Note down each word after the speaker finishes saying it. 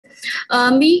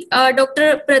मी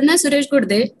doctor Pragya Suresh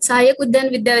गुडदे, सहाय्यक उद्यान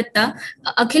विद्यावेत्ता,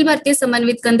 अखिल भारतीय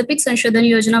समन्वित कंदपीक संशोधन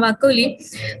योजना वाकवली.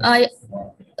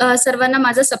 सर्वांना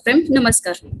माझा सप्रेम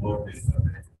नमस्कार.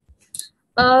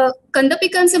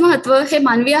 कंदपिकांचे महत्व हे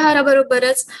मानवी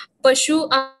आहाराबरोबरच पशु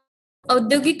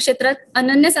औद्योगिक क्षेत्रात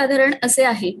अनन्यसाधारण असे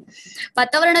आहे.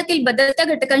 वातावरणातील बदलत्या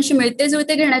घटकांशी मिळते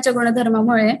जुळते घेण्याच्या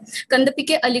गुणधर्मामुळे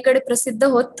कंदपिके अलीकडे प्रसिद्ध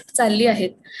होत चालली आहेत.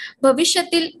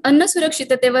 भविष्यातील अन्न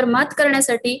सुरक्षिततेवर मात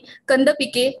करण्यासाठी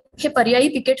कंदपिके हे पर्यायी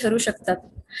पिके ठरू शकतात.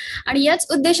 आणि याच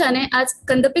उद्देशाने आज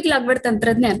कंदपीक लागवड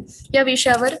तंत्रज्ञान या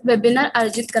विषयावर वेबिनार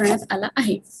आयोजित करण्यात आला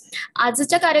आहे.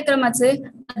 आजच्या कार्यक्रमाचे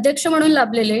अध्यक्ष म्हणून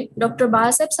लाभलेले डॉक्टर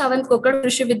बाळासाहेब सावंत कोकण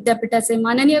कृषी विद्यापीठाचे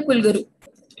माननीय कुलगुरू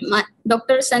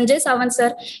डॉक्टर संजय सावंत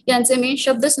सर यांचे मी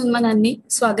शब्द सन्मानांनी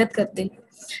स्वागत करते.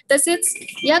 तसेच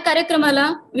या कार्यक्रमाला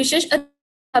विशेष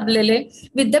लाभलेले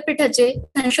विद्यापीठाचे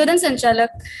संशोधन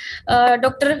संचालक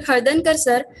डॉक्टर हळदणकर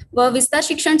सर व विस्तार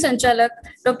शिक्षण संचालक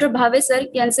डॉक्टर भावे सर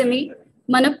यांचे मी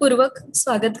मनपूर्वक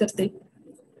स्वागत करते.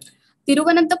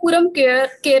 तिरुवनंतपुरम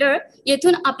केरळ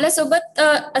येथून आपल्यासोबत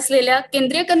असलेल्या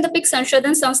केंद्रीय कंदपीक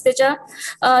संशोधन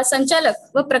संस्थेच्या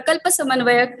संचालक व प्रकल्प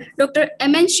समन्वयक डॉक्टर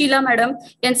M.N. शीला मॅडम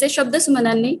यांचे शब्द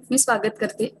सुमनांनी मी स्वागत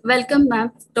करते. Welcome ma'am,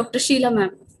 doctor Sheila ma'am.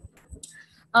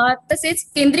 तसेच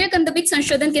केंद्रीय कंदपीक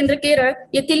संशोधन केंद्र केरळ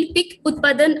येथील पीक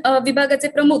उत्पादन विभागाचे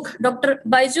प्रमुख डॉक्टर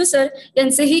बायजू सर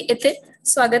यांचेही येथे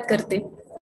स्वागत करते.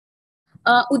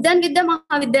 उद्यान विद्या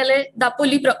महाविद्यालय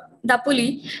दापोली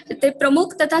ते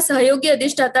प्रमुख तथा सहयोगी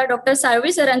अधिष्ठाता डॉक्टर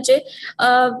साळवी सरांचे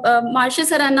माळशे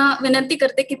सरांना विनंती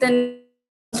करते की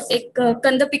त्यांनी एक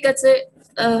कंदपिकाचे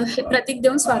हे प्रतीक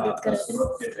देऊन स्वागत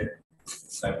करावे.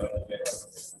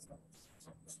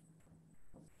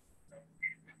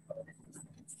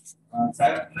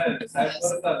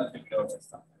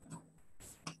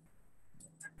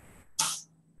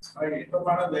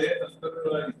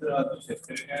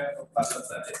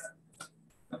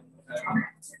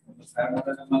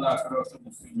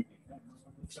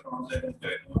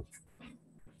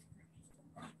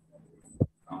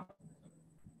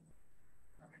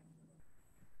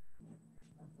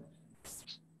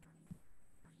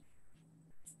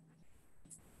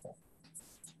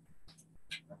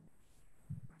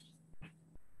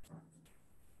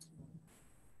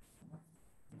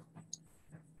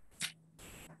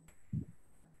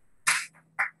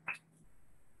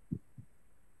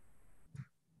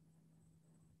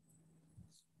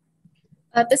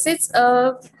 तसेच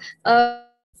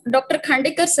डॉक्टर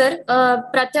खांडेकर सर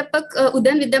प्राध्यापक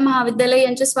उद्यान विद्या महाविद्यालय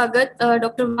यांचे स्वागत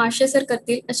डॉक्टर माळशे सर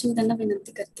करतील अशी मी त्यांना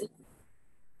विनंती करते.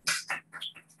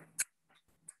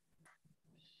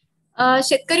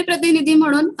 शेतकरी प्रतिनिधी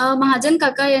म्हणून महाजन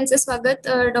काका यांचे स्वागत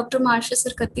डॉक्टर माळशे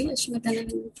सर करतील अशी मी त्यांना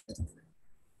विनंती करते.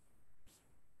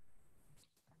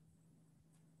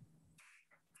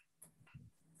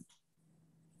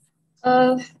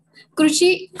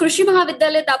 कृषी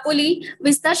महाविद्यालय दापोली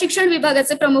विस्तार शिक्षण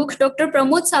विभागाचे प्रमुख डॉक्टर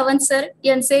प्रमोद सावंत सर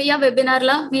यांचे या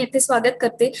वेबिनारला मी येथे स्वागत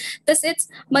करते. तसेच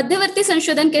मध्यवर्ती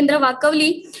संशोधन केंद्र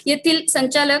वाकवली येथील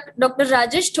संचालक डॉक्टर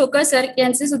राजेश ठोकळ सर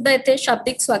यांचे सुद्धा येथे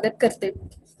शाब्दिक स्वागत करते.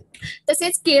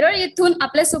 तसेच केरळ येथून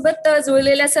आपल्यासोबत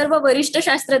जुळलेल्या सर्व वरिष्ठ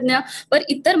शास्त्रज्ञ व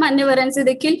इतर मान्यवरांचे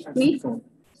देखील मी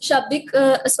शाब्दिक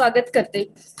स्वागत करते.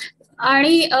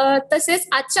 आणि तसेच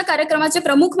आजच्या कार्यक्रमाचे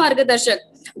प्रमुख मार्गदर्शक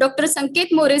डॉक्टर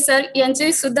संकेत मोरे सर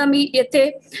यांचे सुद्धा मी येथे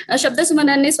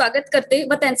शब्दसुमनांनी स्वागत करते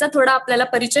व त्यांचा थोडा आपल्याला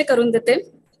परिचय करून देते.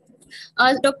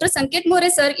 डॉक्टर संकेत मोरे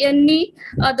सर यांनी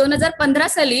 2015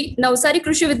 साली नवसारी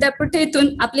कृषी विद्यापीठ येथून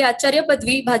आपली आचार्य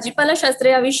पदवी भाजीपाला शास्त्र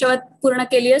या विषयात पूर्ण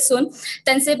केली असून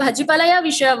त्यांचे भाजीपाला या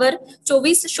विषयावर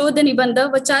 24 शोध निबंध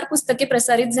व 4 पुस्तके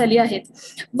प्रसारित झाली आहेत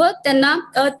व त्यांना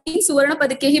 3 सुवर्ण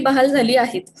पदकेही बहाल झाली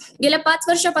आहेत. गेल्या 5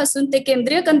 वर्षापासून ते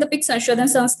केंद्रीय कंदपीक संशोधन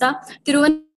संस्था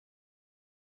तिरुवनंतपुरम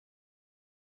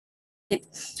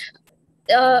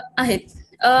आहेत.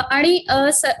 आणि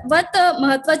सर्वात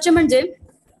महत्वाचे म्हणजे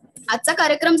आजचा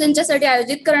कार्यक्रम ज्यांच्यासाठी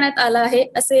आयोजित करण्यात आला आहे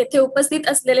असे येथे उपस्थित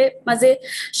असलेले माझे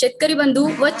शेतकरी बंधू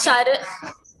व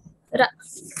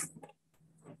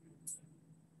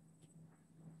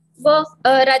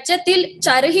राज्यातील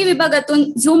 4ही विभागातून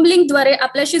झूम लिंकद्वारे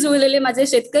आपल्याशी जुळलेले माझे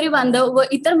शेतकरी बांधव व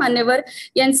इतर मान्यवर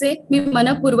यांचे मी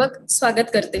मनपूर्वक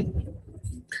स्वागत करते.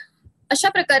 अशा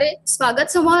प्रकारे स्वागत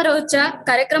समारोहाच्या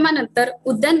कार्यक्रमानंतर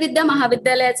उद्यान विद्या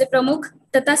महाविद्यालयाचे प्रमुख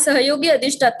तथा सहयोगी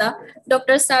अधिष्ठाता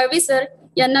डॉक्टर साळवी सर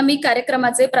यांना मी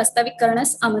कार्यक्रमाचे प्रास्ताविक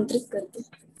करण्यास आमंत्रित करते.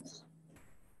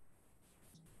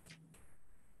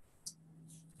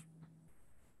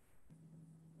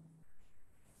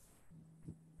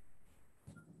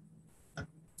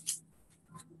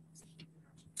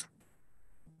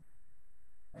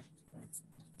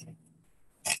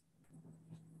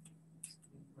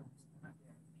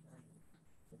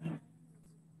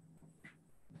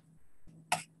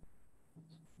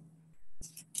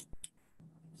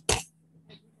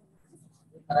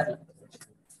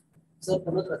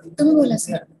 तुम्ही बोला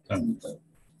सर.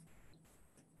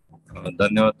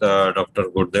 धन्यवाद डॉक्टर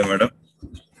गुडदे मॅडम.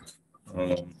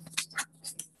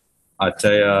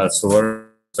 आजच्या या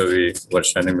सुवर्ण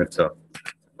वर्षानिमित्त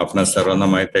आपणा सर्वांना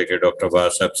माहित आहे की डॉक्टर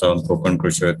बाळासाहेब सावंत कोकण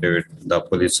कृषी विद्यापीठ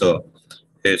दापोलीचं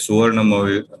हे सुवर्ण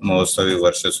महोत्सवी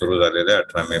वर्ष सुरू झालेले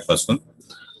 18 मे पासून.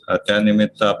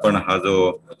 त्यानिमित्त आपण हा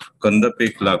जो कंद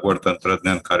पीक लागवड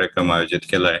तंत्रज्ञान कार्यक्रम आयोजित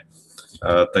केलाय.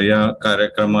 तर या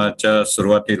कार्यक्रमाच्या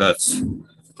सुरुवातीलाच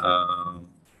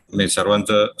मी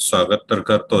सर्वांचं स्वागत तर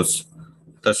करतोच,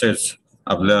 तसेच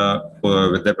आपल्या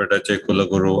विद्यापीठाचे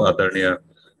कुलगुरू आदरणीय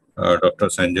डॉक्टर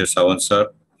संजय सावंत सर,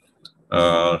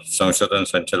 संशोधन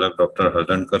संचालक doctor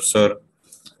Haldankar sir,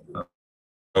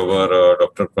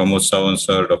 doctor Pramod Sawant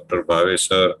sir, doctor Bhave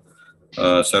sir,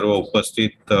 सर्व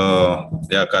उपस्थित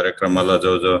या कार्यक्रमाला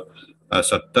जवळजवळ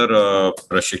 70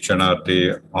 प्रशिक्षणार्थी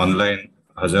ऑनलाईन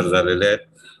हजर झालेले आहेत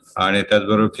आणि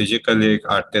त्याचबरोबर फिजिकली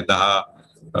 8 ते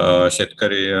 10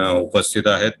 शेतकरी उपस्थित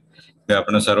आहेत. मी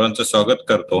आपण सर्वांचं स्वागत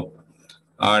करतो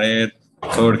आणि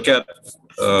थोडक्यात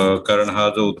कारण हा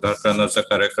जो उद्घाटनाचा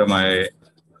कार्यक्रम आहे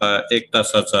 1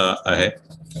 तासाचा आहे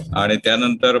आणि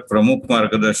त्यानंतर प्रमुख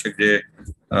मार्गदर्शक जे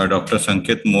डॉक्टर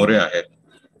संकेत मोरे आहेत,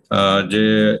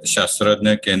 जे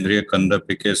शास्त्रज्ञ केंद्रीय कंद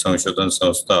पिके संशोधन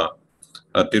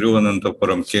संस्था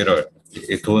तिरुवनंतपुरम केरळ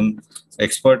इथून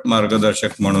एक्सपर्ट मार्गदर्शक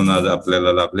म्हणून आज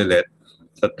आपल्याला लाभलेले आहेत.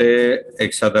 तर ते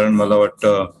एक साधारण मला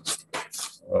वाटतं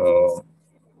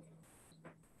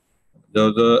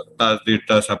जवळजवळ 1-1.5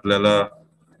 तास आपल्याला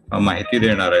माहिती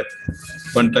देणार आहेत.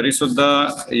 पण तरी सुद्धा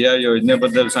या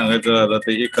योजनेबद्दल सांगायचं झालं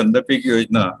तर ही कंद पीक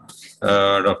योजना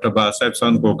डॉक्टर बाळासाहेब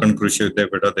सावंत कोकण कृषी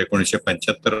विद्यापीठात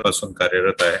 1975 पासून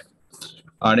कार्यरत आहे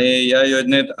आणि या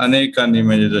योजनेत अनेकांनी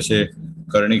म्हणजे जसे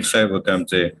कर्णिक साहेब होते,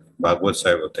 आमचे भागवत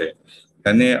साहेब होते,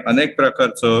 त्यांनी अनेक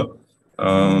प्रकारचं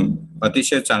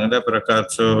अतिशय चांगल्या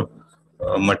प्रकारचं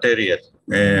मटेरियल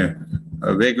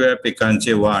वेगवेगळ्या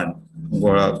पिकांचे वाण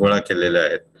गोळा केलेले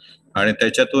आहेत आणि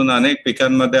त्याच्यातून अनेक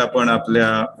पिकांमध्ये आपण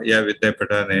आपल्या या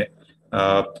विद्यापीठाने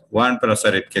वाण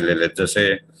प्रसारित केलेले आहेत.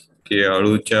 जसे की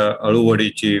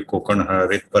अळूवडीची कोकण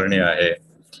हरितपर्णी आहे,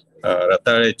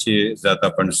 रताळ्याची जात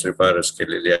आपण शिफारस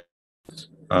केलेली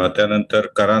आहे, त्यानंतर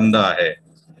करंदा आहे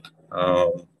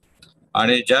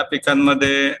आणि ज्या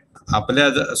पिकांमध्ये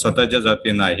आपल्या स्वतःच्या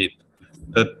जाती नाहीत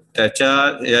तर त्याच्या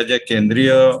या ज्या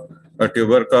केंद्रीय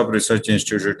ट्युबर क्रॉप रिसर्च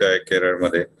इन्स्टिट्यूट आहे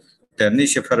केरळमध्ये, त्यांनी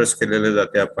शिफारस केलेल्या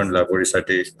जाती आपण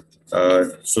लागवडीसाठी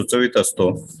सुचवित असतो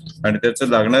आणि त्याचं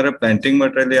लागणारं प्लॅन्टिंग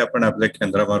मटेरियल आपण आपल्या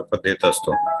केंद्रामार्फत देत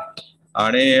असतो.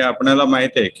 आणि आपल्याला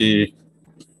माहित आहे की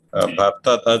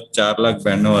भारतात आज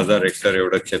 4,92,000 हेक्टर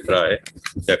एवढं क्षेत्र आहे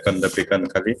त्या कंद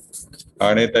पिकांखाली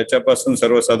आणि त्याच्यापासून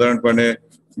सर्वसाधारणपणे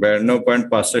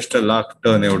 92.65 लाख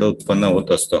टन एवढं उत्पन्न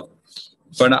होत असतं.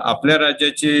 पण आपल्या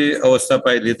राज्याची अवस्था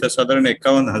पाहिली तर साधारण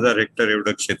 51,000 हेक्टर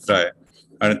एवढं क्षेत्र आहे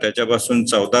आणि त्याच्यापासून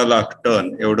 14 लाख टन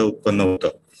एवढं उत्पन्न होतं.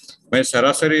 म्हणजे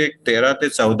सरासरी 13 ते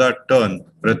 14 टन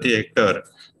प्रति हेक्टर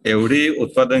एवढी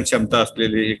उत्पादन क्षमता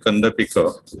असलेली ही कंद पिकं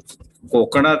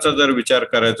कोकणाचा जर विचार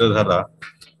करायचा झाला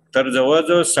तर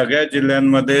जवळजवळ सगळ्या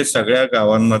जिल्ह्यांमध्ये सगळ्या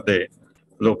गावांमध्ये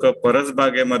लोक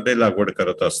परसबागेमध्ये लागवड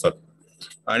करत असतात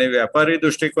आणि व्यापारी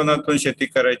दृष्टिकोनातून शेती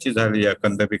करायची झाली या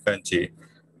कंद पिकांची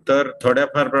तर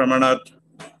थोड्याफार प्रमाणात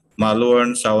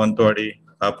मालवण, सावंतवाडी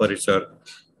हा परिसर,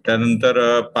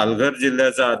 त्यानंतर पालघर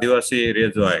जिल्ह्याचा आदिवासी एरिया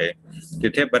जो आहे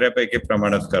तिथे बऱ्यापैकी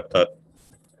प्रमाणात करतात.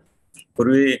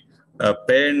 पूर्वी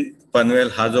पेण पनवेल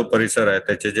हा जो परिसर आहे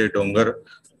त्याचे जे डोंगर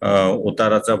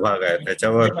उताराचा भाग आहे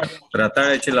त्याच्यावर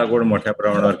रताळ्याची लागवड मोठ्या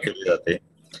प्रमाणावर केली जाते.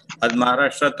 आज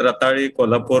महाराष्ट्रात रताळी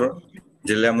कोल्हापूर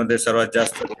जिल्ह्यामध्ये सर्वात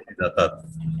जास्त केली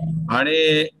जातात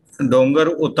आणि डोंगर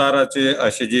उताराची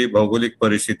अशी जी भौगोलिक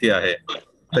परिस्थिती आहे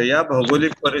तर या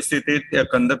भौगोलिक परिस्थितीत या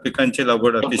कंद पिकांची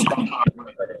लागवड अतिशय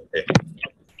होते.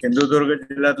 सिंधुदुर्ग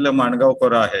जिल्ह्यातलं माणगाव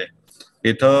खोरा आहे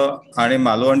इथं आणि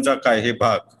मालवणचा काही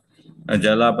भाग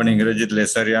ज्याला आपण इंग्रजीत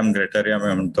लेसरियम ग्रेटरियम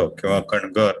म्हणतो किंवा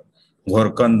कणगर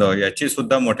घोरकंद याची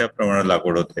सुद्धा मोठ्या प्रमाणात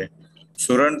लागवड होते.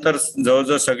 सुरण तर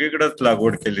जवळजवळ सगळीकडेच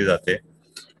लागवड केली जाते.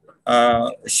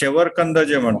 शेवरकंद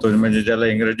जे म्हणतो म्हणजे ज्याला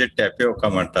इंग्रजीत टॅपिओका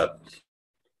म्हणतात,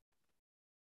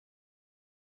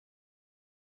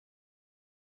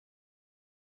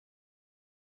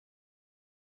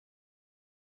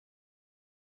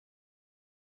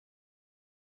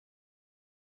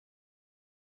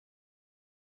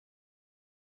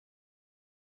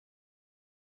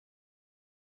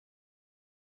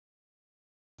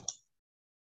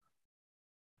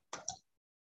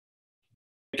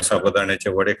 साबुदाण्याचे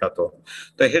वडे खातो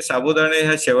तर हे साबुदाणे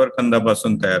ह्या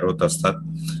शेवरकंदापासून तयार होत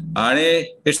असतात आणि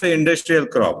इट्स अ इंडस्ट्रियल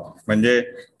क्रॉप म्हणजे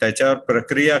त्याच्यावर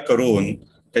प्रक्रिया करून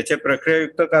त्याचे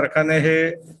प्रक्रियायुक्त कारखाने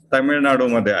हे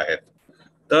तामिळनाडूमध्ये आहेत.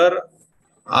 तर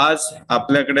आज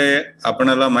आपल्याकडे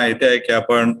आपणाला माहिती आहे की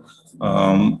आपण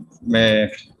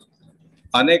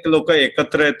अनेक लोक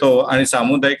एकत्र येतो आणि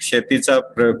सामुदायिक शेतीचा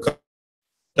प्रयोग करतो.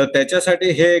 तर त्याच्यासाठी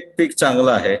हे एक पीक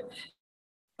चांगलं आहे.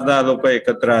 10 लोक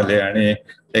एकत्र आले आणि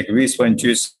एक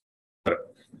 20-25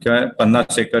 किंवा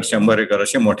 50 एकर 100 एकर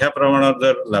अशी मोठ्या प्रमाणात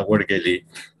जर लागवड केली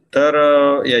तर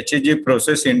याची जी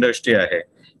प्रोसेस इंडस्ट्री आहे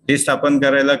ही स्थापन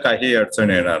करायला काही अडचण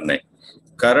येणार नाही.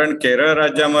 कारण केरळ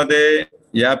राज्यामध्ये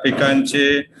या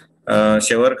पिकांचे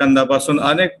शेवरकंदापासून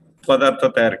अनेक पदार्थ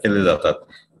तयार केले जातात.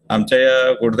 आमच्या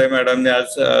या गुडदे मॅडमने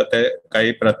आज ते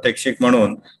काही प्रात्यक्षिक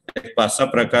म्हणून 5-6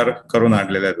 प्रकार करून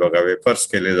आणलेले आहेत बघा. वेफर्स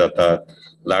केले जातात,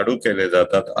 लाडू केले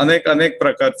जातात, अनेक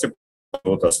प्रकारचे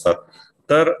होत असतात.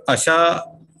 तर अशा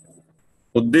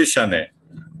उद्देशाने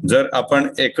जर आपण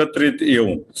एकत्रित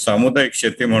येऊन सामुदायिक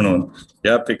शेती म्हणून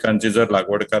या पिकांची जर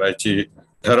लागवड करायची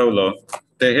ठरवलं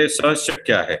तर हे सहज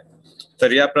शक्य आहे.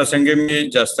 तर या प्रसंगी मी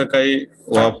जास्त काही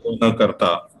वापर न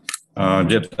करता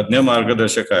जे तज्ञ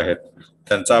मार्गदर्शक आहेत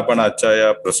त्यांचा आपण आजच्या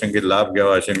या प्रसंगी लाभ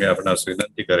घ्यावा अशी मी आपणास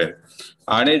विनंती करेन.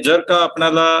 आणि जर का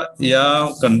आपणाला या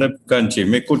कंद पिकांची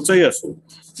मी कुठचंही असो,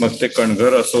 मग ते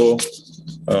कणघर असो,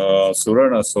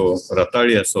 सुरण असो,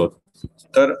 रताळी असो,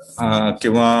 तर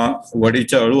किंवा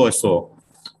वडीच्या अळू असो,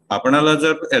 आपणाला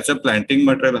जर याचं प्लांटिंग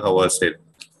मटेरियल हवं असेल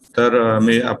तर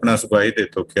मी आपणास ग्वाही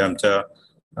देतो की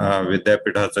आमच्या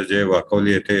विद्यापीठाचं जे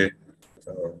वाकवली येथे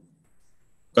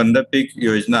कंदपीक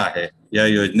योजना आहे या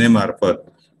योजनेमार्फत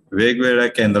वेगवेगळ्या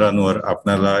केंद्रांवर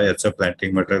आपल्याला याचं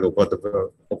प्लांटिंग मटेरियल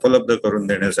उपलब्ध करून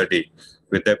देण्यासाठी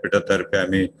विद्यापीठातर्फे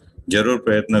आम्ही जरूर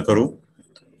प्रयत्न करू.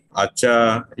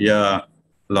 आजच्या या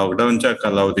लॉकडाऊनच्या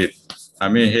कालावधीत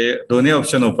आम्ही हे दोन्ही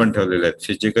ऑप्शन ओपन ठेवलेले आहेत,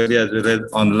 फिजिकली ॲज वेल एज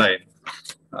ऑनलाईन.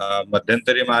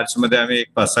 मध्यंतरी मार्चमध्ये आम्ही एक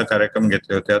 5-6 कार्यक्रम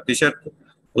घेतले होते. अतिशय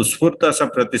उत्स्फूर्त असा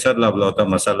प्रतिसाद लाभला होता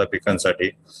मसाला पिकांसाठी.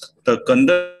 तर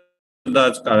कंद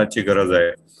आज काळाची गरज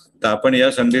आहे. तर आपण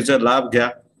या संधीचा लाभ घ्या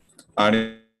आणि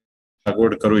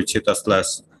लागवड करू इच्छित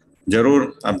असल्यास जरूर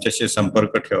आमच्याशी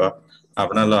संपर्क ठेवा.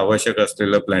 आपणाला आवश्यक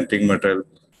असलेलं प्लांटिंग मटेरियल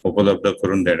उपलब्ध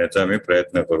करून देण्याचा आम्ही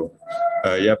प्रयत्न करू.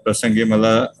 या प्रसंगी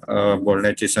मला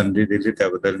बोलण्याची संधी दिली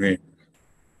त्याबद्दल मी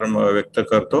व्यक्त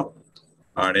करतो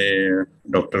आणि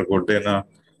डॉक्टर गोडदेंना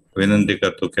विनंती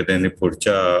करतो की त्यांनी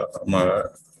पुढच्या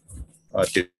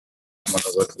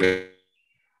मनोगत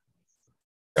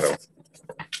करावं.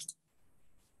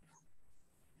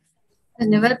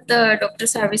 धन्यवाद डॉक्टर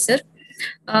साळवे सर.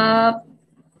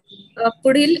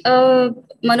 पुढील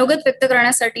मनोगत व्यक्त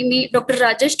करण्यासाठी मी डॉक्टर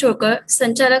राजेश ठोकळ,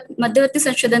 संचालक मध्यवर्ती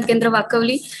संशोधन केंद्र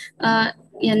वाकवली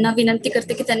यांना विनंती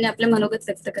करते की त्यांनी आपले मनोगत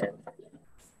व्यक्त करावे.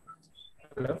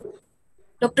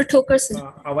 डॉक्टर ठोकळ सर.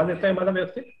 आवाज येत आहे मला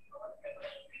व्यवस्थित?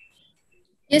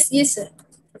 Yes sir.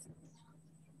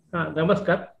 हा,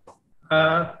 नमस्कार.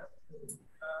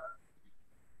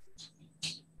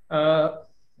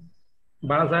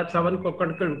 बाळासाहेब सावंत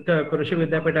कोकण कृषी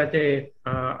विद्यापीठाचे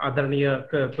आदरणीय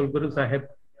कुलगुरू साहेब,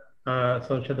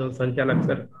 संशोधन संचालक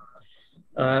sir,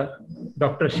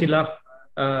 doctor Sheila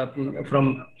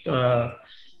from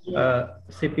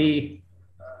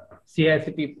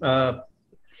CICP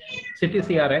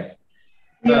CTCRI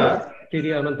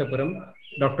TD Anantapuram,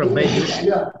 doctor Byju's,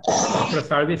 doctor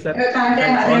Salvi sir,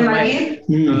 all my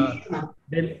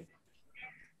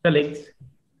colleagues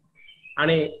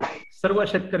आणि सर्व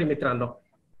शेतकरी मित्रांनो.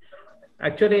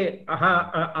 ऍक्च्युली हा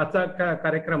आजचा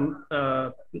कार्यक्रम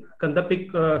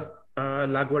कंदपीक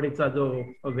लागवडीचा जो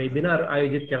वेबिनार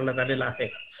आयोजित करण्यात आलेला आहे,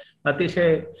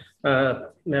 अतिशय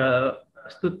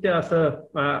स्तुत्य असं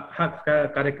हा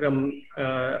कार्यक्रम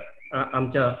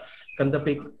आमच्या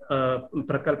कंदपीक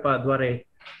प्रकल्पाद्वारे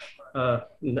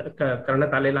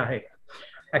करण्यात आलेला आहे.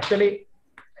 ऍक्च्युली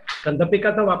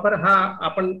कंदपिकाचा वापर हा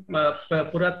आपण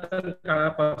पुरातन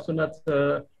काळापासूनच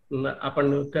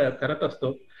आपण करत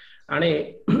असतो आणि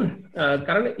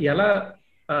कारण याला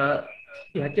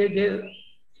ह्याचे जे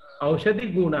औषधी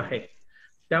गुण आहेत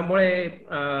त्यामुळे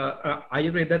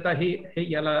आयुर्वेदातही हे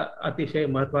याला अतिशय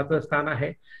महत्त्वाचं स्थान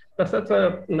आहे. तसंच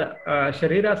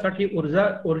शरीरासाठी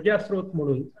ऊर्जा स्रोत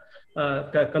म्हणून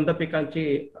कंदपिकांची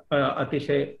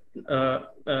अतिशय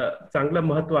चांगलं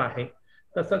महत्त्व आहे.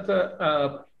 तसंच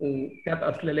त्यात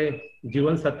असलेले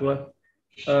जीवनसत्व,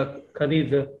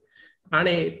 खनिज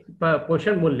आणि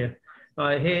पोषण मूल्य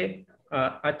हे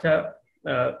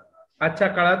आजच्या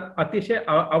काळात अतिशय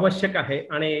आवश्यक आहे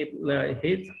आणि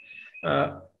हेच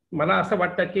मला असं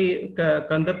वाटतं की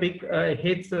कंदपीक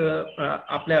हेच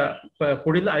आपल्या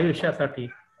पुढील आयुष्यासाठी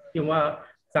किंवा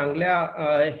चांगल्या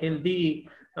हेल्दी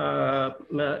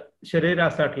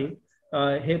शरीरासाठी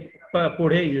हे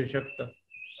पुढे येऊ शकतं.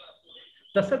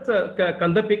 तसंच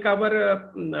कंद पिकावर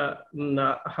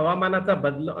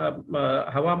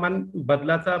हवामान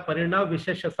बदलाचा परिणाम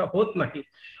विशेष असा होत नाही,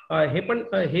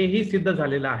 हेही सिद्ध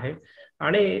झालेलं आहे.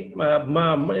 आणि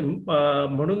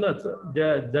म्हणूनच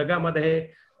जगामध्ये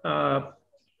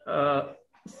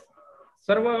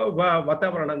सर्व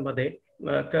वातावरणांमध्ये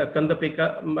कंद पिका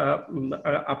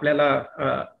आपल्याला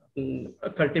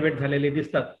कल्टिवेट झालेले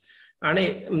दिसतात. आणि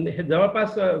हे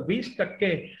जवळपास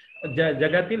 20%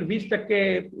 जगातील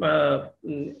 20%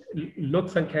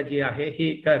 लोकसंख्या जी आहे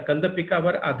ही कंद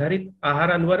पिकावर आधारित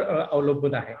आहारांवर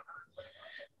अवलंबून आहे.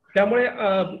 त्यामुळे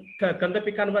कंद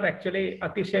पिकांवर ऍक्च्युली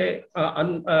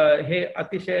हे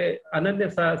अतिशय अनन्य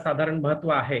साधारण महत्व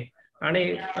आहे. आणि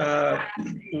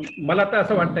मला तर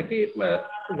असं वाटतं की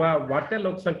वाढत्या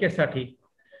लोकसंख्येसाठी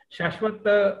शाश्वत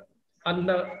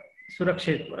अन्न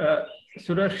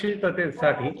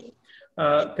सुरक्षिततेसाठी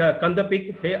कंद पीक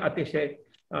हे अतिशय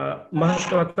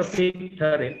महत्वाचं पीक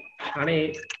ठरेल.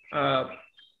 आणि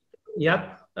यात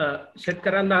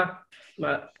शेतकऱ्यांना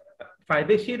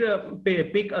फायदेशीर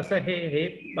पीक असं हे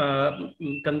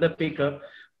कंद पीक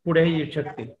पुढे येऊ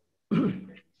शकतील.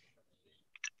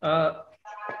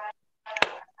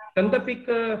 कंद पीक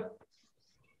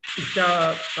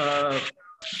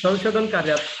संशोधन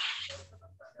कार्यात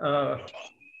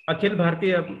अखिल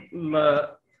भारतीय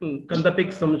कंद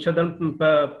पीक संशोधन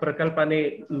प्रकल्पाने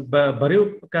भरीव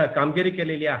कामगिरी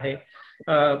केलेली आहे.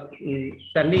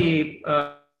 त्यांनी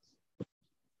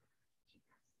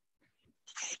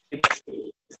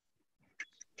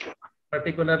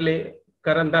पर्टिक्युलरली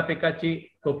करंदा पिकाची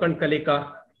कोकण कलिका,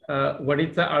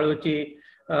 वडीचा आळूची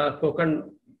कोकण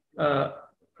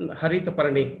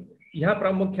हरितपर्णी ह्या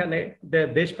प्रामुख्याने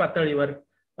देश पातळीवर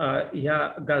ह्या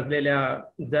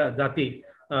गाजलेल्या जाती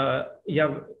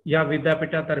या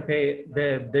विद्यापीठातर्फे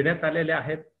देण्यात आलेल्या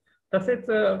आहेत. तसेच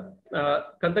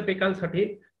कंद पिकांसाठी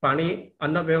पाणी,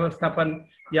 अन्न व्यवस्थापन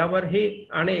यावरही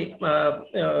आणि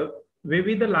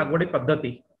विविध लागवडी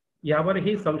पद्धती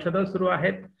यावरही संशोधन सुरू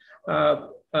आहेत.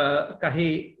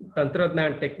 काही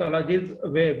तंत्रज्ञान टेक्नॉलॉजीज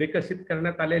विकसित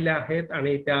करण्यात आलेल्या आहेत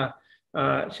आणि त्या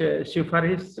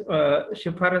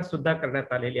शिफारस सुद्धा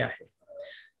करण्यात आलेली आहे.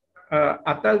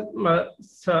 आता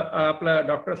आपलं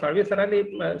डॉक्टर साळवी सरांनी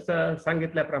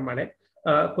सांगितल्याप्रमाणे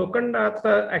कोकणात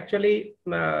ऍक्च्युली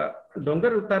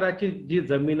डोंगर उताराची जी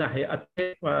जमीन आहे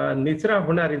निचरा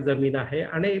होणारी जमीन आहे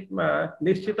आणि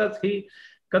निश्चितच ही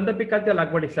कंद पिकांच्या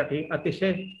लागवडीसाठी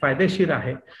अतिशय फायदेशीर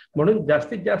आहे. म्हणून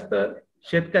जास्तीत जास्त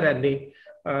शेतकऱ्यांनी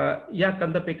या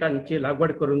कंद पिकांची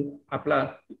लागवड करून आपला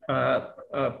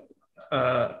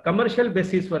कमर्शियल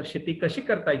बेसिसवर शेती कशी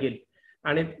करता येईल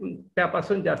आणि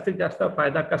त्यापासून जास्तीत जास्त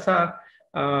फायदा कसा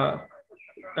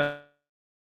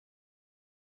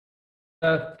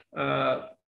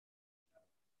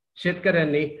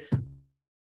शेतकऱ्यांनी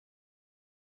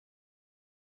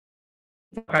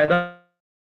फायदा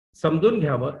समजून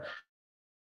घ्यावं.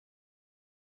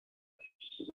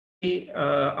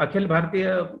 अखिल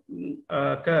भारतीय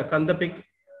कंद पीक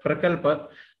प्रकल्प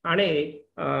आणि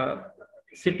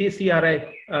CTCRI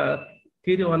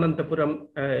तिरुवनंतपुरम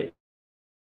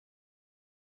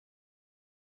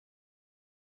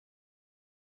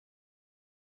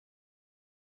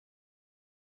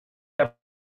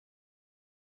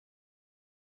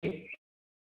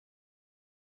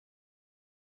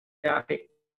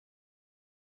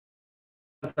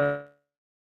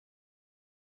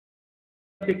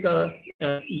पीक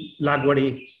लागवडी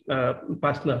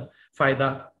पासनं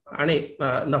फायदा आणि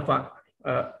नफा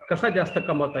कसा जास्त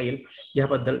कमवता येईल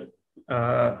याबद्दल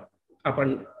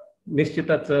आपण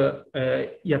निश्चितच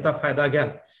याचा फायदा घ्याल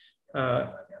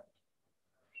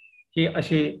ही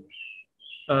अशी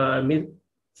मी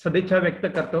सदिच्छा व्यक्त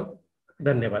करतो.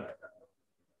 धन्यवाद.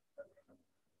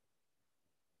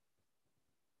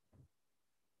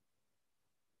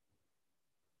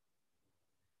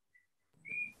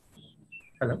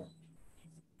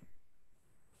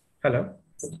 Hello.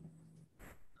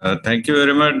 Thank you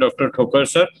very much, Dr. Thokar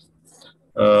sir.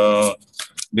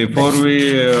 Before we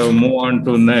move on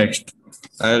to next,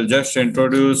 I'll just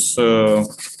introduce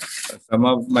some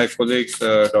of my colleagues,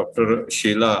 Dr.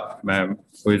 Sheila ma'am,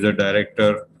 who is the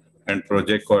director and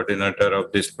project coordinator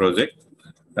of this project.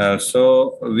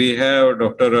 So we have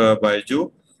Dr.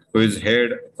 Baiju, who is head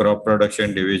crop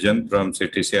production division from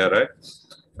CTCRI.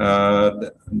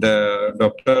 The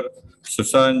Dr.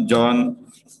 Susan John,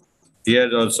 he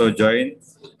has also joined.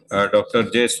 Dr.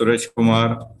 J. Suresh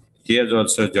Kumar, he has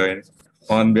also joined.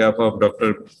 On behalf of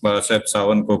Dr. Balasaheb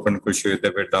Sawant, Konkan Krishi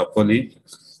Vidyapeeth, Dapoli,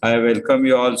 I welcome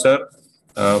you all, sir,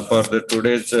 for the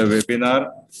today's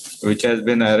webinar, which has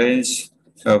been arranged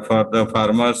for the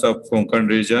farmers of Konkan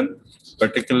region.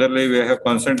 Particularly, we have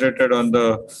concentrated on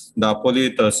the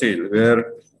Dapoli Tehsil,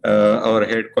 where our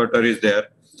headquarters is there,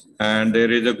 and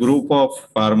there is a group of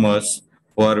farmers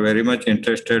who are very much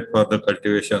interested for the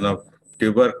cultivation of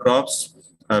tuber crops.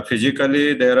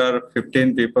 Physically, there are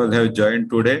 15 people have joined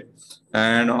today,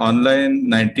 and online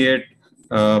 98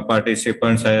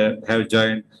 participants have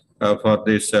joined for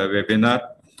this webinar.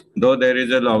 Though there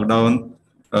is a lockdown,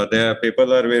 the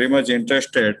people are very much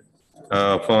interested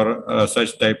for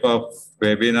such type of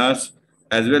webinars,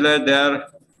 as well as they are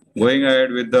going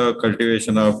ahead with the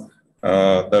cultivation of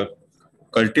the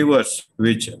cultivars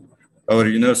which our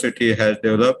university has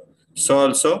developed. So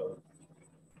also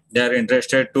they are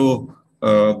interested to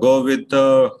go with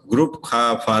the group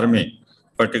farming,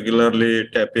 particularly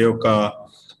tapioca,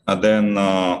 and then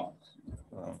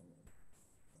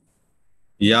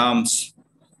yams,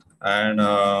 and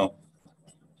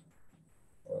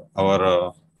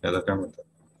our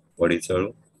what is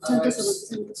it?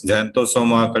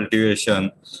 Xanthosoma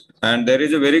cultivation, and there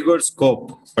is a very good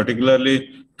scope,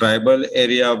 particularly tribal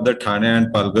area of the Thane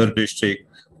and Palghar district.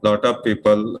 Lot of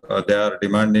people they are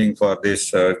demanding for this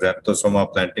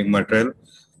Xanthosoma planting material.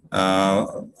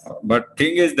 But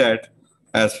thing is that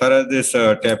as far as this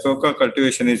tapioca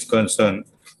cultivation is concerned,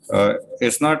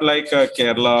 it's not like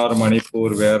Kerala or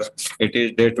Manipur where it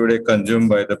is day-to-day consumed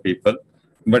by the people.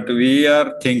 But we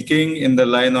are thinking in the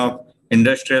line of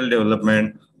industrial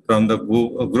development from the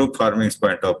group farming's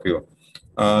point of view.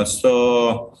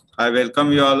 So I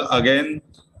welcome you all again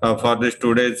for this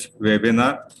today's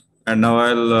webinar. And now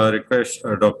I'll request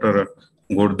Dr.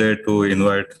 Gurde to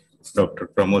invite Dr.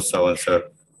 Pramod Sawant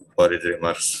sir for his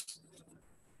remarks.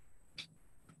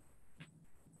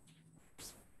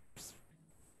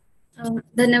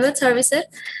 धन्यवाद Salve sir.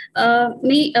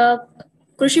 मी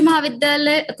कृषी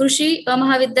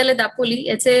महाविद्यालय दापोली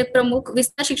याचे प्रमुख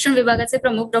विस्तार शिक्षण विभागाचे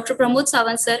प्रमुख doctor Pramod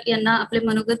Sawant sir यांना आपले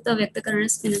मनोगत व्यक्त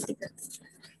करण्यास विनंती करते.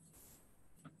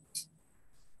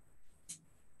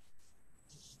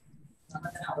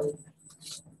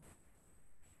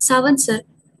 Sawant sir.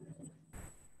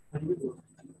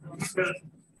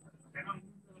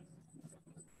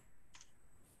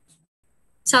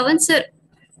 Sawant sir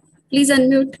please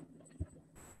unmute.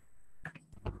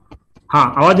 हा,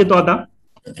 आवाज येतो आता?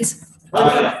 ओके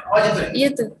सर,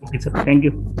 येतो. Okay sir,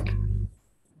 thank you.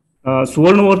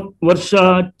 सुवर्ण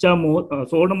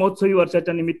महोत्सवी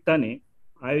वर्षाच्या निमित्ताने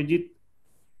आयोजित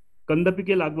कंद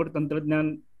पिके लागवड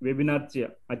तंत्रज्ञान वेबिनारच्या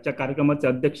आजच्या कार्यक्रमाचे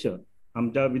अध्यक्ष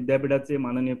आमच्या विद्यापीठाचे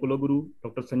माननीय कुलगुरू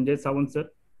डॉक्टर संजय सावंत सर,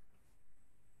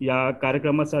 या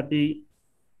कार्यक्रमासाठी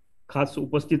खास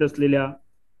उपस्थित असलेल्या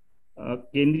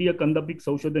केंद्रीय कंदपीक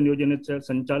संशोधन योजनेच्या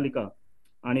संचालिका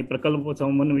आणि प्रकल्प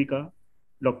समन्वयिका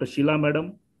डॉक्टर शीला मॅडम,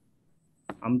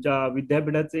 आमच्या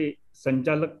विद्यापीठाचे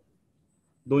संचालक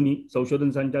दोन्ही संशोधन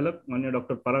संचालक माननीय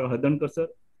डॉक्टर पराग हदणकर सर,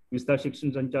 विस्तार शिक्षण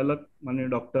संचालक माननीय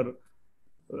डॉक्टर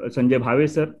संजय भावे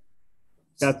सर,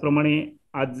 त्याचप्रमाणे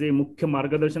आज जे मुख्य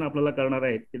मार्गदर्शन आपल्याला करणार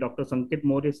आहेत ते डॉक्टर संकेत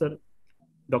More sir,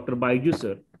 doctor Byju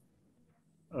sir,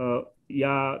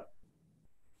 या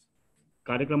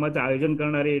कार्यक्रमाचे आयोजन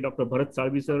करणारे डॉक्टर भरत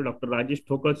साळवी सर, डॉक्टर राजेश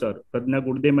ठोकळ सर, प्रज्ञा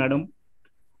गुडदे मॅडम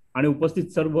आणि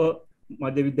उपस्थित सर्व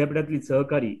माझे विद्यापीठातील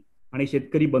सहकारी आणि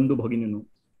शेतकरी बंधू भगिनींनो,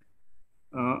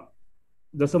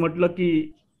 जसं म्हटलं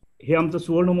की हे आमचं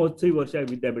सुवर्ण महोत्सवी वर्ष आहे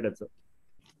विद्यापीठाचं.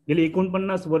 गेली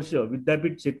 49 वर्ष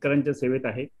विद्यापीठ शेतकऱ्यांच्या सेवेत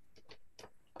आहे.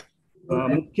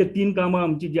 मुख्य 3 कामं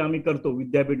आमची जी आम्ही करतो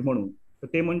विद्यापीठ म्हणून, तर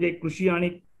ते म्हणजे कृषी आणि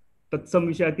तत्सम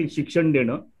विषयातील शिक्षण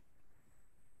देणं,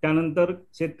 त्यानंतर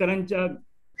शेतकऱ्यांच्या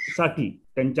साठी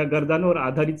त्यांच्या गरजांवर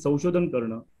आधारित संशोधन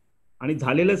करणं आणि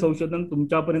झालेलं संशोधन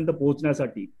तुमच्यापर्यंत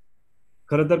पोहोचण्यासाठी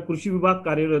खरं तर कृषी विभाग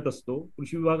कार्यरत असतो.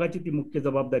 कृषी विभागाची ती मुख्य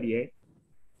जबाबदारी आहे.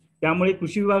 त्यामुळे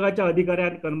कृषी विभागाच्या अधिकारी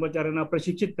आणि कर्मचाऱ्यांना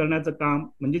प्रशिक्षित करण्याचं काम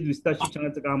म्हणजेच विस्तार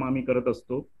शिक्षणाचं काम आम्ही करत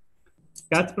असतो.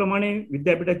 त्याचप्रमाणे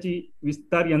विद्यापीठाची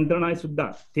विस्तार यंत्रणा सुद्धा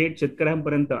थेट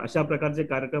शेतकऱ्यांपर्यंत अशा प्रकारचे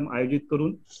कार्यक्रम आयोजित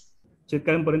करून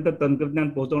शेतकऱ्यांपर्यंत तंत्रज्ञान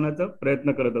पोहोचवण्याचा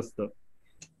प्रयत्न करत असतं.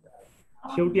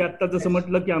 शेवटी आता जसं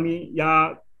म्हटलं की आम्ही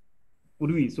या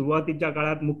पूर्वी सुरुवातीच्या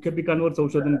काळात मुख्य पिकांवर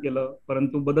संशोधन केलं,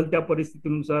 परंतु बदलत्या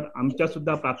परिस्थितीनुसार आमच्या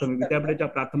सुद्धा विद्यापीठाच्या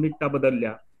प्राथमिकता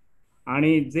बदलल्या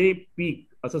आणि जे पीक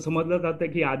असं समजलं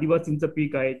जातं की आदिवासींचं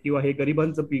पीक आहे किंवा हे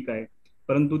गरिबांचं पीक आहे,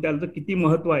 परंतु त्याचं किती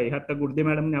महत्व आहे हे आता गुडदे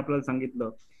मॅडमने आपल्याला सांगितलं,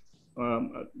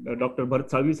 डॉक्टर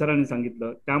भरत साळवी सरांनी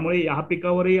सांगितलं. त्यामुळे या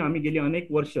पिकावरही आम्ही गेली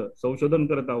अनेक वर्ष संशोधन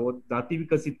करत आहोत, जाती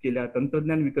विकसित केल्या,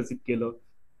 तंत्रज्ञान विकसित केलं,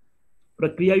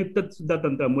 प्रक्रियायुक्त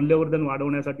सुद्धा मूल्यवर्धन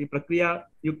वाढवण्यासाठी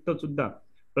प्रक्रियायुक्त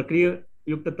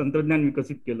तंत्रज्ञान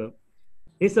विकसित केलं.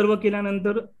 हे सर्व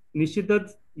केल्यानंतर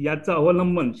निश्चितच याचं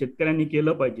अवलंबन शेतकऱ्यांनी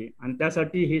केलं पाहिजे आणि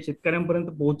त्यासाठी हे शेतकऱ्यांपर्यंत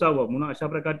पोहोचावं म्हणून अशा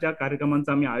प्रकारच्या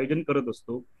कार्यक्रमांचं आम्ही आयोजन करत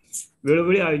असतो,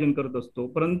 वेळोवेळी आयोजन करत असतो.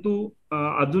 परंतु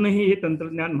अजूनही हे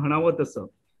तंत्रज्ञान म्हणावं तसं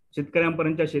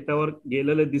शेतकऱ्यांपर्यंतच्या शेतावर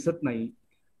गेलेलं दिसत नाही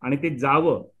आणि ते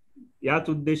जावं याच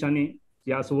उद्देशाने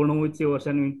या सुवर्णमहोत्सवी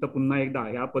वर्षानिमित्त पुन्हा एकदा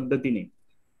या पद्धतीने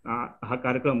हा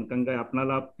कार्यक्रम, कारण काय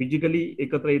आपल्याला फिजिकली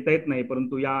एकत्र येता येत नाही,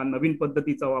 परंतु या नवीन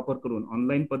पद्धतीचा वापर करून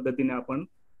ऑनलाईन पद्धतीने आपण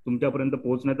तुमच्यापर्यंत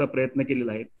पोहोचण्याचा प्रयत्न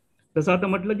केलेला आहे. तसं आता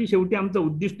म्हटलं की शेवटी आमचं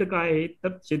उद्दिष्ट काय आहे, तर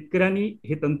शेतकऱ्यांनी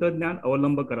हे तंत्रज्ञान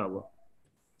अवलंब करावं.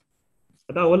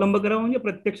 आता अवलंब करावा म्हणजे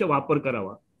प्रत्यक्ष वापर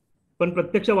करावा, पण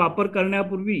प्रत्यक्ष वापर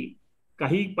करण्यापूर्वी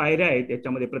काही पायऱ्या आहेत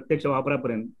याच्यामध्ये. प्रत्यक्ष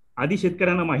वापरापर्यंत आधी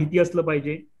शेतकऱ्यांना माहिती असलं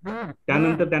पाहिजे,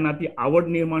 त्यानंतर त्यांना ती आवड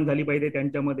निर्माण झाली पाहिजे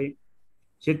त्यांच्यामध्ये.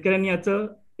 शेतकऱ्यांनी याचं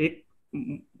एक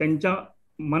त्यांच्या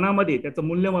मनामध्ये त्याचं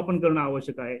मूल्यमापन करणं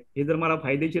आवश्यक आहे. हे जर मला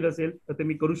फायदेशीर असेल तर ते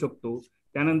मी करू शकतो.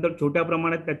 त्यानंतर छोट्या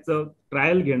प्रमाणात त्याचं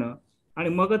ट्रायल घेणं आणि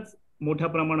मगच मोठ्या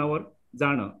प्रमाणावर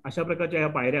जाणं, अशा प्रकारच्या या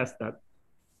पायऱ्या असतात.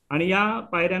 आणि या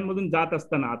पायऱ्यांमधून जात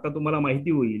असताना आता तुम्हाला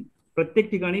माहिती होईल प्रत्येक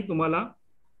ठिकाणी तुम्हाला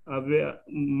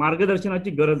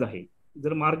मार्गदर्शनाची गरज आहे.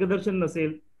 जर मार्गदर्शन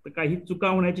नसेल तर काही चुका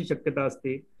होण्याची शक्यता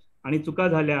असते आणि चुका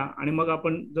झाल्या आणि मग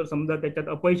आपण जर समजा त्याच्यात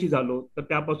अपयशी झालो तर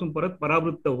त्यापासून परत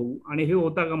परावृत्त होऊ आणि हे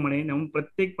होता का म्हणे. म्हणून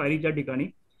प्रत्येक पायरीच्या ठिकाणी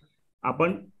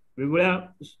आपण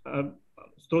वेगवेगळ्या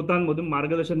स्रोतांमधून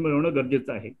मार्गदर्शन मिळवणं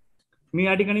गरजेचं आहे. मी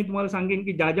या ठिकाणी तुम्हाला सांगेन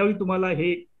की ज्यावेळी तुम्हाला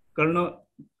हे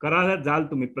करायला जाल,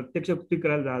 तुम्ही प्रत्यक्ष कृती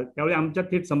करायला जाल, त्यावेळी आमच्या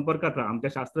थेट संपर्कात राहा, आमच्या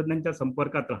शास्त्रज्ञांच्या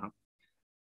संपर्कात राहा.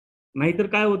 नाहीतर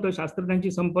काय होतं,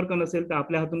 शास्त्रज्ञांची संपर्क नसेल तर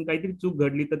आपल्या हातून काहीतरी चूक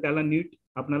घडली तर त्याला नीट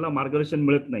आपल्याला मार्गदर्शन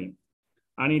मिळत नाही.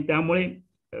 आणि त्यामुळे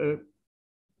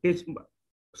ते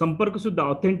संपर्क सुद्धा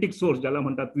ऑथेंटिक सोर्स ज्याला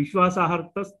म्हणतात,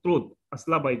 विश्वासार्ह स्त्रोत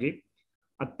असला पाहिजे.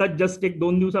 आत्ता जस्ट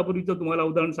 1-2 दिवसापूर्वीचं तुम्हाला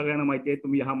उदाहरण सगळ्यांना माहिती आहे.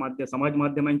 तुम्ही ह्या समाज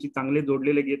माध्यमांशी चांगले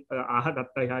जोडलेले आहात.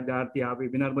 आता ह्या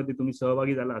वेबिनारमध्ये तुम्ही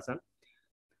सहभागी झाला असाल.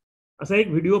 असा एक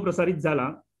व्हिडिओ प्रसारित झाला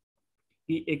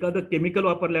की एखादं केमिकल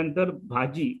वापरल्यानंतर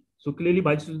भाजी, सुकलेली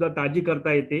भाजी सुद्धा ताजी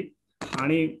करता येते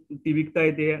आणि ती विकता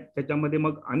येते. त्याच्यामध्ये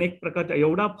मग अनेक प्रकारच्या,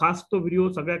 एवढा फास्ट तो व्हिडिओ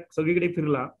सगळीकडे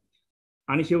फिरला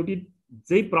आणि शेवटी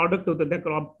जे प्रॉडक्ट होतं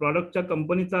त्या प्रॉडक्टच्या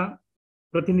कंपनीचा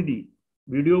प्रतिनिधी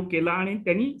व्हिडिओ केला आणि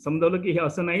त्यांनी समजावलं की हे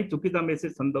असं नाही, चुकीचा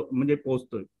मेसेज म्हणजे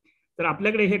पोहोचतोय. तर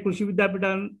आपल्याकडे हे कृषी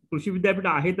विद्यापीठ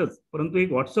आहेतच, परंतु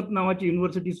एक व्हॉट्सअप नावाची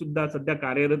युनिव्हर्सिटी सुद्धा सध्या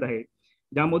कार्यरत आहे,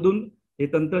 ज्यामधून हे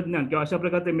तंत्रज्ञान किंवा अशा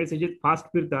प्रकारचे मेसेजेस फास्ट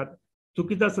फिरतात.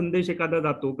 चुकीचा संदेश एखादा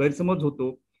जातो, गैरसमज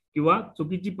होतो किंवा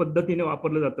चुकीची पद्धतीने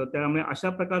वापरलं जातं. त्यामुळे अशा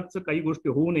प्रकारचं काही गोष्टी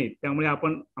होऊ नयेत. त्यामुळे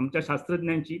आपण आमच्या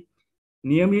शास्त्रज्ञांशी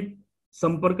नियमित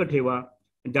संपर्क ठेवा.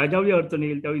 ज्यावेळी अडचण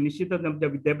येईल त्यावेळी निश्चितच आमच्या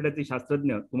विद्यापीठाचे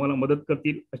शास्त्रज्ञ तुम्हाला मदत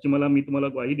करतील अशी मी तुम्हाला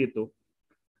ग्वाही देतो.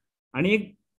 आणि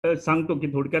एक सांगतो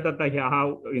की थोडक्यात आता हा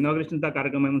इनॉग्रेशनचा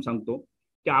कार्यक्रम म्हणून सांगतो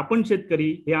की आपण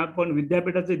शेतकरी हे आपण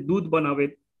विद्यापीठाचे दूध बनावेत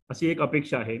अशी एक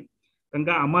अपेक्षा आहे. कारण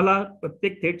का आम्हाला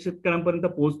प्रत्येक थेट शेतकऱ्यांपर्यंत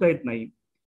पोहोचता येत नाही.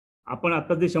 आपण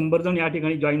आता जे 100 जण या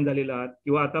ठिकाणी जॉईन झालेले आहात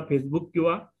किंवा आता फेसबुक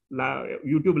किंवा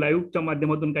युट्यूब लाईव्हच्या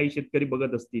माध्यमातून काही शेतकरी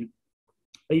बघत असतील,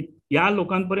 या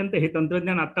लोकांपर्यंत हे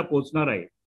तंत्रज्ञान आता पोहोचणार आहे.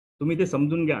 तुम्ही ते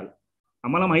समजून घ्याल.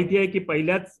 आम्हाला माहिती आहे की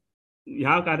पहिल्याच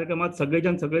ह्या कार्यक्रमात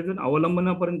सगळेजण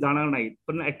अवलंबनापर्यंत जाणार नाहीत,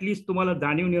 पण ऍटलिस्ट तुम्हाला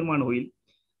जाणीव निर्माण होईल,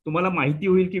 तुम्हाला माहिती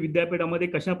होईल की विद्यापीठामध्ये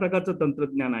कशा प्रकारचं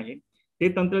तंत्रज्ञान आहे.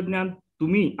 ते तंत्रज्ञान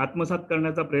तुम्ही आत्मसात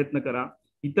करण्याचा प्रयत्न करा,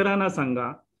 इतरांना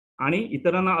सांगा आणि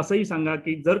इतरांना असंही सांगा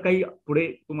की जर काही पुढे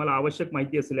तुम्हाला आवश्यक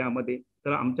माहिती असेल यामध्ये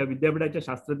तर आमच्या विद्यापीठाच्या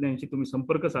शास्त्रज्ञांशी तुम्ही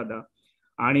संपर्क साधा.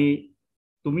 आणि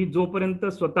तुम्ही जोपर्यंत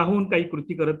स्वतःहून काही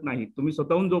कृती करत नाही, तुम्ही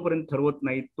स्वतःहून जोपर्यंत ठरवत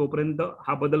नाही तोपर्यंत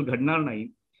हा बदल घडणार नाही.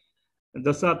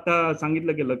 जसं आता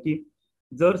सांगितलं गेलं की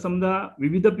जर समजा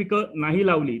विविध पिकं नाही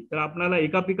लावली तर आपल्याला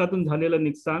एका पिकातून झालेलं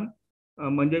नुकसान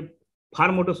म्हणजे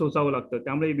फार मोठं सोसावं लागतं.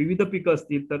 त्यामुळे विविध पिकं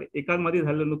असतील तर एकामध्ये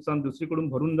झालेलं नुकसान दुसरीकडून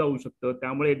भरून जाऊ शकतं.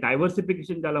 त्यामुळे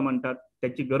डायव्हर्सिफिकेशन ज्याला म्हणतात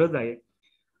त्याची गरज आहे.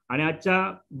 आणि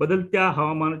आजच्या बदलत्या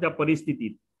हवामानाच्या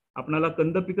परिस्थितीत आपल्याला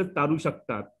कंद पिकं तारू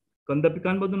शकतात. कंद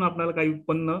पिकांमधून आपल्याला काही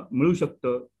उत्पन्न मिळू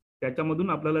शकतं, त्याच्यामधून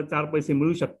आपल्याला 4 पैसे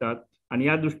मिळू शकतात. आणि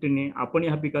या दृष्टीने आपण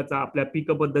या पिकाचा आपल्या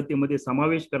पीक पद्धतीमध्ये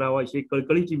समावेश करावा अशी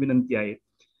कळकळीची विनंती आहे.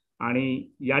 आणि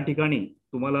या ठिकाणी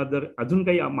तुम्हाला जर अजून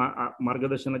काही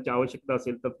मार्गदर्शनाची आवश्यकता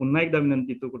असेल तर पुन्हा एकदा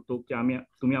विनंती करतो की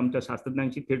तुम्ही आमच्या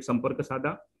शास्त्रज्ञांशी थेट संपर्क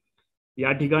साधा.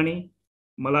 या ठिकाणी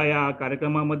मला या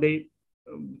कार्यक्रमामध्ये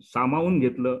सामावून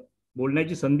घेतलं,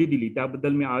 बोलण्याची संधी दिली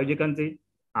त्याबद्दल मी आयोजकांचे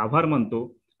आभार मानतो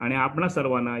आणि आपणा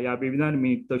सर्वांना या वेबिनार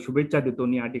निमित्त शुभेच्छा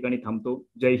देतो. या ठिकाणी थांबतो.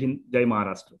 जय हिंद, जय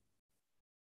महाराष्ट्र.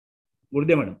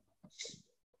 गुरुदेव मॅडम.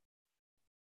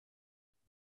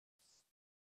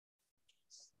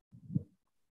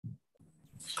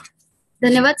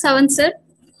 धन्यवाद सावंत सर.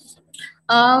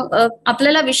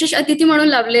 आपल्याला विशेष अतिथी म्हणून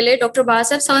लाभलेले डॉक्टर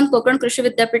बाळासाहेब सावंत कोकण कृषी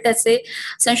विद्यापीठाचे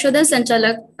संशोधन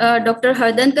संचालक डॉक्टर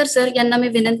हळदणकर सर यांना मी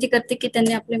विनंती करते की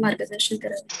त्यांनी आपले मार्गदर्शन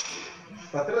करावे.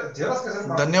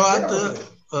 धन्यवाद.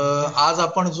 आज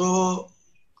आपण जो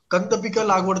कंद पिकं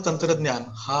लागवड तंत्रज्ञान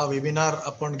हा वेबिनार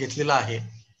आपण घेतलेला आहे,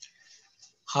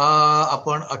 हा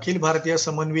आपण अखिल भारतीय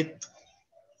समन्वित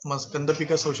कंद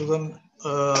पिकं संशोधन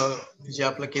जे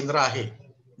आपलं केंद्र आहे,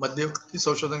 मध्यवर्ती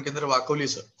संशोधन केंद्र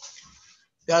वाकवलीचं,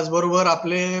 त्याचबरोबर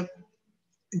आपले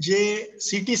जे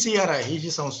CTCR आहे ही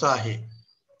जी संस्था आहे,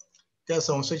 त्या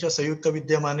संस्थेच्या संयुक्त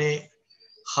विद्यमाने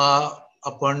हा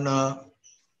आपण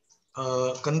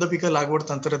कंद पिकं लागवड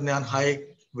तंत्रज्ञान हा एक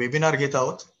वेबिनार घेत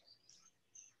आहोत.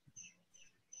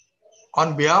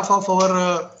 On behalf of our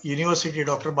university,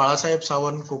 Dr. Balasaheb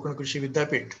Sawant Konkan Krishi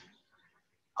Vidyapeeth,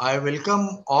 I welcome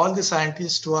all the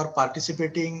scientists who are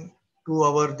participating to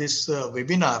our this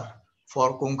webinar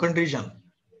for Konkan region.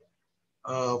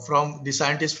 From the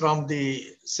scientists from the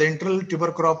Central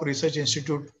Tuber Crop Research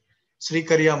Institute, Sri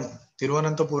Kariyam,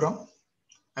 Thiruvananthapuram,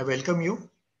 I welcome you.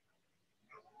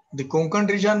 The Konkan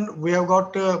region, we have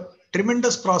got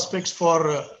tremendous prospects for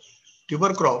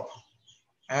tuber crop,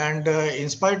 and in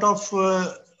spite of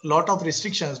lot of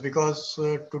restrictions, because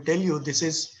to tell you, this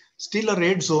is still a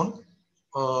red zone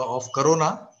of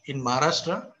corona in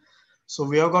Maharashtra, so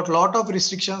we have got lot of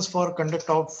restrictions for conduct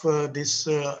of this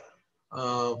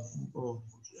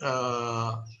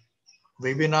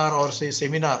webinar or say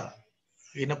seminar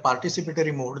in a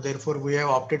participatory mode. Therefore we have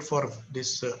opted for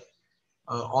this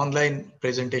online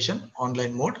presentation,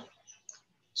 online mode.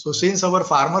 So since our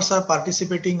farmers are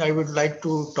participating, I would like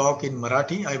to talk in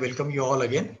Marathi. I welcome you all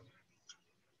again.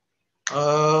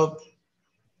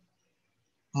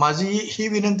 माझी ही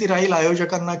विनंती राहील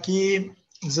आयोजकांना की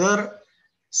जर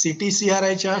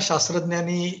CTCRIच्या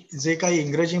शास्त्रज्ञांनी जे काही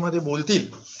इंग्रजीमध्ये बोलतील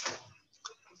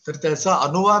तर त्याचा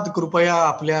अनुवाद कृपया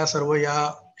आपल्या सर्व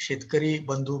या शेतकरी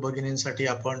बंधू भगिनींसाठी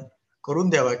आपण करून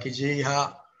द्यावा की जे ह्या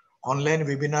ऑनलाईन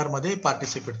वेबिनार मध्ये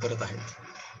पार्टिसिपेट करत आहेत.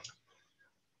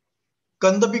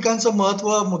 कंद पिकांचं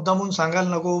महत्व मुद्दामून सांगायला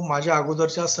नको, माझ्या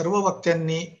अगोदरच्या सर्व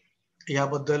वक्त्यांनी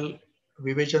याबद्दल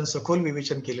सखोल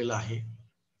विवेचन केलेलं आहे.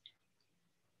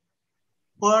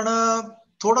 पण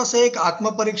थोडंसं एक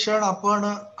आत्मपरीक्षण आपण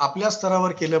आपल्या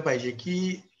स्तरावर केलं पाहिजे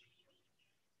की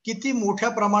किती मोठ्या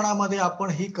प्रमाणामध्ये आपण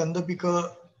ही कंद पिकं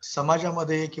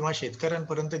समाजामध्ये किंवा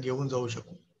शेतकऱ्यांपर्यंत घेऊन जाऊ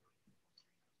शकू.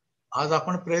 आज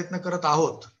आपण प्रयत्न करत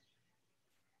आहोत.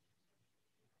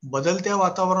 बदलत्या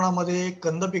वातावरणामध्ये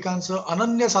कंद पिकांचं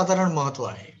अनन्यसाधारण महत्व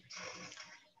आहे.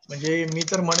 म्हणजे मी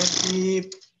तर म्हणेन की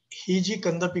ही जी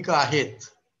कंद पिकं आहेत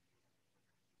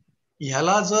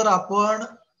ह्याला जर आपण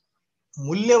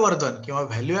मूल्यवर्धन किंवा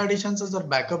व्हॅल्यू ऍडिशनचा जर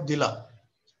बॅकअप दिला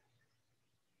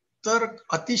तर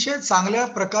अतिशय चांगल्या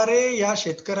प्रकारे या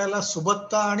शेतकऱ्याला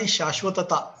सुबत्ता आणि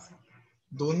शाश्वतता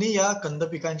दोन्ही या कंद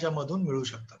पिकांच्या मधून मिळू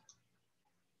शकतात.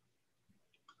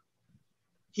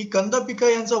 ही कंद पिकं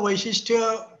यांचं वैशिष्ट्य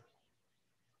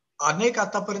अनेक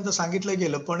आतापर्यंत सांगितलं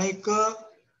गेलं, पण एक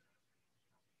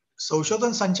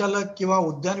संशोधन संचालक किंवा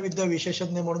उद्यानविद्या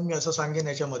विशेषज्ञ म्हणून मी असं सांगेन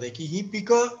याच्यामध्ये की ही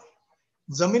पिकं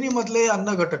जमिनीमधले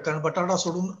अन्न घटक, कारण बटाटा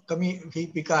सोडून कमी ही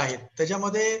पिकं आहेत,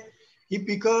 त्याच्यामध्ये ही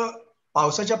पिकं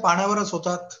पावसाच्या पाण्यावरच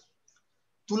होतात.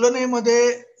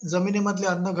 तुलनेमध्ये जमिनीमधले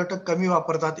अन्न घटक कमी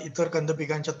वापरतात इतर कंद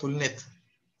पिकांच्या तुलनेत,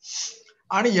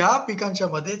 आणि या पिकांच्या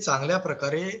मध्ये चांगल्या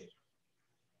प्रकारे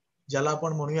ज्याला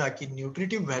आपण म्हणूया की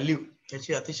न्यूट्रिटिव्ह व्हॅल्यू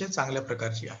त्याची अतिशय चांगल्या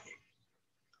प्रकारची आहे.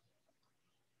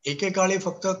 एकेकाळी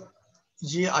फक्त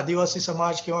जी आदिवासी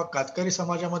समाज किंवा कातकरी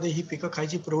समाजामध्ये ही पिकं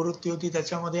खायची प्रवृत्ती होती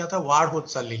त्याच्यामध्ये आता वाढ होत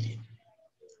चाललेली आहे.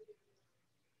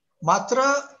 मात्र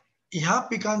ह्या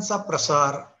पिकांचा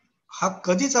प्रसार हा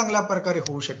कधी चांगल्या प्रकारे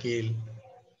होऊ शकेल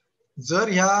जर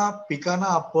ह्या पिकांना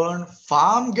आपण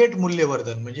फार्म गेट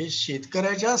मूल्यवर्धन म्हणजे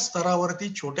शेतकऱ्याच्या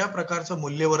स्तरावरती छोट्या प्रकारचं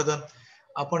मूल्यवर्धन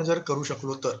आपण जर करू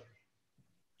शकलो तर.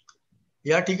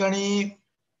 या ठिकाणी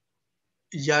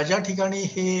ज्या ठिकाणी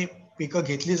हे पिकं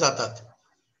घेतली जातात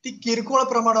ती किरकोळ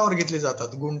प्रमाणावर घेतली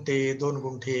जातात, गुंठे, 2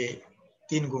 गुंठे,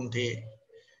 3 गुंठे,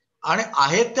 आणि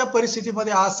आहेत त्या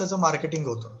परिस्थितीमध्ये आज त्याचं मार्केटिंग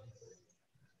होतं.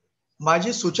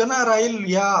 माझी सूचना राहील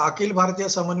या अखिल भारतीय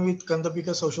समन्वित कंद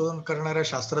पिकं संशोधन करणाऱ्या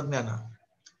शास्त्रज्ञांना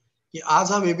की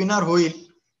आज हा वेबिनार होईल,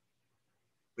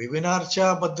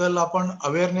 वेबिनारच्या बद्दल आपण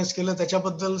अवेअरनेस केलं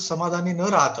त्याच्याबद्दल समाधानी न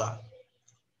राहता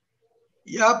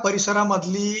या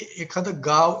परिसरामधली एखादं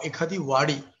गाव, एखादी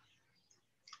वाडी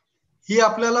ही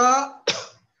आपल्याला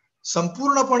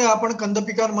संपूर्णपणे आपण कंद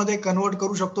पिकांमध्ये कन्वर्ट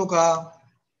करू शकतो का?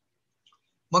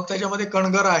 मग त्याच्यामध्ये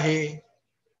कणगर आहे,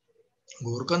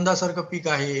 घोरकंदासारखं पीक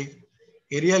आहे,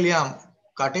 एरियल याम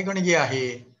काटेकणगी आहे,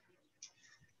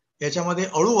 याच्यामध्ये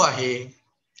अळू आहे,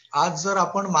 आज जर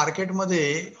आपण मार्केटमध्ये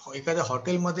एखाद्या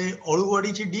हॉटेलमध्ये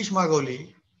अळूवडीची डिश मागवली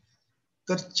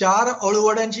तर 4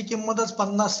 अळूवड्यांची किंमतच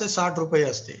 50 ते 60 रुपये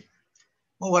असते.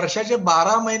 मग वर्षाचे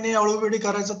 12 महिने अळूवडी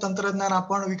करायचं तंत्रज्ञान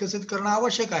आपण विकसित करणं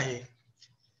आवश्यक आहे.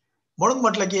 म्हणून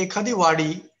म्हटलं की एखादी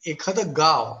वाडी, एखादं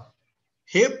गाव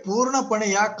हे पूर्णपणे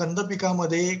या कंद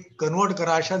पिकामध्ये कन्वर्ट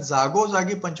करा. अशा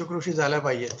जागोजागी पंचकृषी झाल्या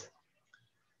पाहिजेत.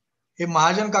 हे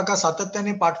महाजन काका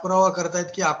सातत्याने पाठपुरावा करतायत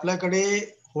की आपल्याकडे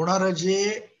होणारं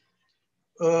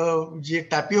जे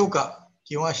टॅपिओका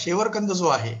किंवा शेवरकंद जो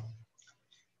आहे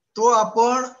तो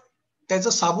आपण त्याचं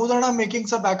साबुदाणा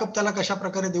मेकिंगचा बॅकअप त्याला कशा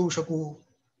प्रकारे देऊ शकू.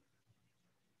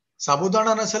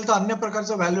 साबुदाणा नसेल तर अन्य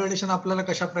प्रकारचं व्हॅल्यू एडिशन आपल्याला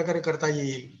कशा प्रकारे करता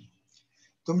येईल.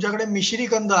 तुमच्याकडे मिश्री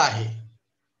कंद आहे.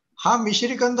 हा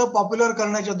मिश्री कंद पॉप्युलर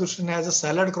करण्याच्या दृष्टीने ऍज अ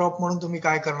सॅलड क्रॉप म्हणून तुम्ही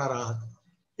काय करणार आहात.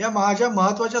 या माझ्या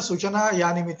महत्वाच्या सूचना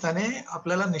या निमित्ताने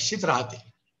आपल्याला निश्चित राहतील.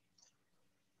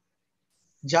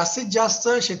 जास्तीत जास्त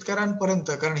शेतकऱ्यांपर्यंत,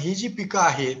 कारण ही जी पिकं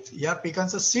आहेत या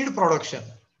पिकांचं सीड प्रोडक्शन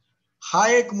हा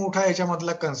एक मोठा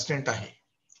याच्यामधला कन्स्टेंट आहे.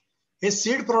 हे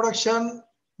सीड प्रोडक्शन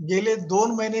गेले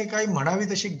 2 महिने काही म्हणावी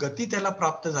तशी गती त्याला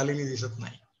प्राप्त झालेली दिसत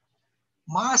नाही.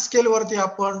 मास स्केलवरती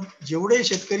आपण जेवढे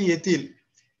शेतकरी येतील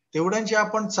तेवढ्यांची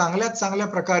आपण चांगल्यात चांगल्या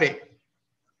प्रकारे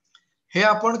हे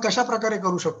आपण कशा प्रकारे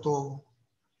करू शकतो.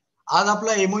 आज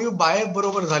आपला MOU बायफ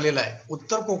बरोबर झालेला आहे.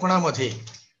 उत्तर कोकणामध्ये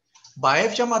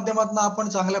बायफच्या माध्यमातून आपण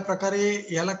चांगल्या प्रकारे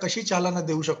याला कशी चालना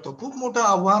देऊ शकतो. खूप मोठं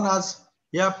आव्हान आज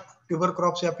या ट्युबर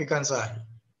क्रॉप्स या पिकांचं आहे.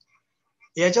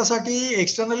 याच्यासाठी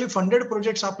एक्सटर्नली फंडेड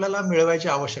प्रोजेक्ट्स आपल्याला मिळवायची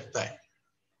आवश्यकता आहे.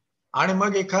 आणि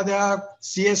मग एखाद्या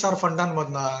CSR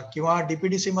फंडांमधनं किंवा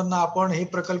DPDC मधनं आपण हे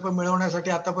प्रकल्प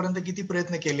मिळवण्यासाठी आतापर्यंत किती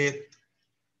प्रयत्न केलेत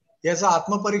याचं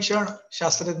आत्मपरीक्षण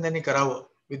शास्त्रज्ञांनी करावं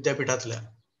विद्यापीठातल्या.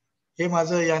 हे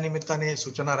माझं या निमित्ताने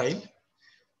सूचना राहील.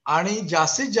 आणि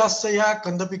जास्तीत जास्त या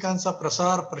कंद पिकांचा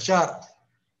प्रचार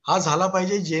हा झाला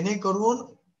पाहिजे जेणेकरून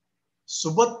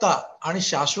सुबत्ता आणि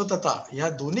शाश्वतता या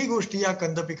दोन्ही गोष्टी या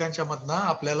कंद पिकांच्या मधनं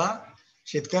आपल्याला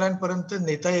शेतकऱ्यांपर्यंत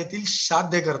नेता येतील,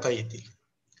 साध्य करता येतील.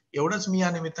 एवढंच मी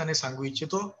या निमित्ताने सांगू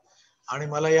इच्छितो. आणि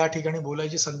मला या ठिकाणी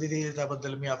बोलायची संधी दिली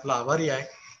त्याबद्दल मी आपला आभारी आहे.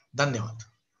 धन्यवाद.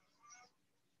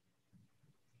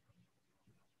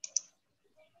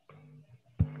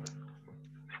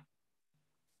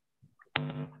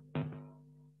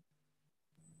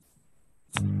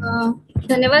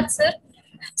 धन्यवाद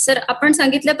सर. आपण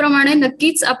सांगितल्याप्रमाणे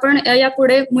नक्कीच आपण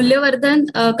यापुढे मूल्यवर्धन,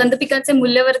 कंद पिकांचे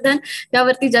मूल्यवर्धन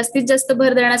यावरती जास्तीत जास्त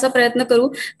भर देण्याचा प्रयत्न करू.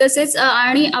 तसेच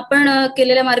आणि आपण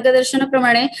केलेल्या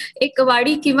मार्गदर्शनाप्रमाणे एक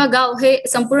वाडी किंवा गाव हे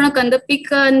संपूर्ण कंद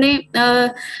पिकाने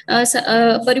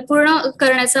परिपूर्ण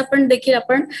करण्याचा आपण देखील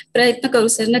प्रयत्न करू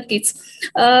सर. नक्कीच.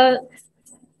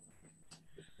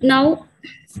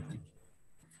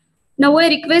 Now I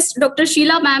request Dr.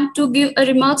 Sheila ma'am to give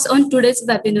remarks on today's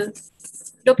webinar.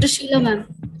 Dr. Sheila ma'am.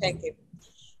 Thank you.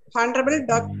 Honorable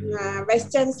Vice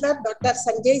Chancellor Dr.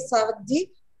 Sanjay Sawant ji,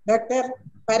 Dr.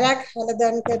 Parag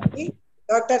Haladankar ji,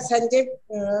 Dr. Sanjay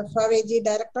Phave ji,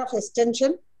 Director of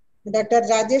Extension, Dr.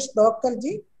 Rajesh Dokal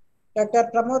ji, Dr.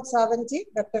 Pramod Sawant ji,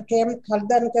 Dr. K.M.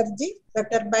 Haladankar ji,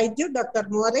 Dr. Baiju, Dr.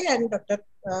 More and Dr.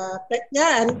 Prajna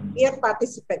and dear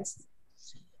participants.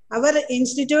 Our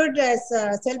institute has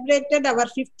celebrated our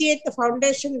 50th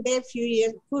foundation day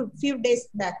few days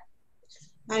back.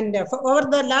 And over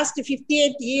the last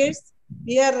 58 years,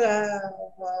 we are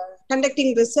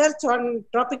conducting research on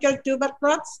tropical tuber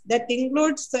crops that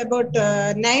includes about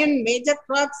 9 major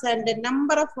crops and a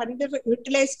number of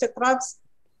underutilized crops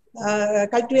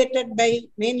cultivated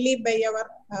mainly by our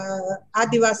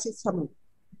Adivasi Samu.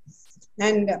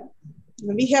 And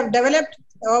we have developed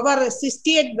over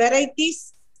 68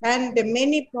 varieties and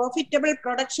many profitable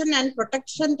production and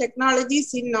protection technologies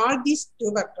in all these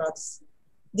tuber crops.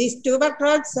 These tuber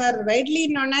crops are widely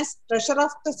known as treasure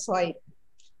of the soil.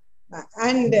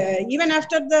 And even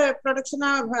after the production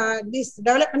of this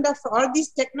development of all these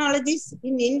technologies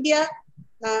in India,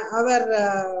 our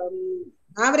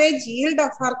average yield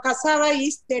of our cassava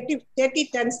is 30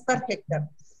 tons per hectare.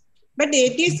 But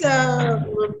it is,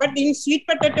 but in sweet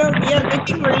potato, we are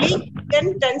getting only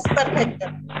 10 tons per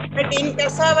hectare. But in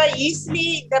cassava,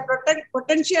 easily the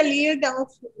potential yield of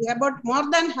about more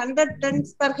than 100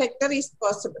 tons per hectare is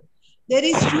possible. There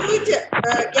is huge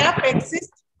gap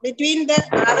exists between the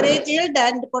average yield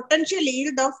and potential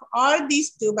yield of all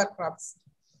these tuber crops.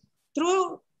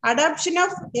 Through adoption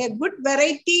of a good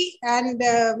variety and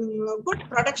good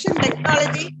production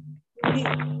technology,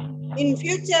 in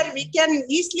future we can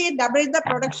easily double the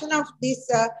production of these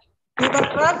tuber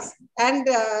crops and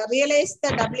realize the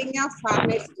doubling of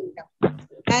farmers' income.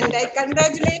 And I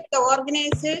congratulate the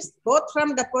organizers both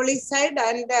from the police side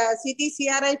and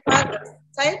CTCRI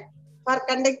side for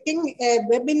conducting a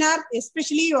webinar,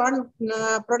 especially on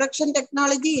production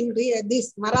technology in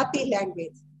this Marathi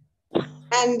language.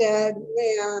 And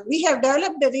we have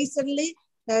developed recently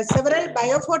several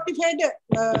biofortified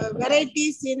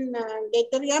varieties in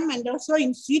Gatherium and also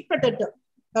in sweet potato,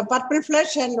 purple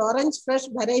flesh and orange flesh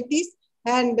varieties.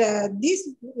 And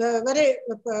these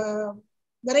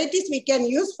varieties we can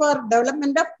use for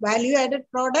development of value-added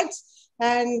products.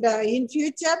 And in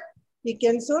future, we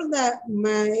can solve the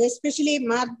especially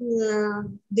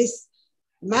this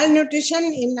malnutrition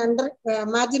in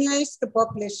marginalized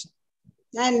population.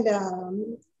 And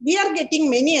we are getting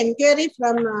many inquiry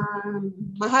from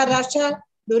Maharashtra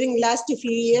during last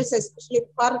few years, especially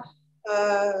for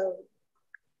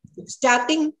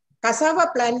starting cassava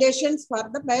plantations for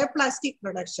the bioplastic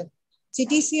production.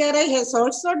 CTCRI has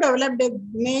also developed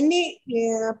many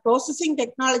processing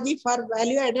technology for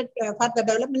value-added for the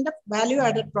development of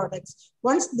value-added products.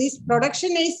 Once this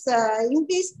production is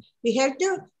increased, we have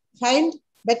to find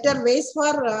better ways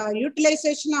for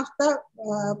utilization of the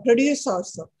produce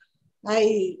also.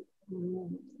 I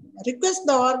request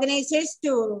the organizers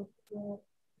to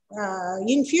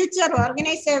in future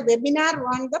organize a webinar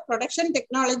on the production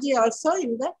technology also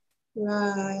in the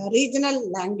regional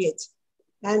language.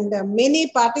 And many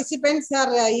participants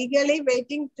are eagerly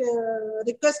waiting to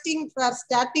requesting for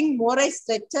starting more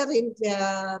structure in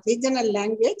regional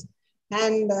language.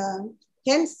 And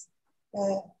hence,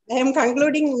 I am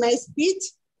concluding my speech.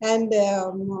 And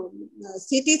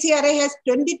CTCRI has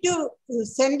 22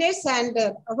 centers, and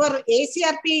our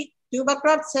ACRP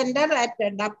tuberculosis center at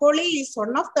Dapoli is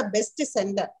one of the best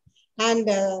center. And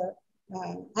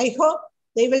I hope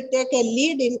they will take a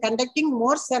lead in conducting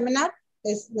more seminars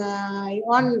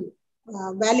on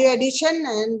value addition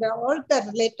and all the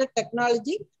related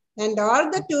technology. And all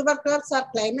the tuberculosis are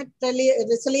climate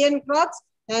resilient crops,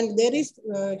 and there is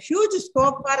huge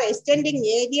scope for extending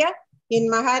area in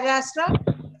Maharashtra,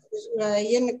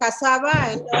 in cassava,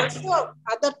 and also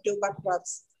other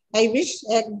tuberculosis. I wish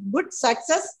a good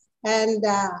success, and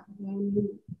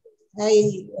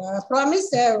I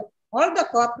promise all the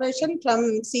cooperation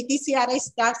from CTCRI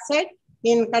staff side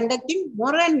in conducting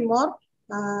more and more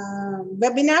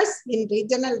webinars in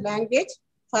regional language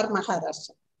for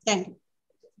Maharashtra. Thank you.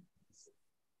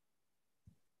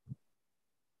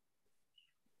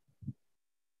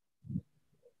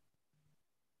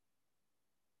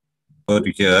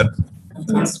 Here.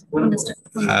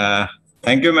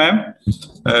 Thank you, ma'am.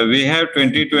 We have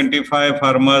 20-25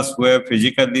 farmers who have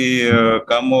physically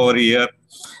come over here.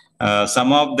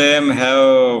 Some of them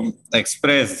have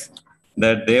expressed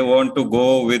that they want to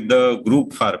go with the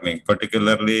group farming,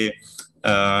 particularly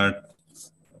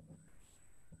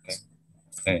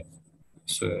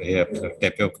so here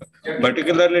tapioca,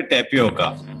 particularly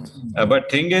tapioca.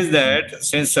 But thing is that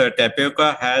since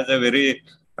tapioca has a very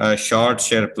short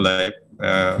shelf life,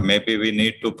 maybe we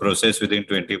need to process within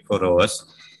 24 hours.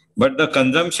 But the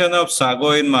consumption of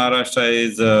sago in Maharashtra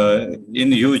is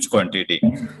in huge quantity.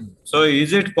 So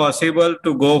is it possible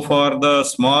to go for the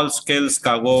small scale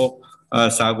sago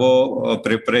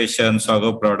preparation,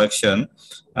 sago production,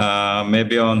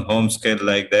 maybe on home scale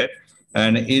like that?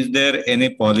 And is there any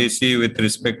policy with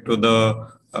respect to the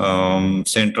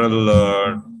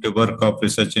Central Tuberculosis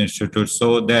Research Institute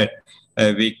so that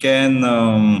we can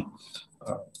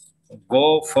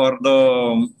go for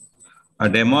the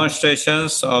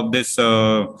demonstrations of this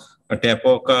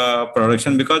tapioca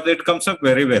production, because it comes up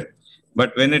very well.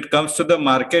 But when it comes to the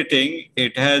marketing,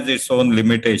 it has its own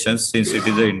limitations since it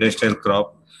is an industrial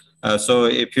crop. So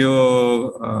if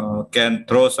you can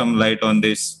throw some light on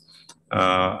this,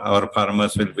 our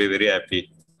farmers will be very happy.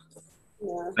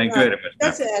 Thank you very much.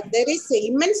 Because, there is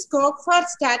immense scope for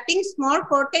starting small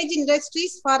cottage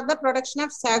industries for the production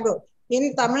of sago.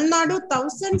 In Tamil Nadu,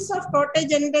 thousands of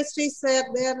cottage industries were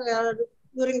there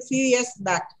during few years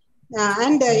back.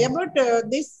 And about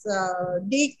this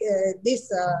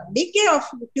decay of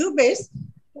tubers,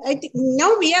 I think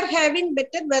now we are having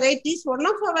better varieties. One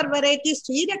of our varieties,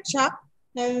 Sri Raksha,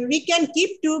 we can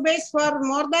keep tubers for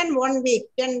more than 1 week,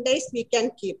 10 days we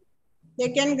can keep. They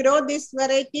can grow this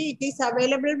variety. It is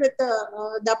available with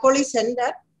Dapoli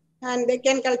center, and they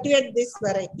can cultivate this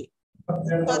variety.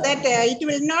 So that it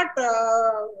will not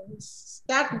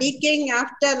start decaying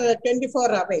after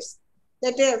 24 hours.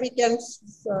 That we can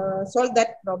solve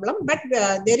that problem. But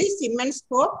there is immense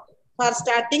scope for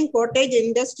starting cottage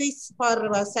industries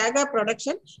for sago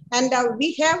production. And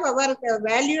we have our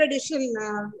value addition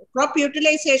crop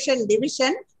utilization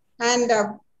division. And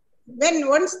when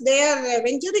once they are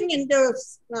venturing into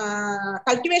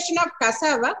cultivation of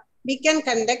cassava, we can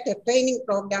conduct training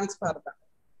programs for them.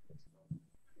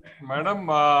 Madam,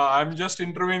 I'm just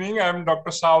intervening. I'm Dr.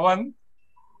 Sawant.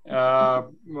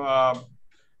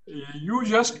 You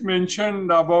just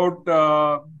mentioned about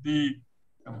the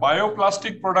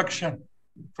bioplastic production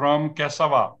from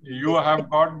cassava. You have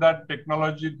got that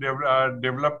technology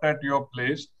developed at your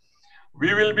place.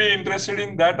 We will be interested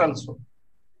in that also.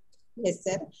 Yes,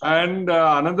 sir. And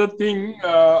another thing,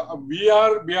 we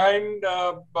are behind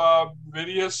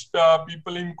various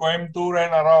people in Coimbatore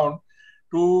and around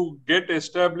to get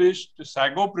established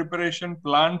sago preparation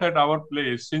plant at our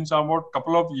place since about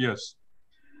couple of years,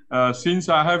 since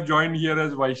I have joined here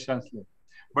as Vice Chancellor.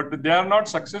 But they are not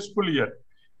successful yet.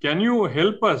 Can you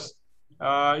help us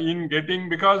in getting,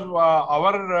 because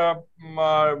our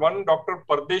one Dr.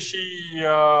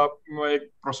 Pardeshi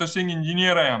processing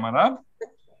engineer I am,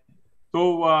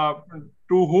 so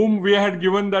to whom we had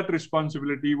given that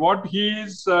responsibility, what he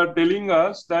is telling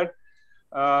us that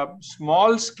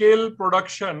small scale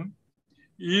production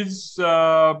is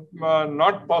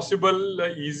not possible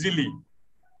easily.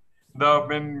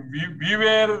 When we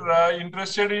were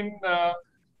interested in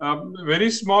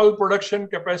very small production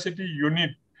capacity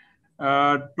unit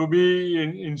to be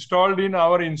installed in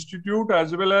our institute,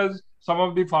 as well as some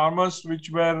of the farmers which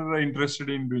were interested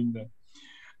in doing that.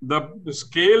 The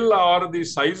scale or the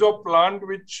size of plant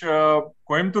which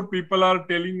Coimbatore people are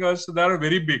telling us, they are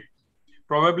very big.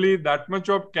 Probably that much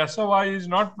of cassava is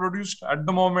not produced at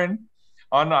the moment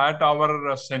at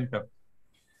our center.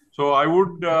 So I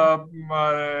would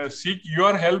seek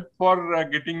your help for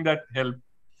getting that help.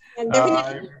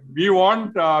 We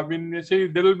want, when we say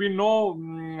there will be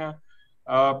no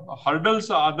hurdles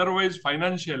otherwise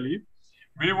financially,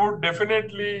 we would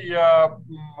definitely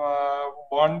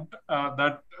want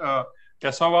that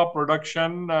cassava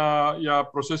production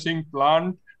processing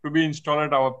plant to be installed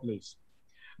at our place.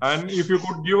 And if you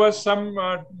could give us some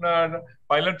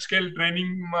pilot scale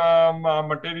training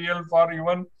material for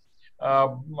even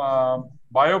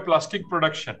bioplastic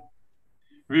production,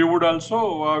 we would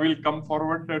also will come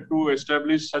forward to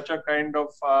establish such a kind of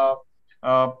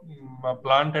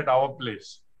plant at our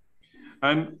place.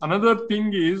 And another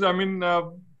thing is, I mean, our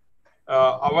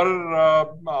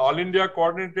All India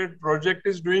coordinated project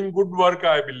is doing good work,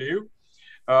 I believe,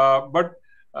 but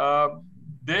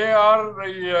they are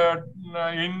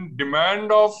in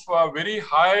demand of very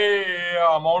high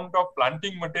amount of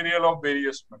planting material of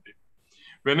various material.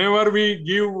 Whenever we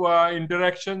give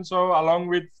interactions along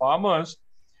with farmers,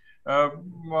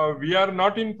 we are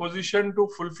not in position to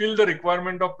fulfill the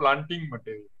requirement of planting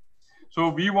material. So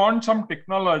we want some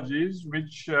technologies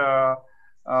which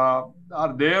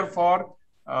are there for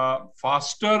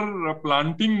faster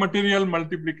planting material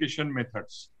multiplication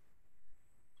methods.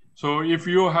 So if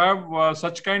you have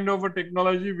such kind of a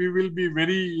technology, we will be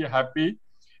very happy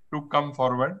to come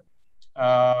forward.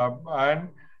 And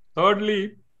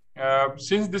thirdly,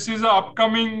 since this is an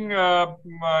upcoming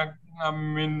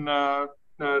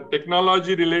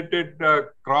technology related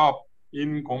crop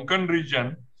in Konkan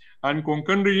region, and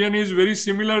Konkan region is very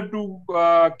similar to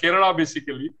Kerala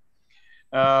basically.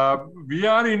 We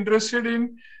are interested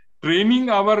in training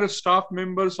our staff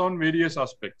members on various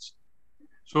aspects.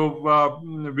 So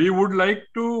we would like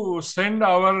to send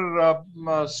our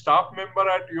staff member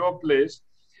at your place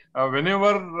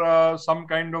whenever some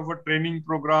kind of a training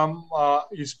program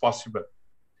is possible.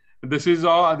 This is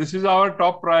our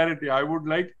top priority. I would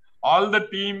like all the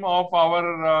team of our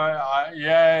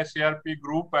AISRP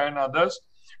group and others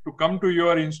to come to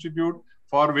your institute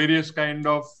for various kind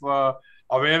of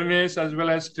awareness as well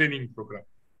as training program.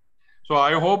 So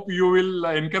I hope you will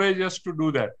encourage us to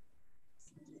do that.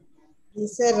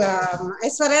 Yes, sir.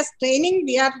 As far as training,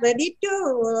 we are ready to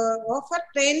offer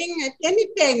training at any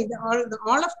time.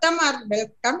 All of them are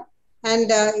welcome. And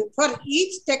for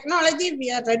each technology, we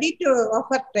are ready to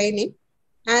offer training.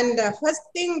 And first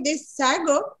thing, this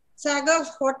sago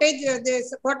cottage,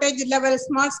 this cottage level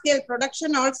small scale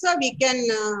production also we can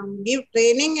give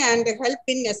training and help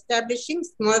in establishing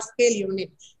small scale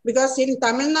unit. Because in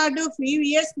Tamil Nadu, few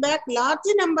years back, large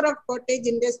number of cottage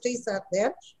industries are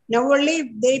there. Now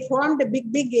only they formed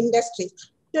big industries.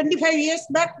 25 years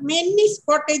back, many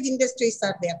cottage industries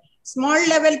are there. Small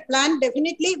level plant,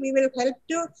 definitely we will help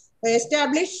to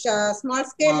establish small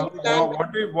scale plant.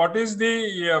 What is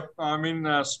the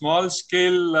small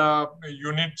scale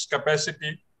units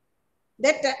capacity?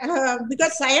 That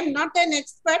because I am not an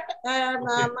expert,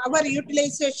 our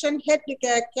utilization head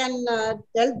can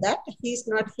tell that. He is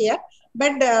not here.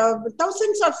 But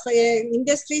thousands of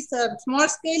industries, small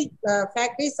scale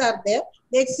factories are there.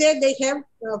 They say they have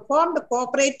formed a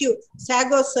cooperative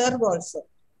sago serve also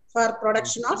for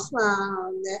production of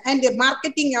and the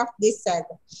marketing of this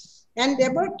sago. And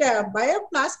about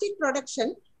bioplastic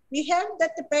production, we have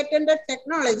that patented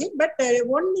technology, but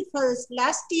only for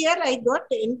last year I got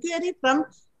inquiry from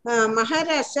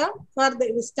Maharashtra for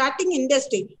the starting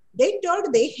industry. They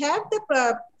told they have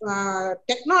the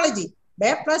technology,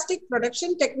 bioplastic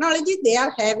production technology they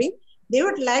are having. They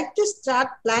would like to start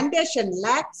plantation,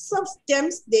 lakhs of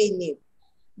stems they need.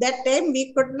 That time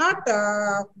we could not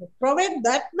provide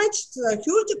that much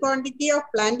huge quantity of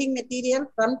planting material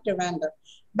from Trivandrum.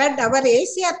 But our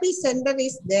ACRP center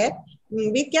is there.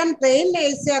 We can train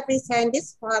ACRP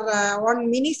scientists for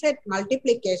on mini set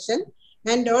multiplication,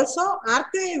 and also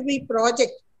RKV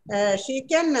project. She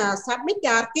can submit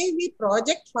RKV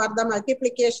project for the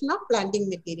multiplication of planting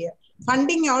material.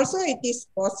 Funding also it is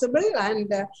possible, and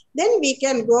then we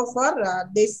can go for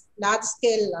this large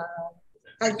scale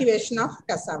cultivation of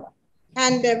cassava.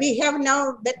 And we have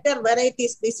now better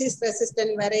varieties, disease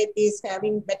resistant varieties,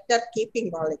 having better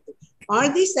keeping quality.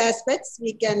 All these aspects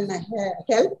we can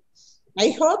help.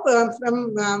 I hope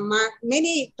from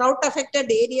many drought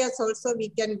affected areas also we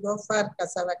can go for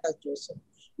cassava cultivation.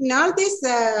 In all this,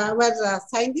 our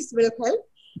scientists will help.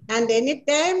 And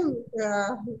anytime,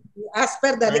 as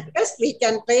per the request, we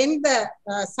can train the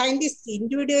scientists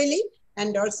individually,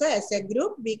 and also as a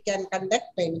group, we can conduct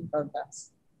training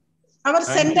programs. Our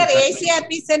center,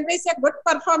 ACRP center, is a good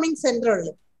performing center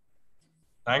only.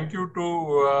 Thank you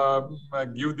to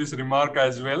give this remark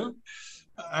as well.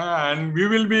 And we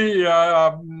will be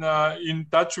in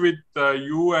touch with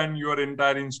you and your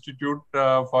entire institute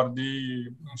for the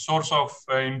source of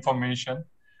information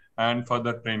and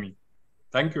further training.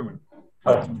 Thank you, ma'am.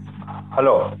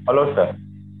 Hello, sir.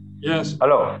 Yes.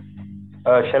 Hello.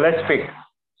 Shall I speak?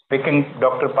 Speaking,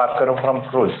 Dr. Parker from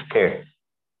Cruz, K.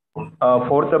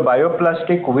 For the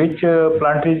bioplastic, which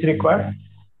plant is required?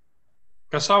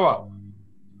 Cassava.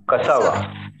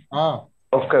 Cassava. Ah.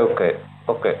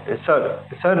 Okay. Sir,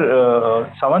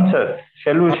 Sawant sir,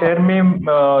 shall you share me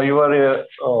your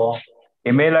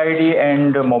email ID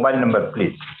and mobile number,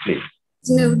 please?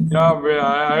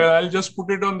 Yeah, I'll just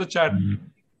put it on the chat.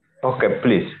 Okay,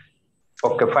 please.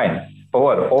 Okay, fine.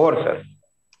 Over, sir.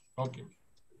 Okay.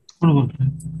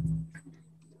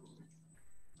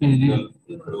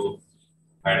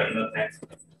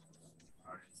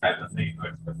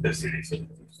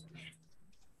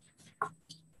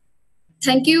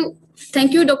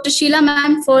 Thank you, Dr. Sheila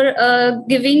ma'am, for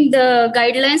giving the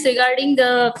guidelines regarding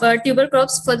the tuber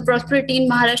crops for the prosperity in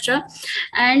Maharashtra.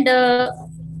 And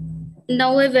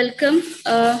now I welcome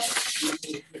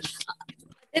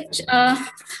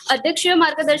अध्यक्षीय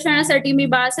मार्गदर्शनासाठी मी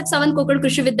बाळासाहेब सावंत कोकण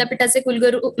कृषी विद्यापीठाचे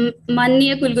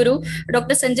माननीय कुलगुरू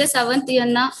doctor Sanjay Sawant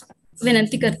यांना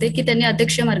विनंती करते की त्यांनी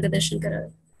अध्यक्षीय मार्गदर्शन करावे.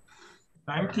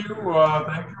 Thank you,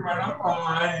 madam.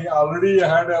 I already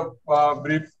had a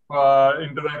brief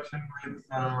interaction with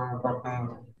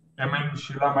Dr. M.N.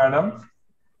 Sheila madam.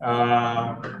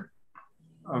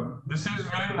 This is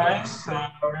very nice.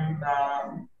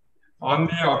 On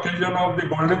the occasion of the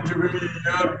Golden Jubilee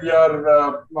year, we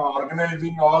are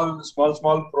organizing all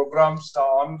small programs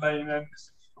online, and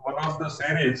one of the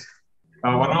series.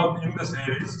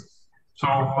 So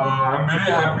I'm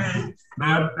very happy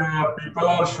that people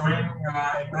are showing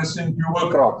interest in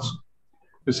tuber crops.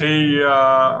 To say,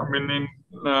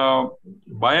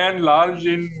 by and large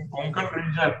in Konkan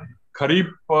region, Kharif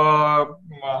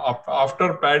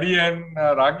after paddy and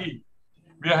ragi,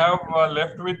 we have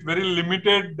left with very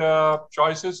limited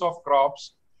choices of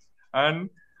crops, and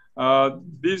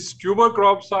these tuber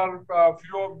crops are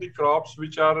few of the crops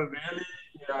which are really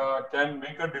can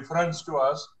make a difference to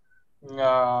us.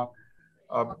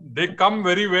 They come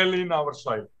very well in our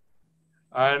soil.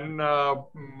 And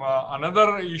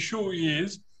another issue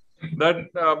is that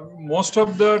most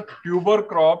of the tuber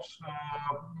crops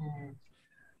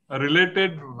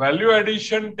related value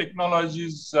addition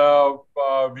technologies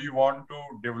we want to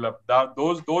develop.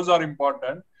 Those are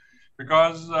important,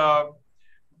 because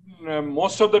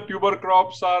most of the tuber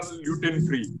crops are gluten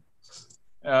free.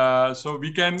 So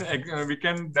we can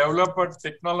develop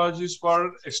technologies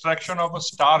for extraction of a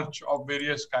starch of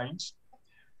various kinds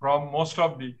from most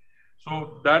of the.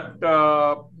 So that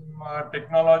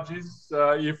technologies,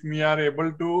 if we are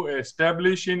able to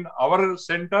establish in our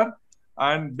center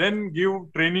and then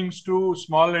give trainings to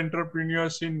small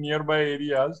entrepreneurs in nearby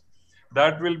areas,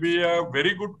 that will be a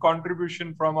very good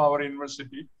contribution from our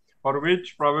university, for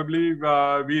which probably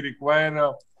we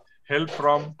require help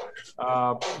from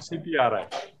CTRI.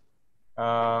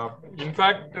 In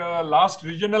fact, last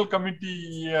regional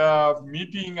committee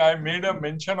meeting, I made a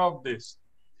mention of this.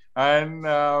 And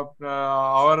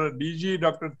our DG,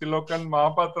 Dr. Tilokan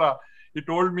Mahapatra, he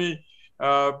told me,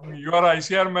 you are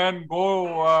ICR man, go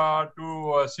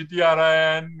to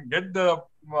CTRI and get the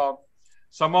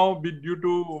somehow due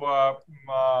to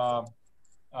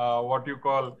what you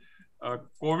call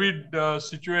COVID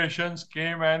situations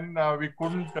came, and we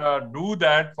couldn't do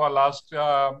that for last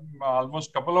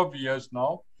almost couple of years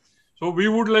now. So we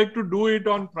would like to do it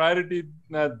on priority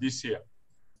this year.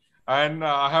 And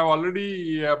I have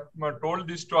already told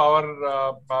this to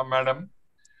our madam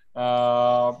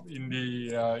in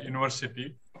the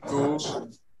university to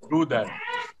do that.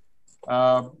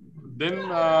 Then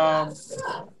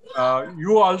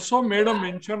you also made a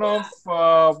mention of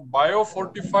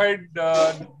biofortified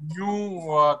new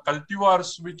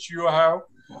cultivars which you have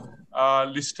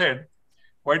listed.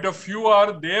 Quite a few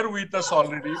are there with us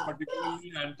already,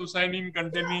 particularly anthocyanin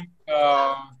containing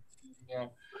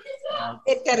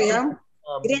Greaterium.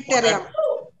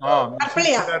 Purple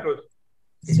yam.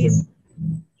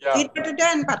 Sweet potato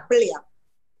and purple yam.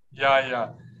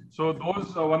 Yeah. So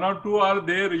those one or two are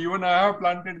there. Even I have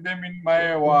planted them in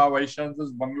my Vice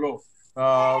Chancellor's bungalow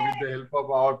with the help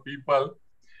of our people.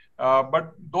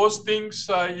 But those things,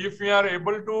 if we are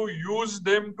able to use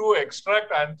them to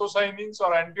extract anthocyanins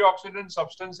or antioxidant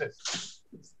substances,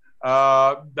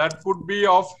 that could be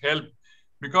of help,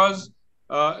 because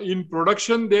in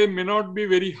production they may not be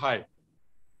very high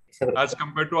as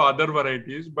compared to other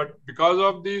varieties, but because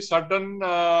of the certain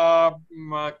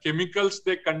chemicals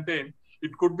they contain,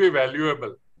 it could be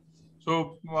valuable.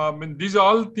 So these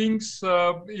all things,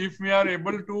 if we are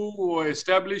able to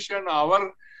establish in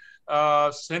our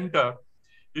center,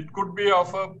 it could be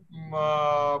of a,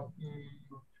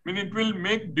 it will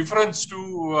make difference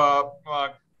to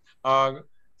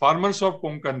farmers of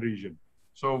Konkan region.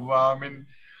 So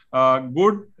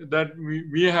good that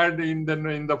we had in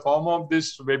the form of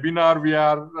this webinar, we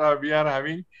are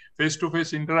having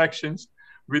face-to-face interactions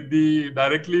with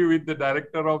directly with the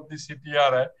director of the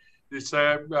CTRI. It's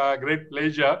a great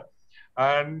pleasure,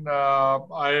 and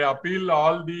I appeal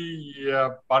all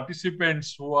the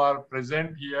participants who are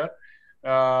present here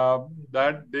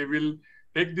that they will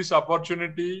take this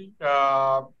opportunity,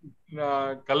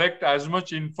 collect as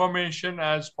much information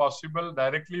as possible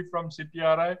directly from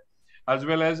CTRI as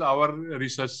well as our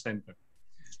research center.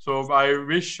 So I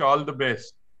wish all the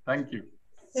best. Thank you.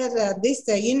 Sir, this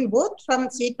in both from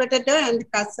sweet potato and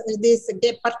this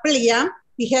purple yam,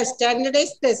 we have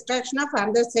standardized the extraction of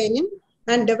anthocyanin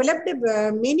and developed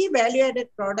many value-added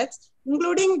products,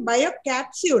 including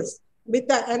biocapsules with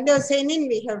the anthocyanin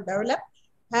we have developed.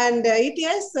 And it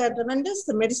has tremendous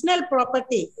medicinal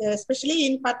property, especially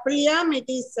in purple yam. It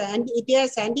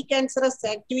has anti-cancerous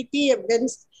activity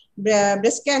against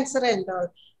breast cancer and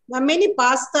all. Many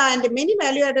pasta and many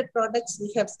value-added products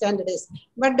we have standardized.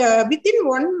 But within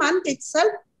 1 month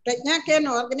itself, Prajna can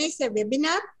organize a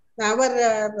webinar.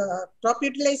 Our crop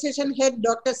utilization head,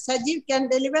 Dr. Sajeev, can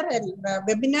deliver a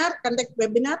webinar, conduct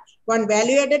webinar on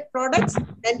value-added products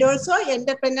and also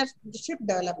entrepreneurship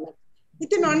development.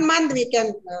 Within 1 month, we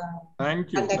can.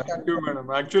 Thank you, madam.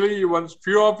 Actually,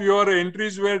 few of your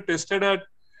entries were tested at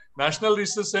National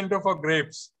Research Center for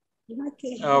Grapes.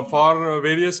 Okay. For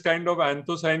various kind of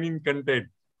anthocyanin content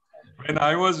when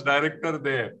I was director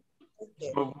there.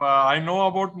 Okay. So I know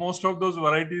about most of those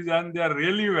varieties and they are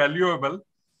really valuable.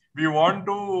 We want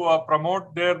to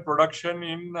promote their production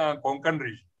in Konkan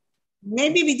region.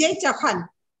 Maybe Vijay Chauhan,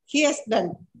 he has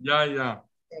done. Yeah.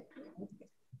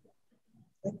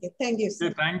 Okay, thank you, sir.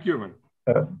 Okay, thank you, man.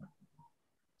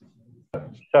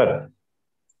 Sir,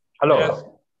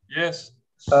 hello. Yes.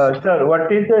 Sir,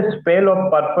 what is the spell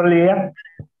of purple yam?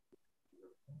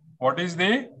 What is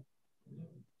the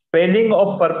spelling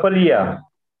of purple yam?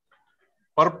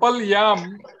 Purple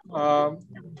yam,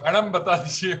 madam, bata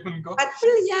dijiye unko.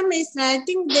 Purple yam is, I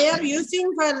think they are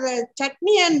using for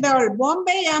chutney and all.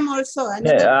 Bombay yam also.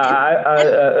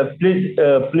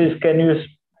 Please, can you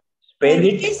spell it?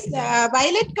 It is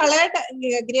violet colored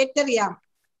greater yam.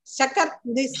 Shakar,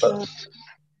 this.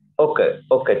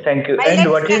 Okay, thank you. And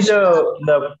what is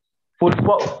the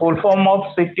full form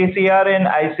of CTCR and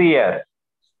ICR?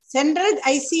 Central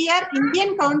ICR,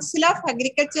 Indian Council of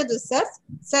Agriculture Research,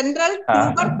 Central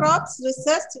Tuber Crops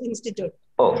Research Institute.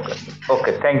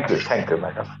 Okay, thank you,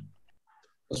 madam.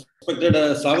 Respected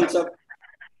Sawant sir.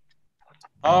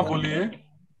 Boliye.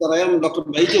 Sir, I am Dr.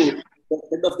 Baiju, the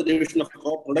head of the division of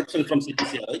crop production from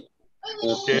CTCI.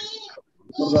 Okay.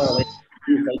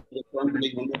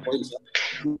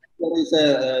 There is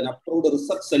an approved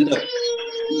research center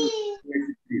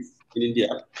in India.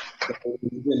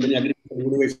 Many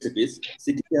agricultural universities.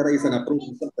 CTRI is an approved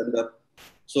research center.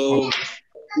 So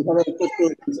we have a request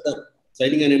to consider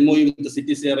signing an MOU with the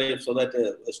CTCRI so that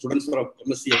students from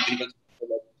MSc Agriculture,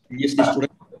 PhD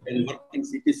students can work in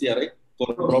CTCRI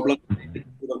for problems related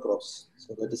to tuber crops.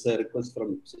 So that is a request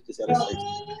from CTCRI side.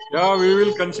 Yeah, we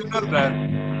will consider that.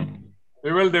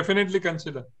 We will definitely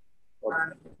consider. Okay.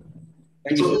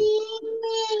 Thank you, sir.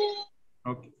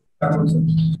 Okay.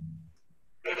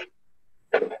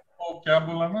 Oh, क्या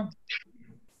बोला ना?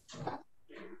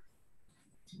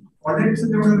 What is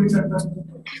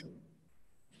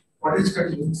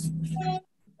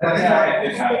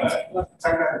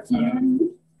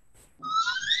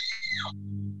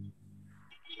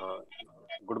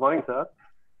Good morning, sir.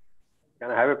 Can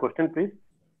I have a question, please?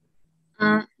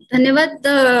 धन्यवाद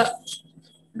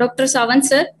doctor Sawant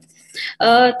sir.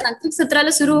 तांत्रिक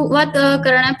सत्राला सुरुवात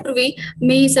करण्यापूर्वी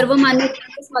मी सर्व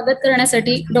मान्यवरांचे स्वागत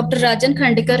करण्यासाठी डॉक्टर राजन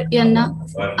खांडेकर यांना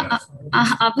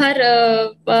आभार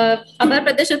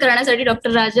प्रदर्शन करण्यासाठी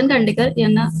डॉक्टर राजन खांडेकर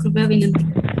यांना कृपया विनंती.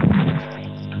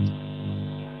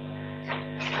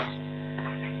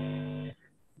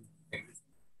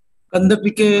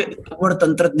 कंदपिके लागवड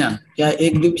तंत्रज्ञान या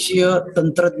एक दिवसीय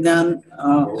तंत्रज्ञान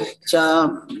च्या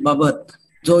बाबत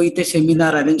जो इथे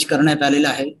सेमिनार अरेंज करण्यात आलेला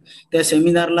आहे, त्या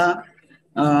सेमिनारला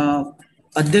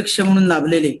अध्यक्ष म्हणून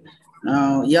लाभलेले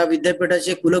या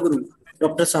विद्यापीठाचे कुलगुरू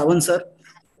डॉक्टर सावंत सर,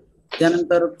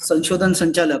 त्यानंतर संशोधन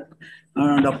संचालक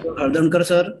डॉक्टर हळदणकर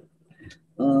सर,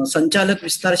 संचालक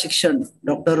विस्तार शिक्षण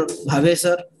डॉक्टर भावे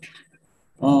सर,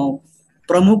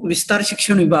 प्रमुख विस्तार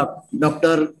शिक्षण विभाग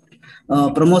डॉक्टर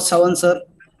प्रमोद सावंत सर,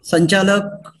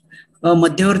 संचालक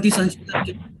मध्यवर्ती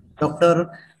संशोधन डॉक्टर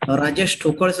राजेश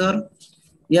ठोकळ सर,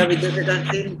 या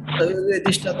विद्यापीठाचे सहयोगी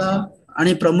अधिष्ठाता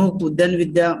आणि प्रमुख उद्यान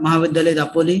विद्या महाविद्यालय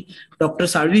दापोली डॉक्टर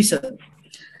साळवी सर,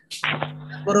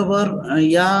 बरोबर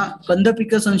या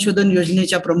कंदपिक संशोधन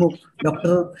योजनेच्या प्रमुख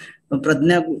डॉक्टर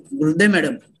प्रज्ञा गुर्दे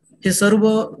मॅडम, हे सर्व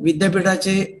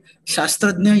विद्यापीठाचे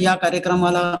शास्त्रज्ञ या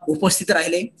कार्यक्रमाला उपस्थित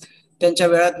राहिले. त्यांच्या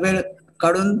वेळात वेळ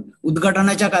काढून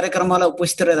उद्घाटनाच्या कार्यक्रमाला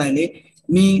उपस्थित राहिले.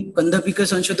 मी कंदपिक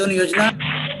संशोधन योजना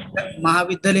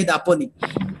महाविद्यालय दापोली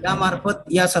या मार्फत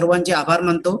या सर्वांचे आभार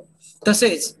मानतो.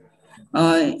 तसेच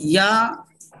या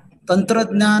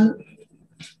तंत्रज्ञान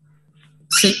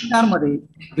सेमिनार मध्ये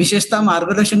विशेषतः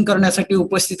मार्गदर्शन करण्यासाठी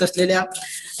उपस्थित असलेल्या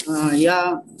या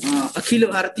अखिल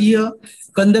भारतीय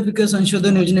कंदपिक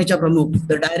संशोधन योजनेच्या प्रमुख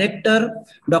the director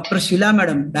doctor Sheila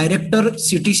madam, director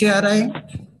CTCRI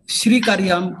Shri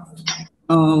कार्याम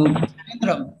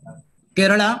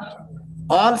Kerala,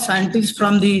 all scientists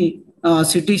from the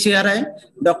CTCRI,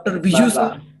 Dr. Biju sir,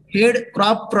 Head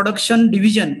Crop Production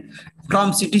Division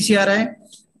from CTCRI,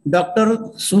 Dr.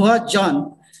 Suha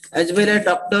John, as well as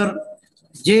Dr.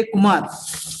 J. Kumar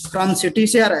from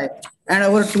CTCRI, and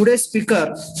our today's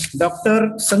speaker, Dr.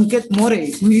 Sanket More,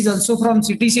 who is also from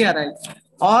CTCRI.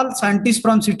 All scientists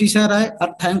from CTCRI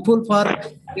are thankful for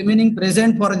remaining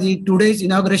present for the today's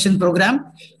inauguration program.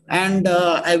 And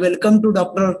I welcome to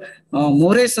Dr.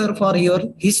 More sir for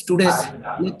his today's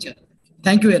lecture.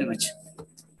 Thank you very much.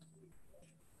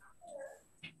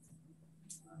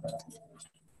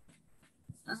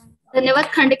 धन्यवाद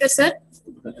Khandekar sir.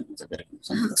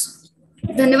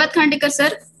 धन्यवाद Khandekar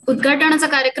sir. उद्घाटनाचा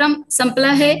कार्यक्रम संपला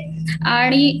आहे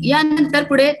आणि यानंतर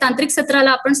पुढे तांत्रिक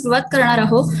सत्राला आपण सुरुवात करणार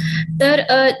आहोत. तर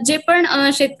जे पण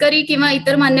शेतकरी किंवा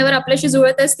इतर मान्यवर आपल्याशी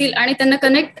जुळत असतील आणि त्यांना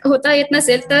कनेक्ट होता येत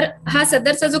नसेल तर हा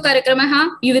सदरचा जो कार्यक्रम आहे हा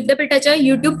विद्यापीठाच्या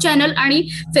YouTube चॅनल आणि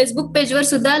फेसबुक पेजवर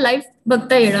सुद्धा लाईव्ह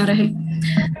बघता येणार आहे.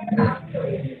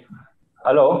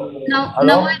 Hello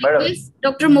madam.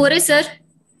 Doctor More sir.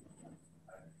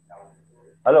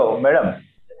 Hello madam.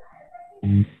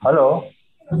 Hello.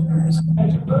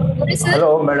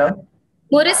 Hello madam.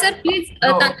 More sir please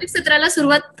तांत्रिक सत्राला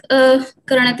सुरुवात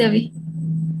करण्यात यावी.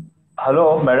 Hello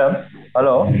madam.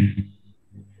 Hello.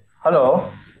 Hello.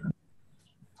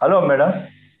 Hello madam.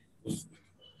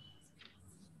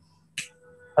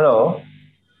 Hello.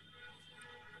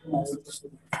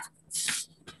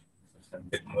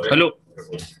 Hello.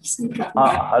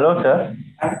 Hello sir.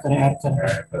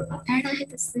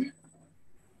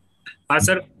 हा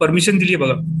सर, परमिशन दिली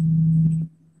बघा.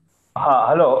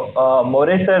 hello,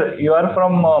 More sir, you are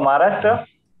from Maharashtra?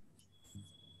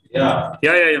 Yeah.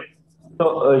 So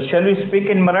shall we speak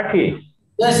in Marathi?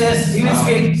 Yes, we will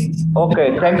speak. Okay,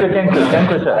 thank you sir. Thank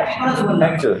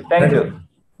you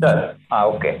sir.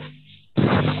 Okay.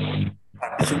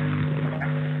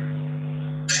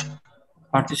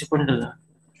 Participant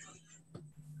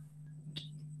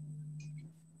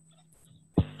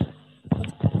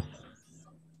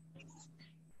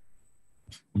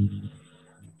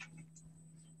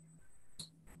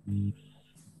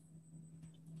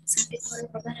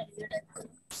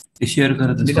share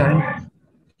करत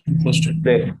first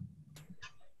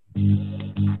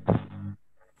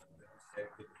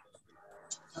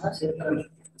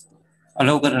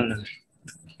allow करायला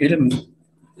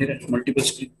multiple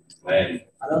screen.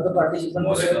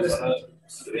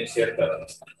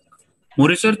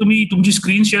 More sir तुम्ही तुमची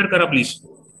screen share करा please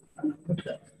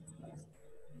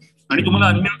आणि तुम्हाला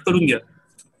unmute करून घ्या.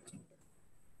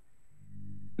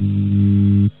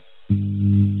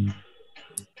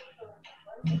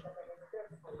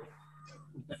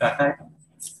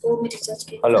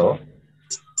 Hello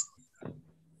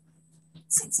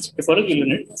परत गेलो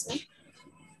नेट.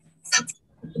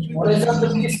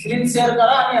 तुम्ही स्क्रीन शेअर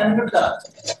करा आणि अनम्यूट करा.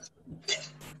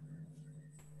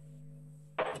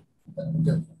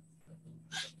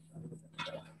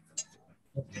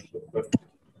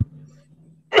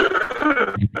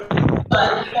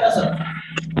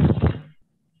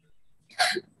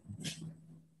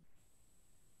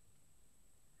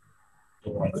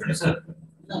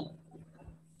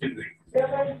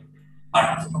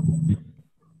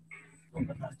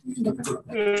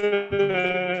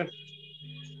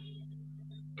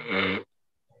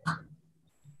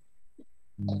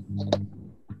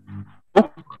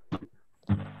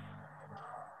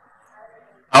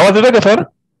 आवाज येतोय का सर?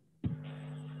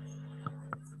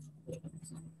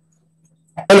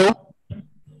 Hello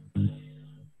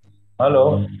hello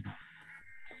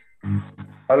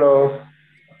hello.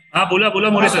 हा बोला बोला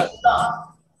मोरे सर.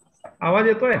 आवाज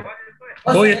येतोय?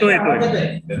 हो येतोय येतोय.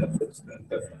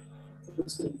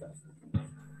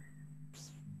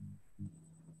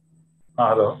 हा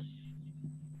हॅलो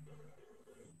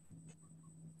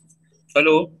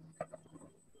हॅलो.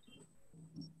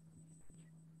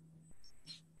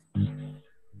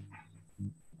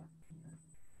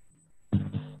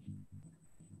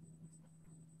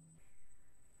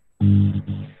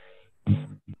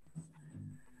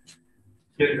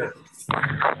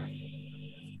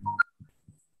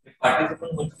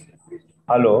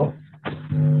 हॅलो.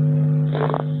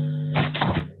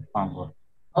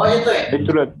 येतोय.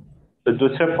 तुला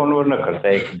दुसऱ्या फोनवर न करता,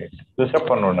 एक मिनिट, दुसऱ्या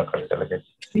फोनवर न करता लगेच.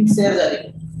 शेअर झाली.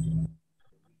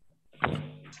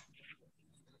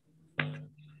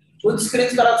 फुल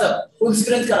स्क्रीन करायचं, फुल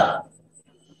स्क्रीन करा.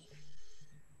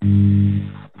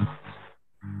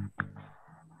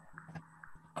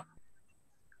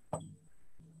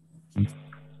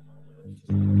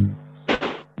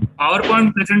 पॉवर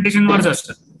पॉइंट प्रेझेंटेशन वरच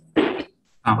असतं.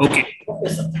 हा ओके.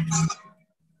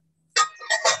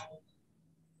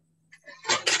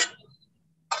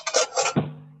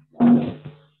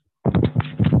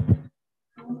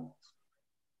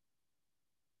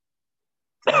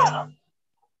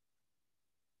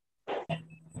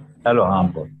 हॅलो. हा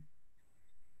बोल.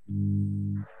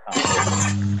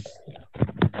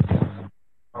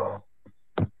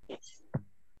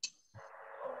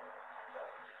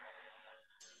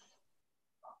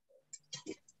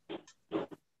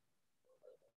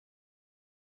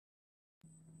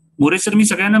 मोरे सर मी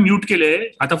सगळ्यांना म्यूट केलंय.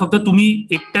 आता फक्त तुम्ही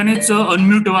एकट्यानेच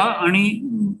अनम्यूट व्हा आणि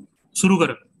सुरू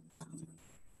करा.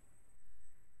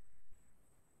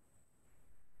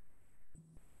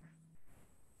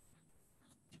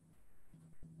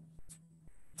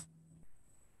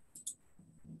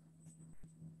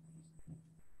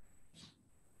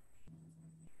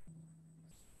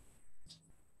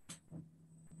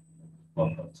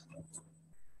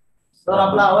 सर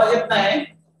आपला आवाज येत नाही.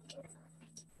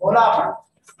 बोला आपण.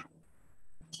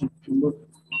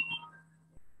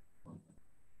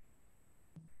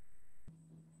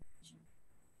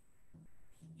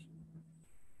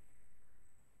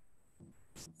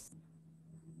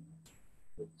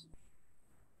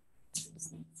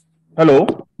 हॅलो.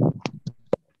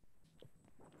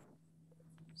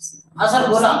 हा सर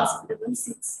बोला.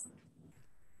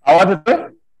 आवाज येतोय?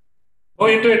 हो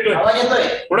येतोय येतोय. आवाज येतोय.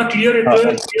 थोडा क्लिअर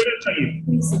येतोय.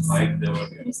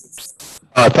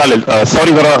 चालेल.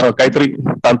 सॉरी, जरा काहीतरी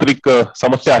तांत्रिक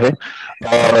समस्या आहे.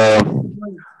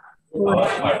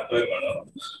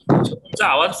 तुमचा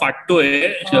आवाज फाटतोय.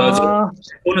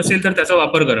 कोण असेल तर त्याचा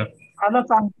वापर करा. आला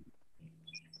चांग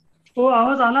तो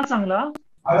आवाज आला चांगला.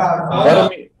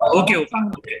 Okay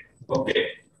okay okay.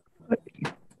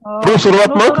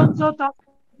 सुरुवात मग.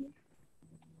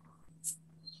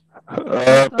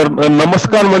 तर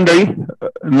नमस्कार मंडळी.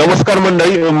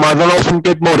 माझं नाव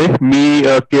संकेत मोरे. मी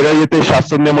केरळ येथे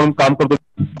शास्त्रज्ञ म्हणून काम करतो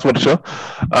वर्ष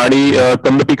आणि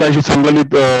कंद पिकांशी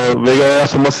संबंधित वेगवेगळ्या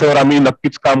समस्यावर आम्ही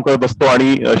नक्कीच काम करत असतो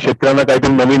आणि शेतकऱ्यांना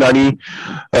काहीतरी नवीन आणि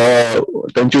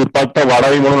त्यांची उत्पादकता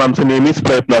वाढावी म्हणून आमचे नेहमीच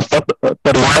प्रयत्न असतात.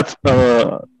 तर याच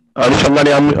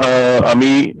अनुषंगाने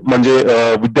आम्ही म्हणजे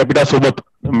विद्यापीठासोबत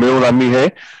मिळून आम्ही हे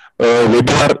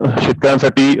वेबिनार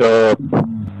शेतकऱ्यांसाठी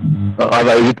आज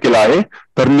आयोजित केला आहे.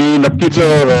 तर मी नक्कीच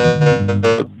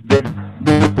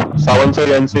सावंत सर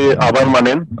यांचे आभार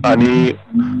मानेन आणि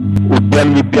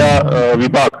उद्यान विद्या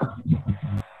विभाग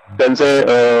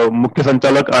त्यांचे मुख्य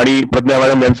संचालक आणि प्रज्ञा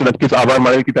मॅडम यांचे नक्कीच आभार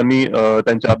मानेल की त्यांनी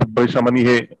त्यांच्या परिश्रमांनी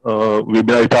हे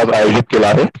वेबिनार इथं आज आयोजित केलं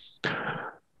आहे.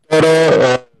 तर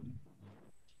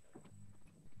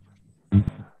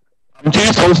आमची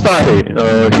जी संस्था आहे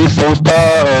ही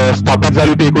संस्था स्थापित झाली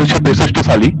होती 1963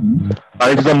 साली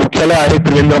आणि तिचं मुख्यालय आहे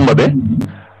त्रिवेंद्रम मध्ये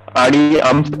आणि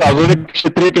आमचं अजून एक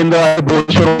क्षेत्रीय केंद्र आहे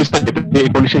भुवनेश्वर, ते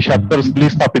 1976 साली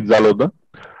स्थापित झालं होतं.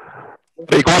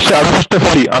 1968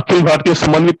 साली अखिल भारतीय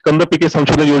समन्वित कंद पिके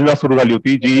संशोधन योजना सुरू झाली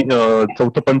होती, जी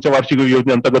 4th पंचवार्षिक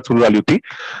योजनेअंतर्गत सुरू झाली होती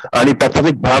आणि त्याचाच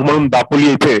एक भाग म्हणून दापोली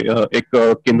येथे एक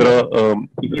केंद्र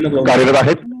कार्यरत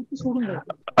आहेत.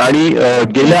 आणि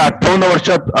गेल्या 58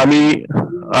 वर्षात आम्ही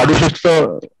 68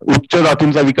 उच्च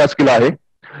जातींचा विकास केला आहे,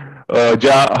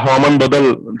 ज्या हवामान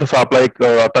बदल, जसा आपला एक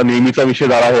आता नेहमीचा विषय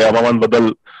झाला आहे हवामान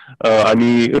बदल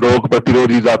आणि रोग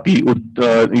प्रतिरोधी जाती,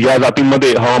 या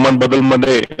जातींमध्ये हवामान बदल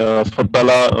मध्ये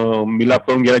स्वतःला मिलाप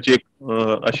करून घेण्याची एक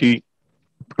अशी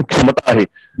क्षमता आहे.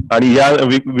 आणि या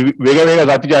वेगळ्या वेगळ्या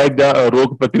जाती आहेत ज्या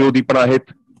रोग प्रतिरोधी पण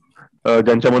आहेत,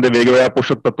 ज्यांच्यामध्ये वेगवेगळ्या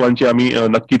पोषक तत्वांची आम्ही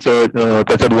नक्कीच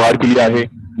त्याच्यात वाढ केली आहे.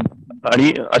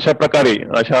 आणि अशा प्रकारे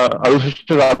अशा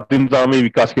 68 जातींचा आम्ही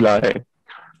विकास केला आहे.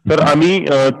 तर आम्ही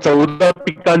 14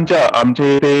 पिकांच्या आमच्या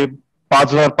इथे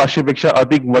 5500 पेक्षा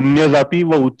अधिक वन्य जाती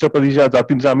व उच्च प्रतीच्या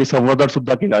जातींचं आम्ही संवर्धन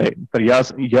सुद्धा केलं आहे. तर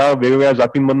या वेगवेगळ्या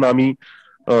जातींमधून आम्ही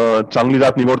चांगली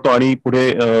जात निवडतो आणि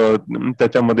पुढे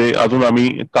त्याच्यामध्ये अजून आम्ही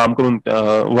काम करून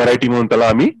व्हरायटी म्हणून त्याला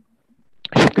आम्ही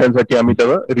शेतकऱ्यांसाठी आम्ही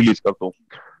त्याला रिलीज करतो.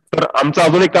 तर आमचं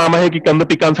अजून एक काम आहे की कंद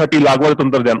पिकांसाठी लागवड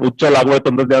तंत्रज्ञान, उच्च लागवड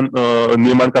तंत्रज्ञान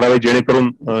निर्माण करावे,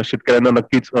 जेणेकरून शेतकऱ्यांना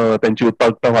नक्कीच त्यांची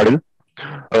उत्पादकता वाढेल.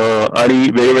 आणि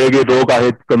वेगवेगळे रोग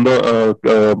आहेत, कंद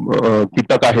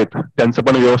कीटक आहेत, त्यांचं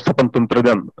पण व्यवस्थापन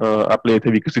तंत्रज्ञान आपल्या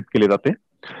इथे विकसित केले जाते.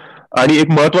 आणि एक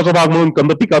महत्वाचा भाग म्हणून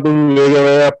कंद पिकातून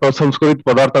वेगवेगळ्या प्रसंस्करित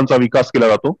पदार्थांचा विकास केला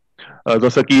जातो.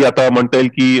 जसं की आता म्हणता येईल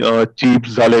की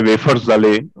चिप्स झाले, वेफर्स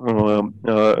झाले,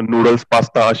 नूडल्स,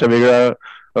 पास्ता, अशा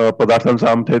वेगळ्या पदार्थांचा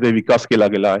आमच्या इथे विकास केला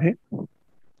गेला आहे.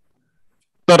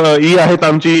 तर ही आहेत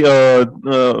आमची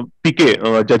पिके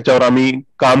ज्याच्यावर आम्ही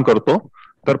काम करतो.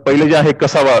 तर पहिले जे आहे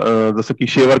कसावा, जसं की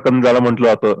शेवरकंद ज्याला म्हटलं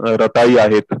जातं, रताळी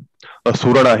आहेत,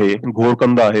 सुरण आहे,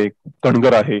 घोळकंद आहे,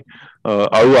 कणगर आहे,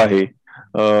 आळू आहे,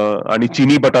 आणि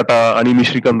चिनी बटाटा आणि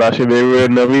मिश्रीकंद असे वेगवेगळे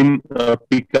नवीन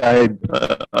पीक आहेत.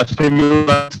 असे मिळून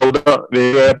 14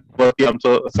 वेगवेगळ्या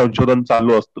आमचं संशोधन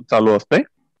चालू असतंय.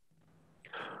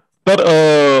 तर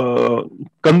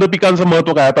कंद पिकांचं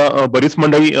महत्व काय, आता बरीच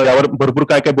मंडळी यावर भरपूर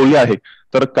काय काय बोलली आहे.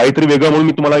 तर काहीतरी वेगळं म्हणून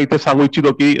मी तुम्हाला इथे सांगू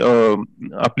इच्छितो की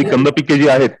आपली कंद पिके जी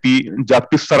आहेत ती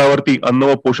जागतिक स्तरावरती अन्न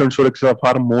व पोषण सुरक्षेचा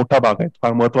फार मोठा भाग आहेत,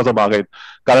 फार महत्वाचा भाग आहेत.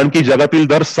 कारण की जगातील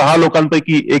दर 6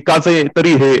 लोकांपैकी एकाचे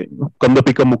तरी हे कंद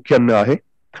पिकं मुख्य अन्न आहे.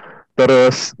 तर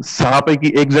 6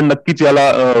 पैकी 1 जण नक्कीच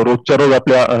याला रोजच्या रोज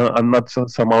आपल्या अन्नात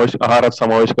आहारात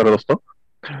समावेश करत असतो.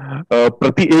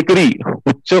 प्रति एकरी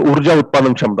उच्च ऊर्जा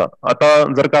उत्पादन क्षमता, आता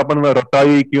जर का आपण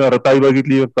रताळी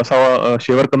बघितली, कसावा,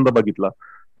 शेवरकंद बघितला,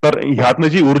 तर ह्यातनं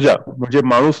जी ऊर्जा म्हणजे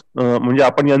माणूस म्हणजे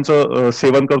आपण यांचं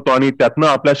सेवन करतो आणि त्यातनं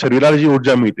आपल्या शरीराला जी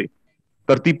ऊर्जा मिळते,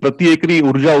 तर ती प्रति एकरी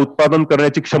ऊर्जा उत्पादन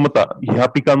करण्याची क्षमता ह्या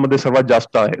पिकांमध्ये सर्वात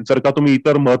जास्त आहे. जर का तुम्ही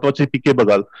इतर महत्वाचे पिके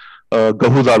बघाल,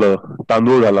 गहू झालं,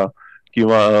 तांदूळ झाला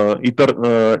किंवा इतर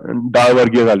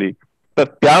डाळवर्गीय झाली, तर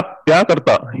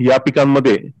त्याकरता या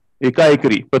पिकांमध्ये एका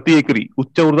एकरी प्रति एकरी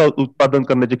उच्च ऊर्जा उत्पादन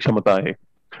करण्याची क्षमता आहे.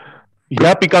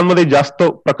 ह्या पिकांमध्ये जास्त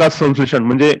प्रकाश संश्लेषण,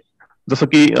 म्हणजे जसं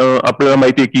की आपल्याला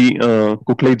माहिती आहे की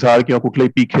कुठलंही झाड किंवा कुठलंही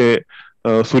पीक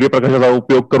हे सूर्यप्रकाशाचा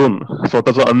उपयोग करून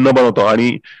स्वतःचं अन्न बनवतो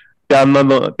आणि त्या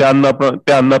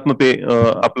अन्नातनं ते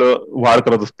आपलं वाढ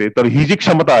करत असते. तर ही जी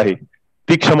क्षमता आहे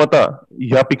ती क्षमता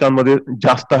ह्या पिकांमध्ये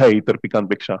जास्त आहे इतर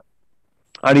पिकांपेक्षा,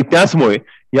 आणि त्याचमुळे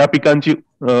या पिकांची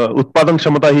उत्पादन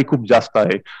क्षमता ही खूप जास्त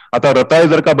आहे. आता रताळी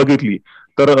जर का बघितली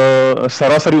तर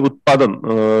सरासरी उत्पादन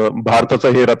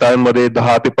भारताचं हे रताळ्यांमध्ये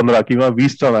 10 ते 15 किंवा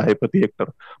 20 टन आहे प्रति हेक्टर,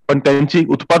 पण त्यांची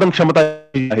उत्पादन क्षमता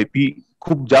आहे ती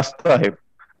खूप जास्त आहे,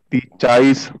 ती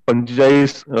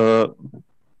 40-45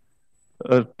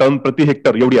 टन प्रति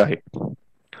हेक्टर एवढी आहे.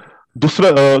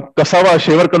 दुसरं कसावा,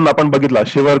 शेवरकंद आपण बघितला,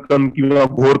 शेवरकंद किंवा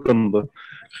घोळकंद,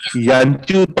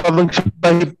 यांची उत्पादन क्षमता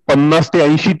ही 50 ते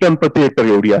 80 टन प्रति हेक्टर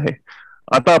एवढी आहे.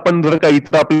 आता आपण जर का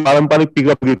इथं आपली पारंपरिक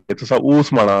पिकं बघितली, जसा ऊस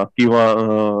म्हणा किंवा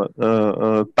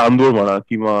तांदूळ म्हणा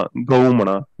किंवा गहू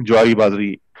म्हणा, ज्वारी,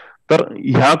 बाजरी, तर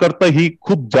ह्याकरता ही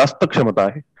खूप जास्त क्षमता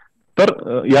आहे. तर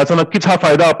याचा नक्कीच हा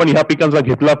फायदा आपण ह्या पिकांचा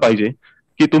घेतला पाहिजे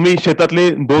की तुम्ही शेतातले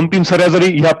 2-3 सऱ्या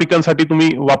जरी ह्या पिकांसाठी तुम्ही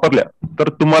वापरल्या तर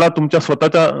तुम्हाला तुमच्या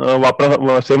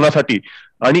स्वतःच्या सेवनासाठी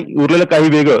आणि उरलेलं काही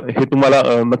वेगळं हे तुम्हाला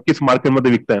नक्कीच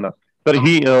मार्केटमध्ये विकता येणार. तर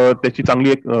ही त्याची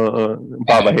चांगली एक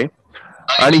बाब आहे.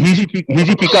 आणि ही जी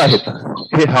पिकं आहेत,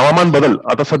 हे हवामान बदल,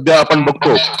 आता सध्या आपण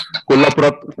बघतो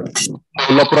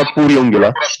कोल्हापुरात पूर येऊन गेला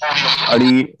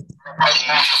आणि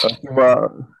किंवा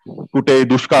कुठे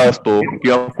दुष्काळ असतो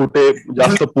किंवा कुठे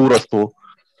जास्त पूर असतो,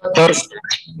 तर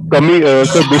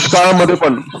तर दुष्काळामध्ये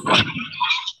पण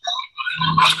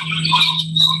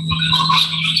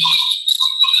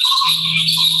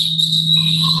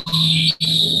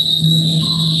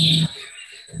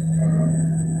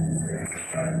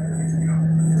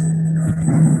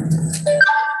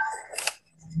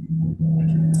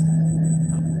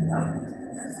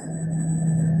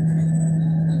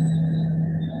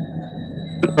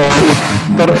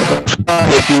तर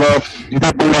किंवा जिथे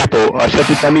पूर येतो अशा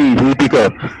ठिकाणी ही पिकं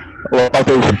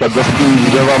वापरता येऊ शकतात. जसं की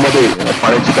विदर्भामध्ये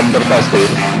पाण्याची कमतरता असते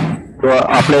किंवा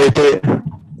आपल्या इथे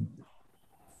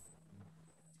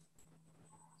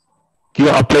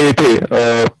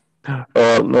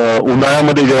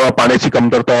उन्हाळ्यामध्ये जेव्हा पाण्याची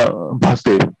कमतरता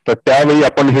भासते तर त्यावेळी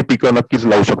आपण हे पिकं नक्कीच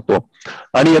लावू शकतो.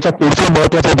 आणि याचा पुढचा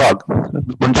महत्वाचा भाग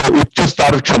म्हणजे उच्च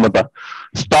स्टार्च क्षमता.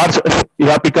 स्टार्च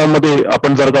या पिकांमध्ये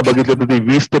आपण जर का बघितलं तर ते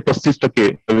 20 ते 35%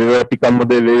 वेगवेगळ्या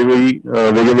पिकांमध्ये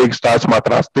वेगवेगळी स्टार्च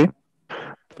मात्रा असते.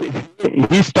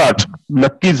 ही स्टार्च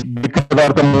नक्कीच बेकरी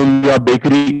पदार्थ म्हणून या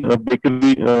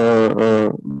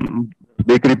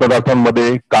बेकरी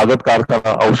पदार्थांमध्ये, कागद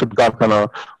कारखाना, औषध कारखाना,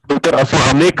 तर असे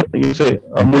अनेक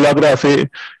आमूलाग्र असे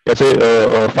याचे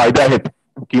फायदे आहेत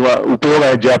किंवा उपयोग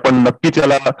आहेत जे आपण नक्कीच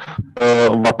याला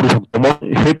वापरू शकतो. मग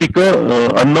हे पिकं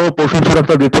अन्न व पोषण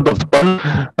सुरक्षा देतातच, पण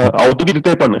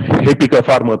औद्योगिकरित्या पण हे पिकं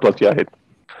फार महत्वाची आहेत.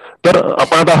 तर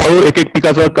आपण आता हळू एक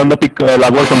पिकाचं कंद पीक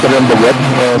लागवड तंत्रज्ञान बघूयात.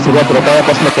 सुरुवात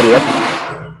रताळ्यापासून करूयात.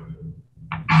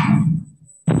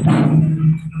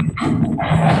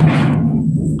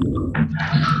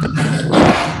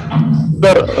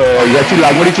 तर याची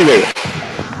लागवडीची वेळ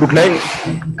कुठल्याही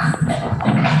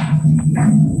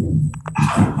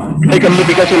कंद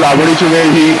पिकाची लागवडीची वेळ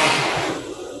ही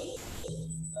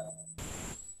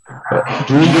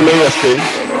जून जुलै असते.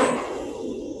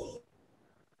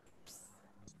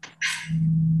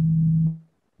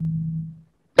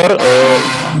 तर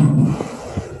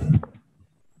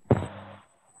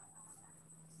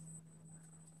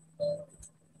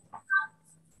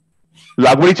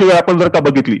लागवडीची वेळ आपण जर का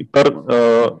बघितली तर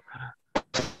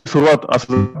सुरुवात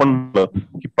असं आपण म्हणलं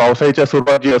की पावसाळ्याच्या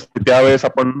सुरुवात जी असते त्यावेळेस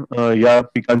आपण या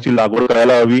पिकांची लागवड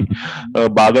करायला हवी.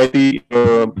 बागायती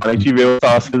पाण्याची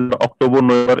व्यवस्था असेल तर ऑक्टोबर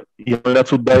नोव्हेंबर या महिन्यात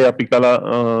सुद्धा या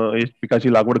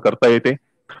पिकाची लागवड करता येते.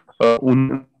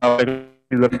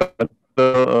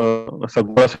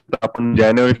 सगळं आपण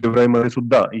जानेवारी फेब्रुवारी मध्ये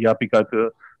सुद्धा या पिकाचं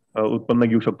उत्पन्न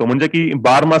घेऊ शकतो. म्हणजे की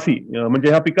बारमासी, म्हणजे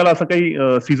ह्या पिकाला असं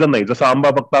काही सीझन नाही. जसं आंबा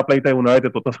फक्त आपल्या इथे उन्हाळ्यात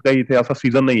येतो तसं काही इथे असा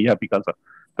सीझन नाही ह्या पिकाचा.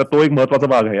 तर तो एक महत्वाचा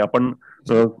भाग आहे. आपण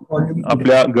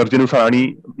आपल्या गरजेनुसार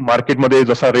आणि मार्केटमध्ये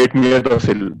जसा रेट मिळत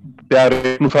असेल त्या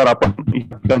रेटनुसार आपण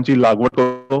पिकांची लागवड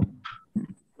करतो.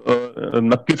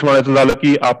 नक्कीच म्हणायचं झालं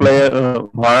की आपल्या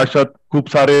महाराष्ट्रात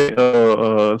खूप सारे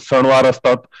सणवार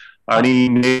असतात आणि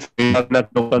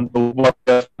लोकांचा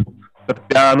उपवास, तर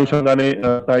त्या अनुषंगाने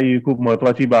काही खूप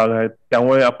महत्वाची बाब आहे.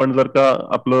 त्यामुळे आपण जर का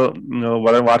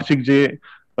आपलं वार्षिक जे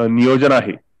नियोजन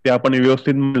आहे ते आपण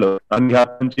व्यवस्थित मिळलं आणि ह्या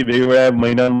वेगवेगळ्या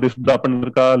महिन्यांमध्ये सुद्धा आपण जर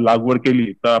का लागवड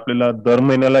केली तर आपल्याला दर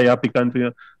महिन्याला या पिकांचे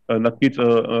नक्कीच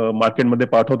मार्केटमध्ये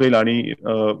पाठवता येईल. आणि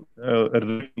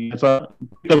याचा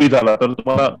कमी झाला तर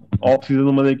तुम्हाला ऑफ सीझन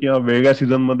मध्ये किंवा वेगळ्या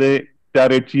सीझन मध्ये त्या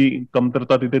रेटची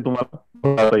कमतरता तिथे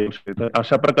तुम्हाला येऊ शकते. तर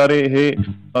अशा प्रकारे हे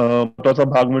महत्वाचा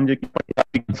भाग म्हणजे की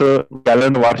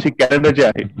कॅलेंडर, वार्षिक कॅलेंडर जे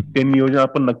आहे ते नियोजन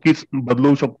आपण नक्कीच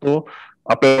बदलवू शकतो.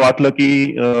 आपल्याला वाटलं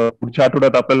की पुढच्या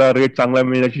आठवड्यात आपल्याला रेट चांगला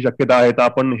मिळण्याची शक्यता आहे तर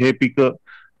आपण हे पीक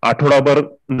आठवडाभर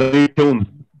जरी ठेवून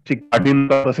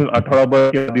तसेच आठवडाभर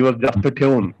किंवा दिवस जास्त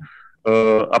ठेवून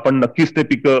आपण नक्कीच ते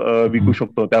पीक विकू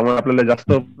शकतो. त्यामुळे आपल्याला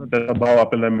जास्त त्याचा भाव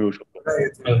आपल्याला मिळू शकतो.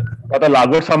 आता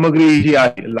लागवड सामग्री जी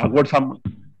आहे, लागवड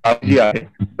जी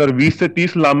आहे तर 20 ते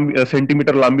 30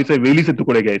 सेंटीमीटर लांबीचे वेलीचे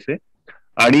तुकडे घ्यायचे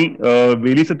आणि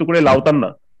वेलीचे तुकडे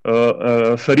लावताना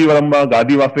सरी वरंबा,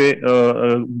 गादी वाफे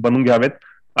बनवून घ्यावेत.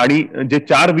 आणि जे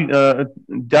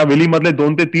ज्या वेलीमधले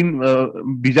 2 ते 3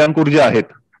 बीजांकुर जे आहेत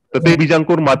तर ते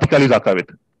बीजांकुर मातीखाली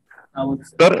झाकावेत.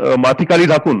 तर मातीखाली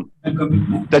झाकून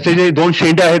त्याचे जे 2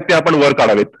 शेंड्या आहेत ते आपण वर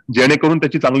काढावेत जेणेकरून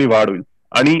त्याची चांगली वाढ होईल.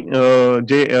 आणि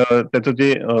त्याचं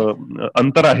जे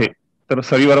अंतर आहे तर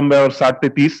सरी वरंब्यावर 60 ते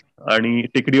 30 आणि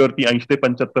टेकडीवरती 80 ते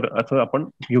 75 असं आपण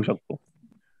घेऊ शकतो.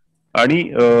 आणि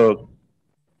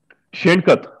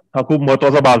शेणखत हा खूप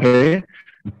महत्वाचा भाग आहे.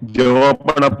 जेव्हा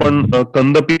पण आपण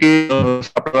कंद पिके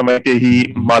आपल्याला माहिती आहे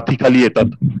ही मातीखाली येतात,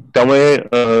 त्यामुळे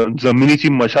जमिनीची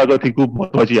मशागत ही खूप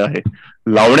महत्वाची आहे.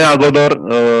 लावण्या अगोदर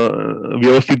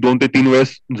व्यवस्थित 2 ते 3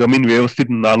 वेळेस जमीन व्यवस्थित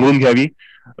नांगरून घ्यावी,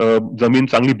 जमीन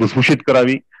चांगली भुसभुशीत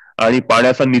करावी आणि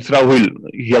पाण्याचा निचरा होईल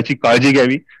याची काळजी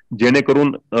घ्यावी,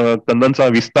 जेणेकरून कंदांचा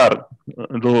विस्तार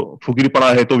जो फुगीरपणा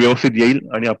आहे तो व्यवस्थित येईल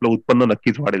आणि आपलं उत्पन्न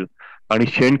नक्कीच वाढेल. आणि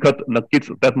शेणखत नक्कीच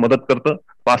त्यात मदत करतं.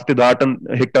 5 ते 10 टन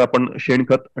हेक्टर आपण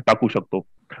शेणखत टाकू शकतो.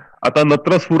 आता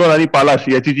नत्र, स्फुरण आणि पालाश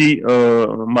याची जी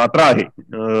मात्रा आहे,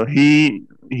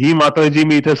 ही मात्रा जी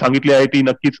मी इथे सांगितली आहे ती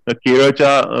नक्कीच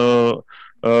केरळच्या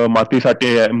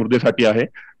मातीसाठी मृदेसाठी आहे.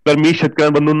 तर मी शेतकरी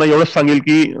बंधूंना एवढंच सांगेल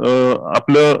की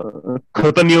आपलं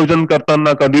खत नियोजन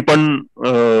करताना कधी पण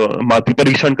माती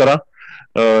परीक्षण करा.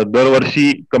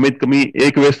 दरवर्षी कमीत कमी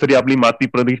 1 वेळेस तरी आपली माती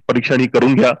परीक्षण ही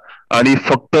करून घ्या आणि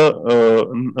फक्त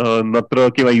नत्र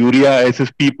किंवा युरिया,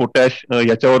 SSP, पोटॅश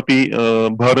याच्यावरती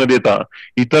भर न देता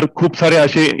इतर खूप सारे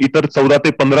असे इतर 14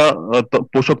 ते 15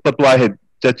 पोषक तत्व आहेत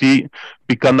ज्याची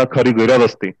पिकांना खरी गरज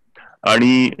असते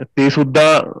आणि ते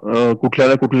सुद्धा कुठल्या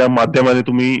ना कुठल्या माध्यमाने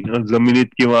तुम्ही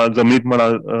जमिनीत म्हणा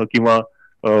किंवा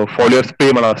फॉलियर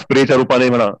स्प्रे म्हणा, स्प्रेच्या रूपाने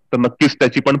म्हणा, तर नक्कीच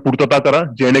त्याची पण पूर्तता करा,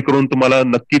 जेणेकरून तुम्हाला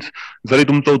नक्कीच जरी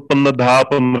तुमचं उत्पन्न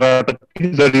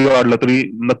 10-15% जरी वाढलं तरी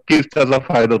नक्कीच त्याचा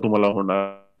फायदा तुम्हाला होणार.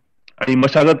 आणि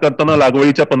मशागत करताना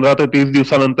लागवडीच्या 15 ते 30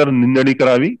 दिवसानंतर निंदणी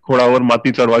करावी, खोडावर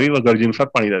माती चढवावी व गरजेनुसार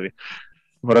पाणी द्यावे.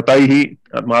 रताई ही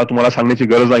मला तुम्हाला सांगण्याची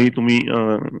गरज नाही, तुम्ही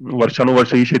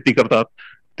वर्षानुवर्ष ही शेती करतात.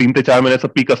 3 ते 4 महिन्याचं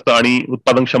पीक असतं आणि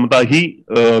उत्पादन क्षमता ही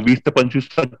 20 ते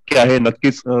 25% आहे.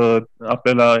 नक्कीच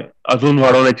आपल्याला अजून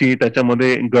वाढवण्याची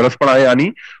त्याच्यामध्ये गरज पण आहे आणि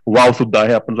वाव सुद्धा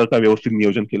आहे आपण जर का व्यवस्थित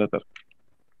नियोजन केलं तर.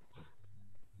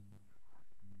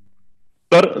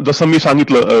 तर जसं मी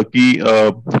सांगितलं की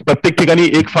प्रत्येक ठिकाणी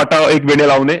 1 फाटा 1 बेणे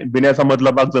लावणे, बेण्याचा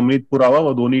मधला भाग जमिनीत पुरावा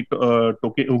व दोन्ही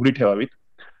टोके उघडी ठेवावीत.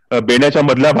 बेण्याच्या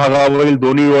मधल्या भागावरील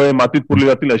दोन्ही ओळे मातीत पुरले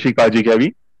जातील अशी काळजी घ्यावी.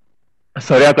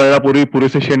 सऱ्या करण्यापूर्वी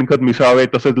पुरेसे शेणखत मिसळावे,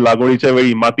 तसेच लागवडीच्या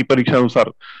वेळी माती परीक्षणानुसार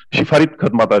शिफारित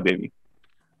खत मात्रा द्यावी.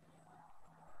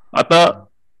 आता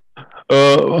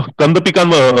कंद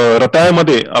पिकांवर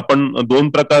रताळ्यामध्ये आपण 2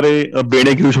 प्रकारे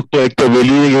बेणे घेऊ शकतो, एक तर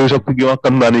वेलीने घेऊ शकतो किंवा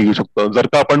कंदाने घेऊ शकतो. जर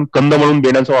का आपण कंद म्हणून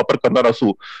बेण्यांचा वापर करणार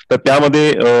असू तर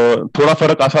त्यामध्ये थोडा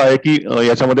फरक असा आहे की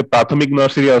याच्यामध्ये प्राथमिक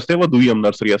नर्सरी असते व दुय्यम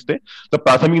नर्सरी असते. तर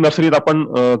प्राथमिक नर्सरीत आपण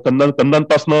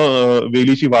कंदांपासून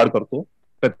वेलीची वाढ करतो,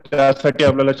 तर त्यासाठी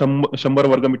आपल्याला 100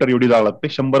 वर्गमीटर एवढी जागा लागते.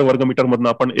 100 वर्गमीटर मधनं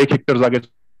आपण 1 हेक्टर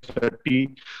जागेसाठी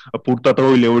पूर्तता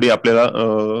होईल एवढी आपल्याला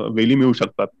वेली मिळू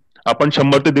शकतात. आपण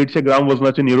 100 ते 150 ग्राम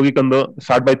वजनाचे निरोगी कंद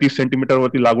 60 बाय 30 सेंटीमीटर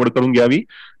वरती लागवड करून घ्यावी.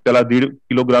 त्याला 1.5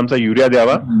 किलोग्रामचा युरिया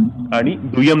द्यावा आणि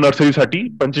दुय्यम नर्सरीसाठी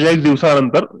 45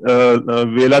 दिवसानंतर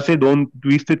वेलाचे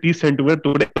 20 ते 30 सेंटीमीटर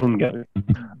तुकडे करून घ्यावे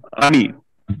आणि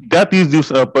त्या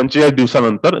 45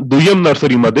 दिवसानंतर दुय्यम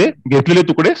नर्सरीमध्ये घेतलेले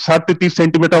तुकडे 60 ते 30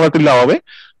 सेंटीमीटर वरती लावावे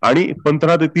आणि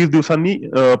 15 ते 30 दिवसांनी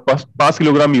 5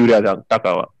 किलोग्राम युरिया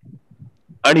टाकावा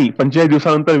आणि 45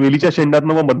 दिवसानंतर वेलीच्या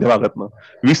शेंडातनं व मध्यभागातनं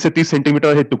 20 ते 30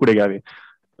 सेंटीमीटर हे तुकडे घ्यावे.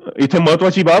 इथे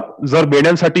महत्वाची बाब, जर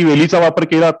बेण्यांसाठी वेलीचा वापर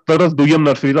केला तरच दुय्यम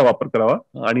नर्सरीचा वापर करावा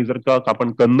आणि जर का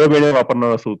आपण कंद बेणे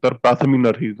वापरणार असू तर प्राथमिक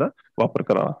नर्सरीचा वापर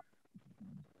करावा.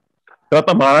 तर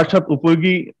आता महाराष्ट्रात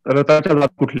उपयोगी रताळ्याच्या जात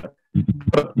कुठल्या?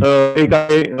 एक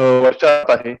आहे वर्षात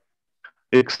आहे,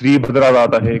 एक श्रीभद्रा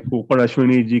जात आहे, कोकण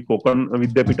अश्विनी जी कोकण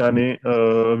विद्यापीठाने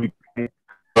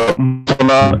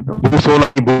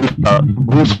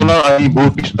भूसोना आणि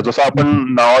भूकृष्णा, जसं आपण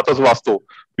नावातच वाचतो,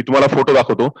 मी तुम्हाला फोटो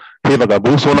दाखवतो. हे बघा,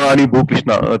 भूसोना आणि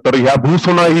भूकृष्णा. तर ह्या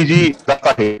भूसोना ही जी जात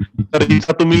आहे तर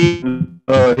हिचा तुम्ही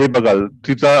हे बघाल,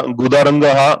 तिचा गुदा रंग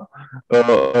हा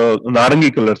नारंगी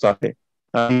कलरचा आहे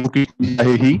आणि भूकृष्णा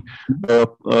आहे ही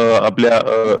आपल्या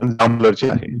जांभळाची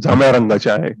आहे, जांभळ्या रंगाची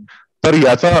आहे. तर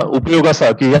याचा उपयोग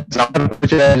असा की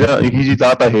ही जी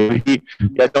जात आहे ही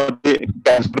याच्यामध्ये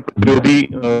कॅन्सर प्रतिरोधी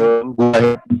गुण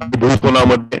आहे.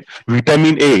 भूसोनामध्ये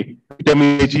व्हिटॅमिन ए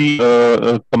ची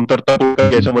कमतरता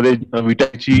याच्यामध्ये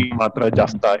व्हिटॅमिनची मात्रा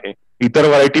जास्त आहे. इतर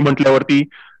व्हरायटी म्हटल्यावरती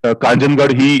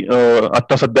कांजनगड ही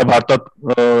आता सध्या भारतात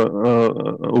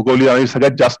उगवली आणि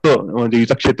सगळ्यात जास्त म्हणजे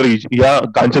हिचं क्षेत्र या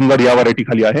कांचनगड या व्हरायटी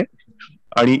खाली आहे.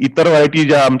 आणि इतर व्हरायटी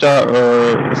ज्या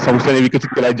आमच्या संस्थेने विकसित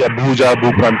केल्या आहेत, ज्या भूजा,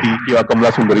 भूक्रांती किंवा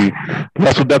कमला सुंदरी,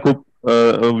 ह्या सुद्धा खूप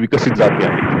विकसित जाती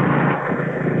आहेत.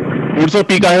 पुढचं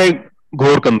पीक आहे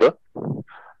घोरकंद.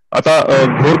 आता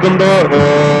घोरकंद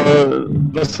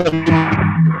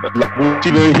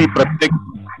लागवडीची वेळ ही प्रत्येक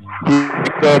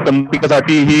कंद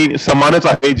पिकासाठी ही समानच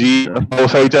आहे, जी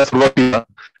पावसाळीच्या सुरुवातीला.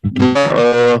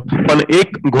 पण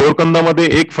एक घोरकंदामध्ये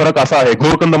एक फरक असा आहे,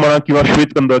 घोरकंद म्हणा किंवा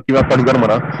श्वेतकंद किंवा कणगण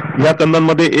म्हणा, या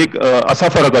कंदांमध्ये एक असा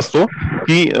फरक असतो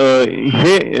की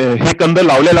हे कंद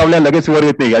लावल्या लावल्या लगेच वर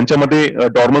येत नाही, यांच्यामध्ये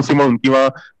डॉर्मन्सी म्हणून किंवा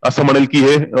असं म्हणेल की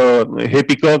हे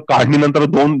पिकं काढणीनंतर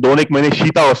दोन एक महिने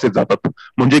शीतावस्थेत जातात.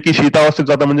 म्हणजे की शीतावस्थेत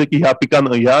जातात म्हणजे की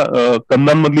ह्या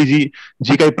कंदांमधली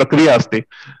जी काही प्रक्रिया असते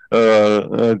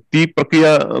ती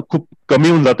प्रक्रिया खूप कमी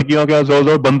होऊन जाते किंवा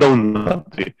जवळजवळ बंद होऊन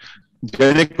जाते,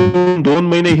 जेणेकरून 2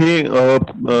 महिने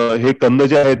हे कंद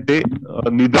जे आहेत ते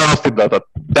निद्रावस्थेत जातात.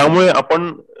 त्यामुळे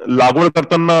आपण लागवड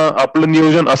करताना आपलं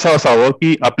नियोजन असं असावं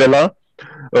की आपल्याला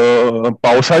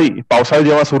पावसाळी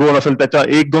जेव्हा सुरू होणार असेल त्याच्या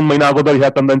 1-2 महिन्या अगोदर ह्या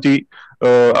कंदांची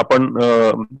आपण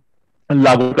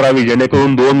लागवड करावी,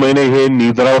 जेणेकरून 2 महिने हे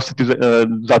निद्रावस्थेत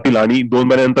जातील आणि 2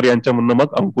 महिन्यानंतर यांच्यामधनं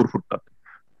मग अंकुर फुटतात.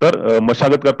 तर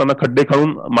मशागत करताना खड्डे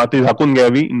खाऊन माती झाकून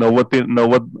घ्यावी 90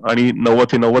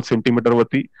 ते 90 सेंटीमीटर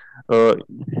वरती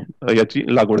याची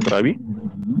लागवड करावी.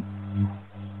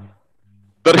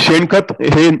 तर शेणखत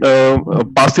हे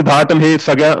 5 ते 10 टन हे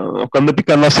सगळ्या कंद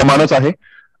पिकांना समानच आहे.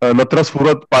 नत्र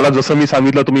स्फुरत पाला जसं मी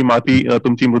सांगितलं, तुम्ही माती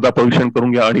तुमची मृदा परीक्षण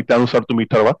करून घ्या आणि त्यानुसार तुम्ही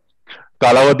ठरवा.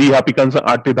 कालावधी ह्या पिकांचा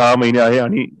 8 ते 10 महिने आहे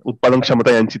आणि उत्पादन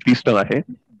क्षमता यांची 30 टन आहे.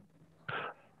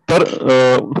 तर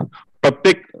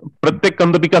प्रत्येक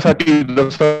कंद पिकासाठी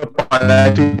जसं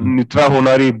पाण्याची निचरा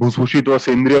होणारी, भुसभुशीत व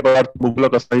सेंद्रिय पदार्थ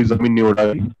मुबलक असणारी जमीन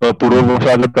निवडावी.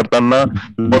 पूर्वमशागत करताना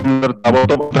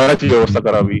घराची व्यवस्था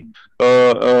करावी.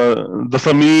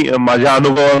 जसं मी माझ्या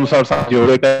अनुभवानुसार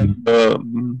जेवढे काय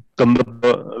कंद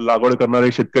लागवड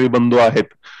करणारे शेतकरी बंधू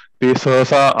आहेत ते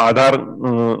सहसा आधार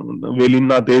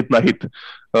वेलींना देत नाहीत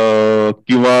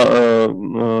किंवा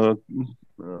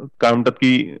काय म्हणतात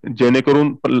की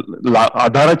जेणेकरून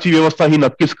आधाराची व्यवस्था ही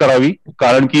नक्कीच करावी,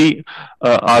 कारण की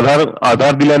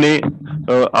आधार दिल्याने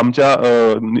आमच्या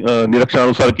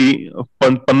निरीक्षणानुसार की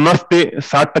 50 ते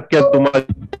 60%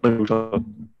 तुम्हाला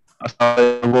असा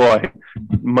अनुभव आहे.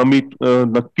 मग मी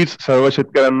नक्कीच सर्व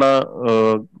शेतकऱ्यांना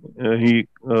ही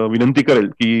विनंती करेल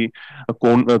की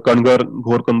कणगर,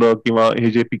 घोरकंद किंवा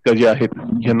हे जे पिकं जे आहेत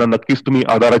यांना नक्कीच तुम्ही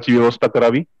आधाराची व्यवस्था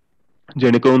करावी,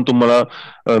 जेणेकरून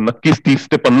तुम्हाला नक्कीच 30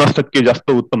 ते 50%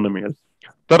 जास्त उत्पन्न मिळेल.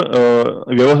 तर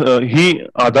ही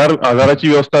आधाराची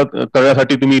व्यवस्था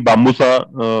करण्यासाठी तुम्ही बांबूचा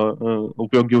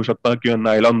उपयोग घेऊ शकता किंवा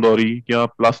नायलॉन दोरी किंवा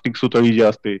प्लास्टिक सुतळी जी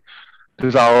असते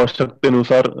त्याच्या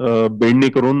आवश्यकतेनुसार बेंडणी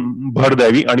करून भर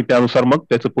द्यावी आणि त्यानुसार मग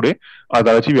त्याचं पुढे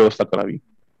आधाराची व्यवस्था करावी.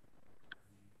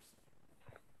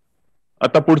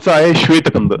 आता पुढचं आहे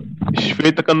श्वेतकंद.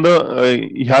 श्वेतकंद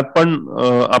ह्यात पण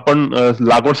आपण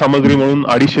लागवड सामग्री म्हणून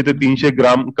 250 ते 300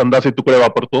 ग्राम कंदाचे तुकडे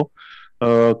वापरतो.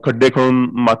 खड्डे खणून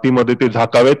मातीमध्ये ते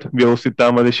झाकावेत व्यवस्थित,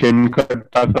 त्यामध्ये शेणखत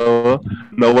टाकावं,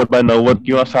 90x90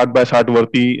 किंवा 60x60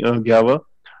 वरती घ्यावं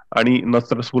आणि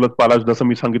नत्र स्फुरत पाला जसं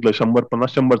मी सांगितलं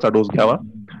 100-50-100चा डोस घ्यावा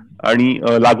आणि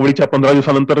लागवडीच्या 15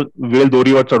 दिवसानंतर वेल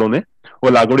दोरीवर चढवणे व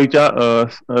लागवडीच्या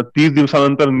 30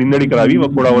 दिवसानंतर निंदणी करावी व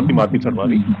खोडावरती माती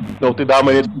चढवावी. 9 ते 10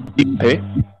 महिने आहे.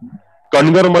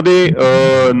 कणगर मध्ये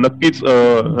नक्कीच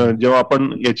जेव्हा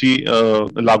आपण याची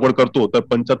लागवड करतो तर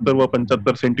 75 व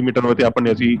 75 सेंटीमीटर वरती आपण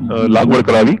याची लागवड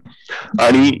करावी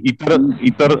आणि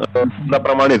इतर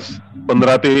प्रमाणेच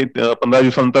 15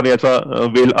 दिवसानंतर याचा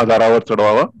वेल आधारावर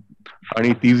चढवावा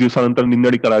आणि 30 दिवसानंतर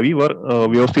निंदणी करावी व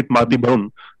व्यवस्थित माती भरून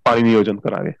पाणी नियोजन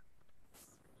करावे.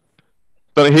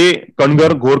 तर हे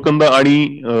कणगर, घोरकंद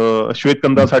आणि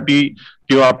श्वेतकंदासाठी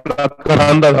किंवा आपला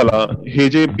करांदा झाला, हे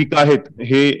जे पीक आहेत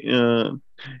हे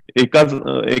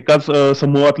एकाच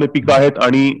समूहातले पीक आहेत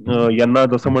आणि यांना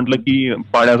जसं म्हटलं की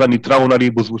पाण्याचा निचरा होणारी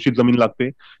भुसभुशीत जमीन लागते.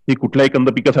 ही कुठल्याही कंद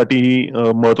पिकासाठी ही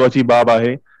महत्वाची बाब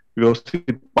आहे.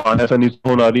 व्यवस्थित पाण्याचा निचरा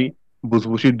होणारी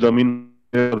भुसभुशीत जमीन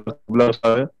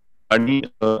आणि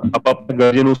आपापल्या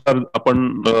गरजेनुसार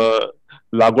आपण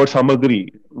लागवड सामग्री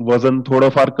वजन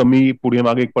थोडंफार कमी पुढे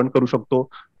मागे पण करू शकतो.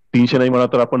 300 नाही म्हणा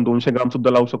तर आपण 200 ग्राम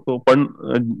सुद्धा लावू शकतो. पण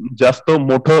जास्त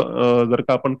मोठं जर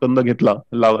का आपण कंद घेतला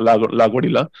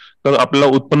लागवडीला तर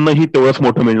आपल्याला उत्पन्नही तेवढंच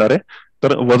मोठं मिळणार आहे.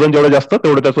 तर वजन जेवढं जास्त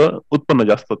तेवढं त्याचं उत्पन्न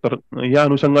जास्त. तर या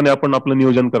अनुषंगाने आपण आपलं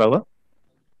नियोजन करावं.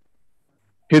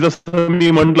 हे जसं मी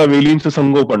म्हंटल वेलींचं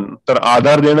संगोपन, तर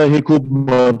आधार देणं हे खूप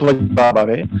महत्वाची बाब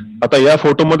आहे. आता या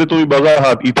फोटोमध्ये तुम्ही बघा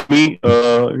आहात, इथे मी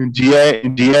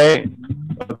जीआय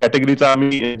कॅटेगरीचा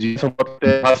आम्ही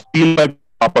हा स्टील पाईप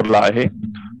वापरला आहे.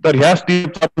 तर ह्या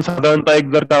स्टीलचा साधारणतः एक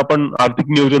जर का आपण आर्थिक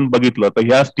नियोजन बघितलं तर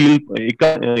ह्या स्टील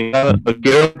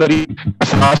केवळ तरी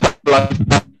 6-7 लाख,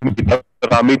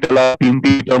 तर आम्ही त्याला 3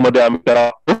 मीटर मध्ये आम्ही त्याला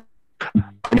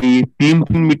आणि 3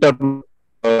 मीटर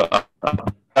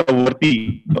वरती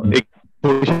एक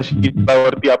थोडीशी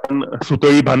वरती आपण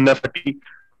सुतळी बांधण्यासाठी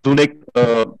अजून एक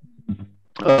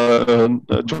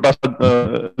छोटासा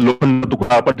लोखंड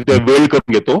तुकडा आपण तिथे वेल्ड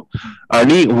करून घेतो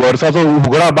आणि वरचा जो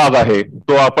उघडा भाग आहे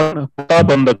तो आपण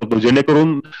बंद करतो,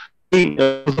 जेणेकरून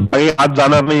पाणी आत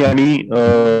जाणार नाही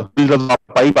आणि जो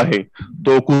पाईप आहे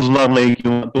तो कुजणार नाही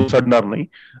किंवा तो सडणार नाही.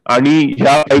 आणि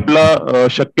ह्या पाईपला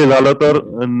शक्य झालं तर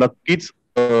नक्कीच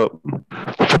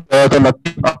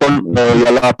आपण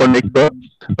याला आपण एक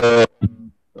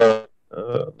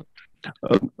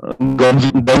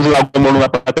गंज लागतो म्हणून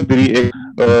आपण काहीतरी एक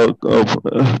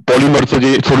पॉलिमरचं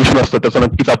जे सोल्युशन असतं त्याचं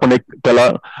नक्कीच आपण एक त्याला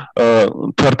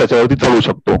थर त्याच्यावरती चढवू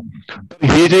शकतो.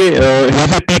 हे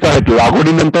जे पीक आहेत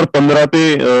लागवडीनंतर 15 ते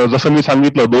जसं मी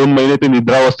सांगितलं 2 महिने ते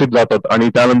निद्रावस्थेत जातात आणि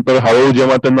त्यानंतर हळूहळू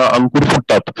जेव्हा त्यांना अंकुर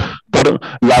फुटतात तर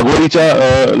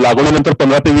लागवडीनंतर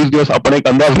 15 ते 20 दिवस आपण एक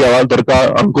अंदाज घ्यावा. जर का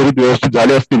अंकुरित व्यवस्थित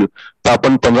झाले असतील तर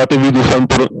आपण 15 ते 20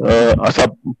 दिवसानंतर असा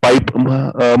पाईप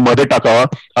मध्ये टाकावा.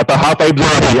 आता हा पाईप जो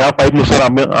आहे ह्या पाईपनुसार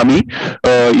आम्ही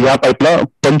या पाईपला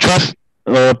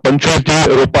 25 जे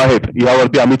रोपं आहेत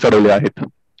यावरती आम्ही चढवले आहेत.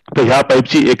 तर ह्या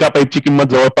एका पाईपची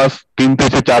किंमत जवळपास 300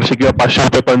 ते 400 किंवा 500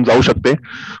 रुपये पर्यंत जाऊ शकते.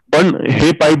 पण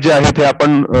हे पाईप जे आहेत हे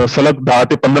आपण सलग 10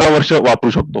 ते 15 वर्ष वापरू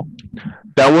शकतो.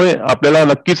 त्यामुळे आपल्याला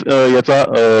नक्कीच याचा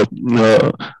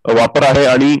वापर आहे.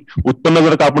 आणि उत्पन्न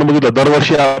जर का आपण बघितलं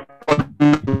दरवर्षी आपण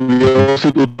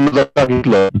व्यवस्थित उत्पन्न जर का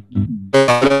घेतलं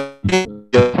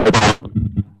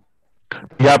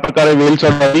या प्रकारे वेल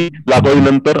चढणारी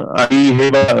लागवडीनंतर. आणि हे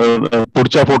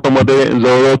पुढच्या फोटोमध्ये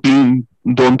जवळजवळ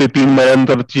 2 ते 3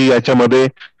 महिन्यानंतरची याच्यामध्ये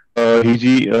ही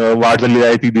जी वाढ झालेली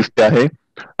आहे ती दिसते आहे.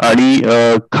 आणि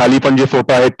खाली पण जे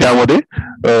फोटो आहेत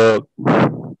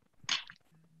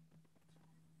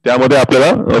त्यामध्ये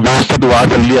आपल्याला व्यवस्थित वाढ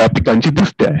झालेली या पिकांची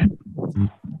दिसते आहे.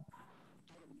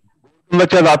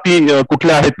 जाती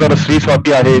कुठल्या आहेत तर श्री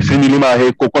स्वाती आहे, श्री निलिमा आहे,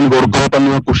 कोकण गोरखो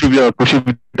पण कृषी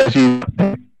विद्याची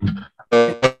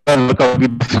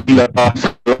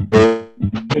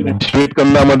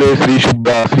श्वेतकंदामध्ये श्री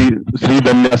शुद्धा, श्री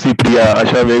धन्या, श्री प्रिया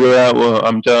अशा वेगवेगळ्या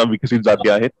आमच्या विकसित जाती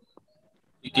आहेत.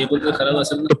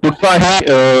 पुढचा आहे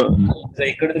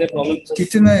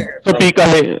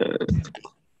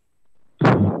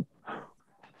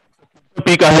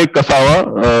पीक आहे कसावा,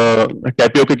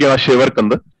 टॅपिओका किंवा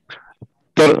शेवरकंद.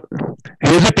 तर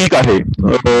हे जे पीक आहे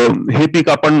हे पीक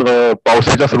आपण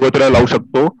पावसाच्या सुरुवातीला लावू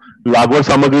शकतो. लागवड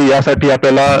सामग्री यासाठी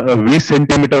आपल्याला 20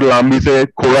 सेंटीमीटर लांबीचे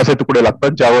खोडाचे तुकडे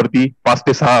लागतात ज्यावरती 5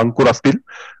 ते 6 अंकुर असतील.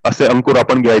 असे अंकुर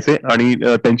आपण घ्यायचे आणि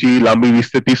त्यांची लांबी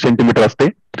 20 ते 30 सेंटीमीटर असते.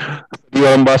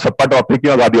 वळंबा, सपाट वाफे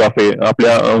किंवा गादी वाफे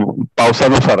आपल्या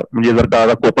पावसानुसार, म्हणजे जर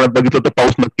का कोकणात बघितलं तर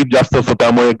पाऊस नक्कीच जास्त असतो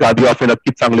त्यामुळे गादी वाफे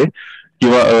नक्कीच चांगले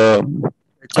किंवा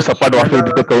सपाट वाफे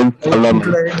तिथे करून चालणार नाही.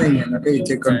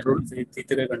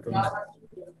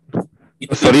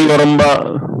 सरी वरंबा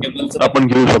आपण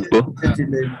घेऊ शकतो.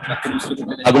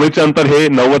 लागवडीचे अंतर हे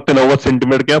 90 ते 90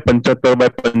 सेंटीमीटर किंवा 75 बाय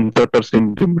 75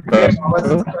 सेंटीमीटर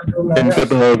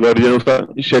गरजेनुसार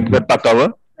शेतखत टाकावं.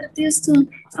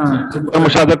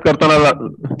 मशागत करताना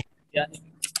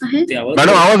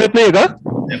मॅडम आवाज येत नाही का?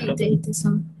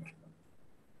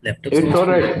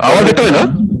 आवाज येतोय ना?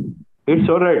 It's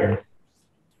alright.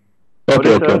 Okay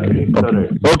okay okay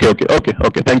okay okay okay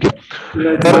okay thank you.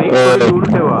 तर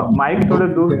माईक थोडं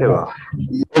दूर ठेवा.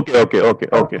 Okay okay okay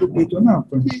okay. ना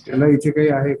आपण त्याला इथे काही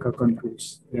आहे का कन्फ्युज?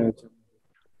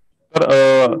 तर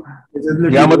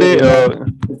यामध्ये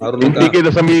एनपीके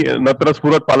जसं मी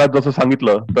नत्रस्फुरत पालात जसं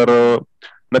सांगितलं तर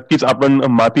नक्कीच आपण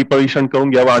माती परीक्षण करून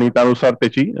घ्यावं आणि त्यानुसार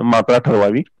त्याची मात्रा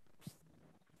ठरवावी.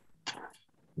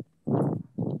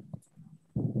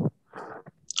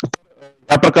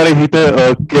 या प्रकारे इथे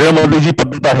केरळमधली जी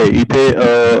पद्धत आहे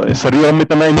इथे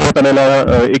सरीवरंबित नाही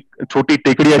एक छोटी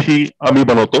टेकडी अशी आम्ही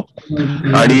बनवतो.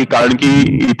 आणि कारण की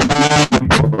इथे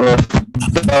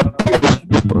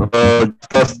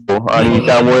असतो आणि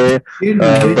त्यामुळे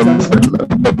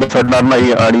सडणार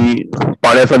नाही आणि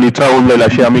पाण्याचा निचरा होऊन जाईल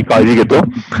अशी आम्ही काळजी घेतो.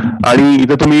 आणि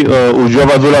इथे तुम्ही उजव्या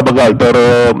बाजूला बघाल तर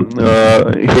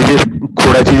हे जे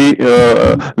खोडाची जी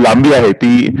लांबी आहे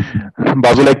ती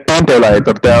बाजूला एक पेन ठेवला आहे.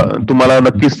 तर त्या तुम्हाला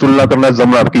नक्कीच तुलना करण्यास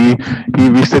जमणार की ही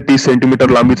 20 ते 30 सेंटीमीटर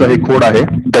लांबीचा हे खोड आहे.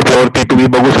 त्याच्यावरती तुम्ही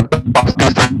बघू शकता 5 ते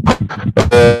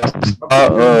 6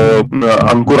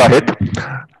 अंकुर आहेत.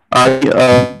 आणि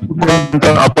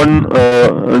नंतर आपण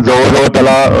जवळजवळ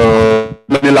त्याला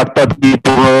लागतात की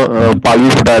पूर्ण पालवी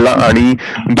फुटायला आणि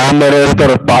 2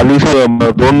 महिन्यानंतर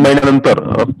 2 महिन्यानंतर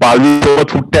पालवी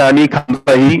सोबत फुटते आणि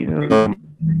खांदाही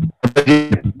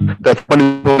पण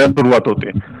सुरुवात होते.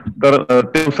 तर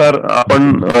त्यानुसार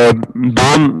आपण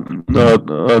दोन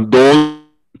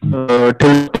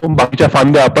ठेवतो, बाकीच्या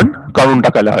फांद्या आपण काढून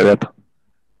टाकायला हव्यात.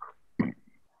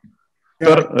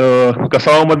 तर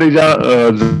कसावामध्ये ज्या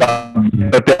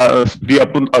त्या श्री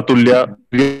अतुल्या,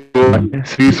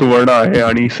 श्री सुवर्ण आहे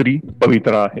आणि श्री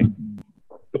पवित्रा आहे.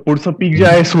 पुढचं पीक जे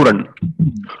आहे सुरण.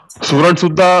 सुरण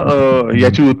सुद्धा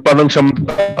याची उत्पादन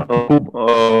क्षमता खूप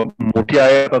मोठी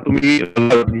आहे. आता तुम्ही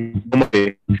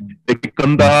एक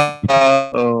कंद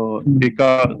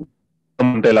एका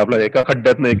म्हणता येईल आपल्याला एका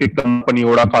खड्ड्यातनं एक कंद पण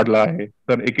एवढा काढला आहे.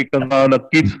 तर एक कंद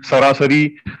नक्कीच सरासरी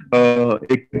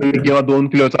 1 किंवा 2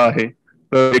 किलोचा आहे.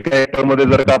 तर एका हेक्टर मध्ये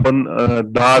जर का आपण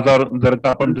 10,000 जर का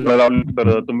आपण झाडं लावली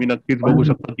तर तुम्ही नक्कीच बघू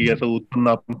शकता की याचं उत्पन्न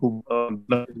आपण खूप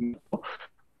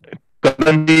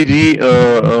कंदांची जी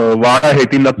वाढ आहे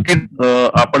ती नक्कीच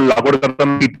आपण लागवड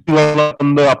करताना किती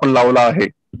कंद आपण लावला आहे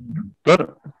तर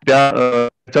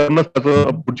त्याच्यावरच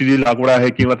त्याचं पुढची जी लागवड आहे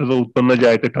किंवा त्याचं उत्पन्न जे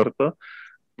आहे ते ठरतं.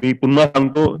 मी पुन्हा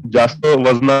सांगतो, जास्त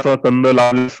वजनाचा कंद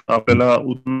लावल्यास आपल्याला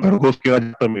उत्पन्न भरघोस किंवा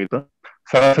जास्त मिळतं.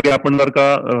 सरासरी आपण जर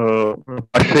का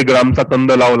 500 ग्रामचा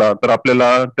कंद लावला तर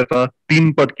आपल्याला त्याचा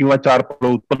 3 पट किंवा 4 पट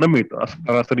उत्पन्न मिळतं. असं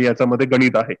सरासरी याच्यामध्ये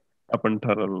गणित आहे आपण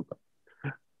ठरवलं होतं.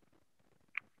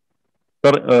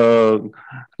 तर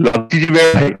लागची जी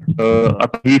वेळ आहे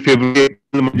आता ही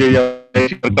फेब्रुवारी म्हणजे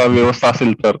याची जर का व्यवस्था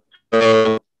असेल तर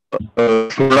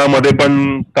सुरणामध्ये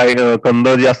पण काही कंद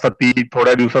जी असतात ती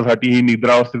थोड्या दिवसासाठी ही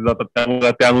निद्रावस्थेत जातात.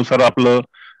 त्यामुळे त्यानुसार आपलं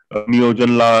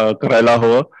नियोजन करायला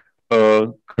हवं.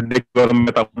 खड्डे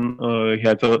गरम्यात आपण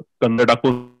ह्याचं कंद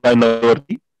टाकून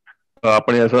वरती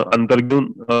आपण याचं अंतर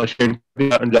घेऊन शेण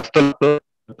जास्त लागतं.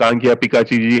 कारण की या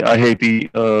पिकाची जी आहे ती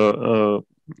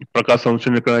प्रकाश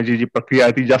संश्लेषण करण्याची जी प्रक्रिया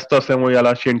आहे ती जास्त असल्यामुळे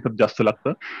याला शेणखत जास्त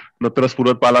लागतं. नंतर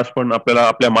स्फुरद पालाश पण आपल्याला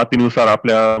आपल्या मातीनुसार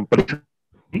आपल्या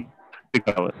परिस्थिती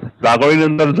करावं.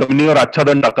 लागवडीनंतर जमिनीवर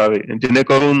आच्छादन टाकावे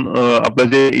जेणेकरून आपलं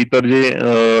जे इतर जे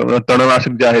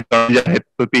तणनाशक जे आहेत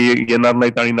तर ते येणार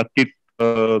नाहीत आणि नक्कीच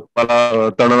तुम्हाला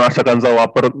तणनाशकांचा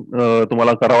वापर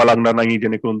तुम्हाला करावा लागणार नाही,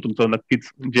 जेणेकरून तुमचं नक्कीच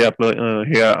जे आपलं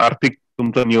हे आर्थिक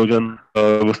तुमचं नियोजन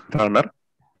व्यवस्थित राहणार.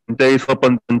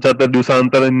 75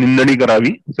 दिवसानंतर निंदणी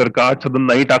करावी. जर का आच्छादन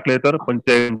नाही टाकले तर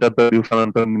 75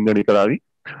 दिवसानंतर निंदणी करावी.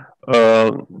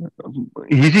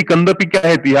 ही जी कंद पिके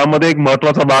आहेत यामध्ये एक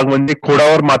महत्वाचा भाग म्हणजे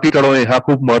खोडावर माती चढवणे हा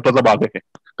खूप महत्वाचा भाग आहे.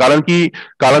 कारण की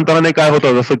कालांतराने काय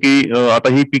होतं, जसं की आता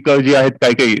ही पिकं जी आहेत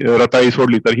काही रताळी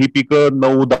सोडली तर ही पिकं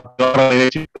 9-10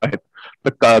 महिन्याची आहेत.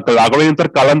 तर लागवडीनंतर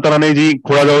कालांतराने जी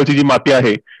खोडाजवळची जी माती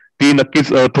आहे ती नक्कीच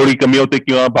थोडी कमी होते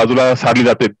किंवा बाजूला सारली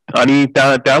जाते आणि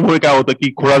त्यामुळे काय होतं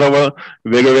की खोडाजवळ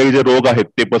वेगवेगळे जे रोग आहेत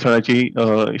ते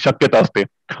पसरण्याची शक्यता असते.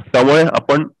 त्यामुळे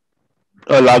आपण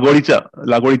लागवडीच्या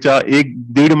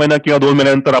 1-1.5 महिना किंवा 2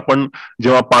 महिन्यानंतर आपण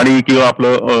जेव्हा पाणी किंवा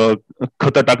आपलं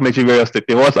खत टाकण्याची वेळ असते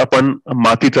तेव्हाच आपण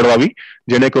माती चढवावी,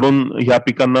 जेणेकरून ह्या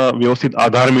पिकांना व्यवस्थित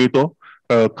आधार मिळतो.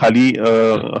 खाली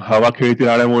हवा खेळती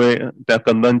राहण्यामुळे त्या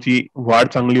कंदांची वाढ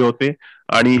चांगली होते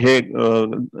आणि हे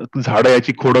झाडं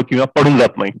याची खोडं किंवा पडून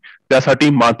जात नाही. त्यासाठी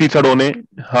माती चढवणे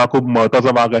हा खूप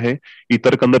महत्वाचा भाग आहे.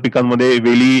 इतर कंद पिकांमध्ये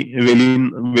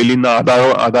वेलींना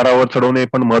आधारावर चढवणे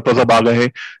पण महत्वाचा भाग आहे,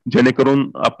 जेणेकरून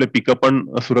आपले पिकं पण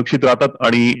सुरक्षित राहतात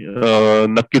आणि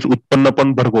नक्कीच उत्पन्न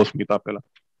पण भरघोस मिळतं आपल्याला.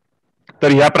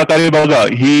 तर ह्या प्रकारे बघा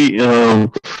ही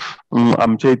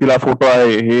आमच्या इथला फोटो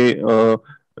आहे. हे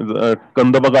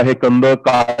कंद बघा, हे कंद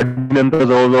काढल्यानंतर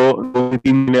जवळजवळ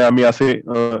 2-3 महिने आम्ही असे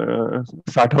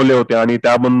साठवले होते आणि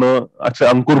त्यामधनं असे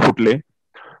अंकुर फुटले.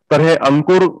 तर हे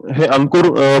अंकुर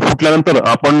फुटल्यानंतर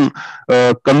आपण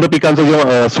कंद पिकांचं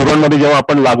जेव्हा सुरणमध्ये जेव्हा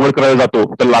आपण लागवड करायला जातो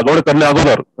तर लागवड करण्या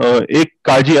अगोदर एक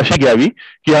काळजी अशी घ्यावी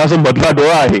की हा जो मधला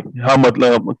डोळा आहे हा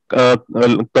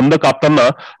कंद कापताना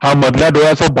हा मधल्या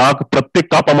डोळ्याचा भाग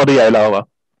प्रत्येक कापामध्ये यायला हवा.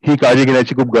 ही काळजी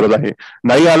घेण्याची खूप गरज आहे.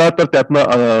 नाही आला तर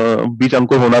त्यातनं बीज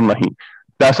अंकुर होणार नाही.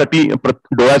 त्यासाठी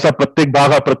डोळ्याचा प्रत्येक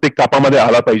भाग हा प्रत्येक कापामध्ये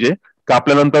आला पाहिजे.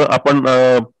 कापल्यानंतर आपण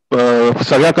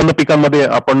सगळ्या कंद पिकांमध्ये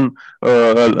आपण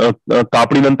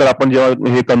कापणीनंतर आपण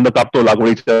जेव्हा हे कंद कापतो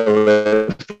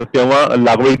लागवडीच्या तेव्हा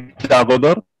लागवडीच्या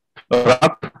अगोदर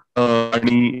राख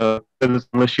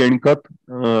आणि शेणखत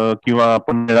किंवा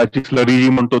आपण स्लरी जी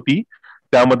म्हणतो ती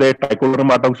त्यामध्ये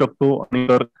ट्रायकोडर्मा टाकू शकतो आणि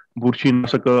तर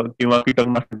बुरशीनाशक किंवा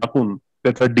कीटकनाशक टाकून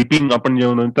त्याचं डिपिंग आपण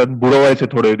जेवण त्यात बुडवायचे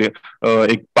थोडे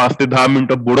एक 5 ते 10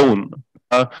 मिनिटं बुडवून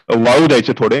वाळू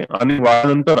द्यायचे थोडे आणि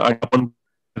वाळल्यानंतर आपण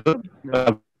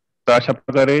अशा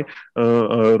प्रकारे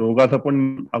रोगाचं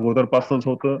पण अगोदरपासूनच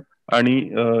होतं आणि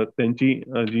त्यांची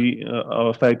जी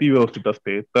अवस्था आहे ती व्यवस्थित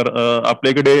असते. तर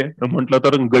आपल्याकडे म्हटलं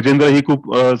तर गजेंद्र ही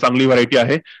खूप चांगली व्हरायटी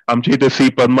आहे. आमच्या इथे श्री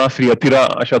पद्मा, श्री अथिरा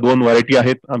अशा 2 व्हरायटी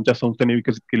आहेत आमच्या संस्थेने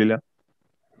विकसित केलेल्या.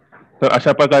 तर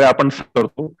अशा प्रकारे आपण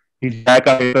करतो. ही रॅक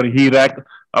आहे तर ही रॅक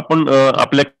आपण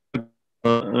आपल्या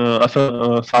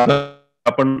असं साधं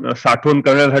आपण साठवण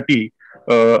करण्यासाठी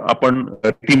आपण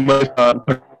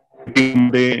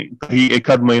मध्ये काही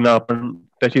एखाद महिना आपण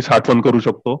त्याची साठवण करू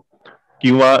शकतो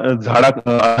किंवा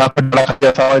झाडाखाली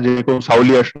असावा जेणेकरून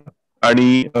सावली असणार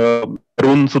आणि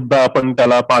करून सुद्धा आपण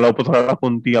त्याला पालाउपचारा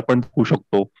टाकून ती आपण टाकू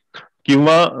शकतो.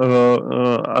 किंवा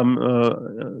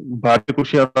भारतीय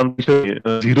कृषी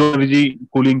झिरो एनर्जी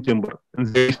कुलिंग चेंबर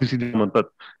म्हणतात.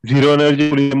 झिरो एनर्जी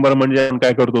कुलिंग चेंबर म्हणजे आपण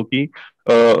काय करतो की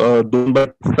 2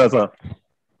 फुटाचा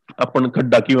आपण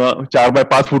खड्डा किंवा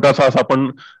 4x5 फुटाचा असा आपण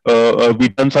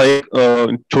विटांचा एक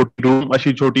छोटी रूम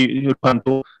अशी छोटी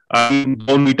बांधतो आणि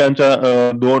 2 विटांच्या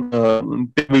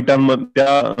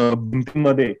त्या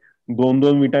भिंतींमध्ये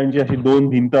 2 विटांची अशी 2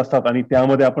 भिंत असतात आणि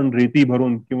त्यामध्ये आपण रेती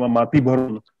भरून किंवा माती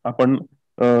भरून आपण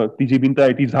ती जी भिंत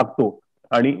आहे ती झाकतो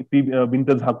आणि ती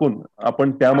भिंत झाकून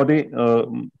आपण त्यामध्ये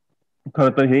खरं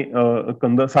तर हे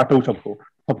कंद साठवू शकतो.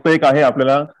 फक्त एक आहे,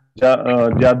 आपल्याला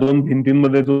ज्या 2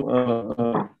 भिंतींमध्ये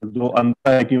जो अंतर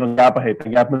आहे किंवा गॅप आहे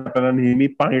त्या गॅपमध्ये आपल्याला नेहमी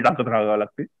पाणी टाकत राहावं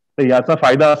लागते. तर याचा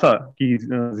फायदा असा की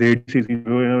झेडसीसी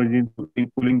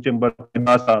कुलिंग चेंबर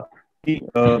असा की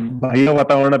बाह्य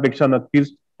वातावरणापेक्षा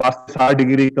नक्कीच 5 ते 6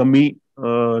 डिग्री कमी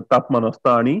तापमान असतं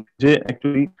आणि जे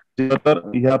ऍक्च्युली तर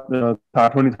ह्या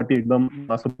साठवणीसाठी एकदम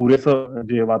असं पुरेसं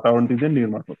जे वातावरण तिथे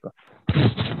निर्माण होतं.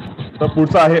 तर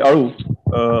पुढचं आहे आळू.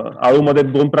 आळूमध्ये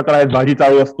 2 प्रकार आहेत, भाजीचा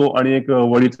आळू असतो आणि एक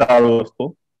वडीचा आळू असतो.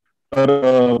 तर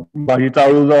भाजीचा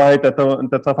आळू जो आहे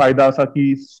त्याचा फायदा असा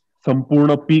की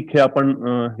संपूर्ण पीक हे आपण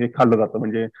हे खाल्लं जातं.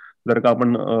 म्हणजे जर का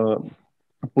आपण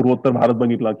पूर्वोत्तर भारत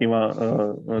बघितला किंवा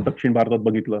दक्षिण भारतात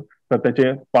बघितलं तर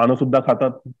त्याचे पानं सुद्धा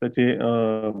खातात, त्याचे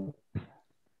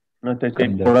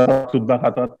फळं सुद्धा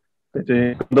खातात,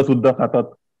 त्याचे कंद सुद्धा खातात.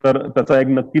 तर त्याचा एक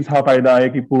नक्कीच हा फायदा आहे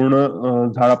की पूर्ण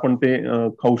झाड आपण ते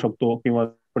खाऊ शकतो किंवा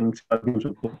आपण घेऊ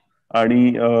शकतो.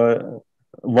 आणि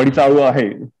वडीचा आळू आहे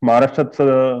महाराष्ट्रात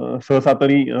सहसा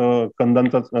तरी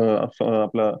कंदांचाच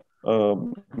आपला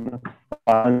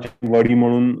वडी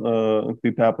म्हणून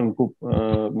तिथे आपण खूप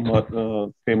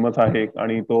फेमस आहे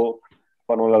आणि तो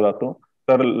बनवला जातो.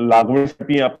 तर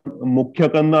लागवडीसाठी आपण मुख्य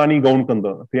कंद आणि गौण कंद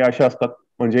हे असे असतात.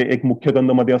 म्हणजे एक मुख्य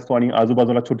कंद मध्ये असतो आणि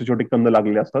आजूबाजूला छोटे छोटे कंद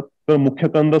लागलेले असतात. तर मुख्य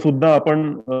कंद सुद्धा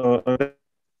आपण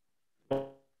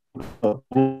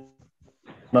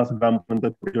 50 ग्राम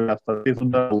असतात ते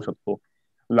सुद्धा होऊ शकतो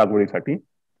लागवडीसाठी.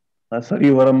 सरी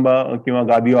वरंबा किंवा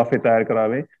गादी वाफे तयार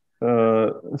करावे.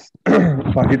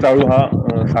 भाजीचा आळू हा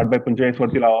 60x45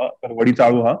 वरती लावावा, तर वडीचा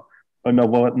आळू हा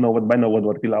 90x90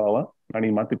 वरती लावावा आणि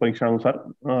माती परीक्षणानुसार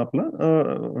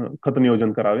आपलं खत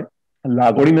नियोजन करावे.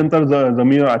 लागवडीनंतर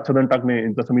जमीन आच्छादन टाकणे,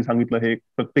 जसं मी सांगितलं, हे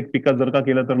प्रत्येक पिकात जर का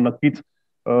केलं तर नक्कीच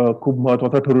खूप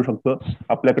महत्वाचं ठरू शकतं.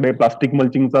 आपल्याकडे प्लास्टिक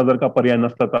मल्चिंगचा जर का पर्याय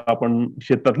नसला तर आपण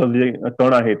शेतातलं जे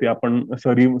तण आहे ते आपण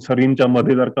सरींच्या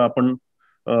मध्ये जर का आपण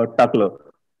टाकलं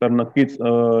तर नक्कीच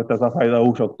त्याचा फायदा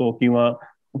होऊ शकतो. किंवा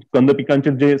कंद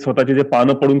पिकांचे जे स्वतःचे जे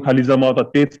पानं पडून खाली जमा होतात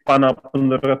तेच पानं आपण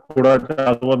जर का खोडाच्या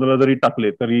आजूबाजूला जरी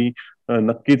टाकले तरी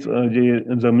नक्कीच जे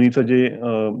जमिनीचं जे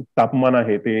तापमान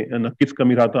आहे ते नक्कीच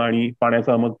कमी राहतं आणि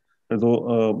पाण्याचा मग जो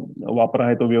वापर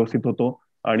आहे तो व्यवस्थित होतो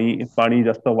आणि पाणी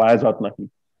जास्त वाया जात नाही.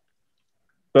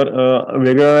 तर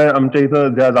वेगवेगळ्या आमच्या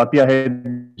इथं ज्या जाती आहेत,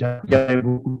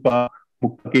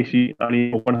 मुक्केशी आणि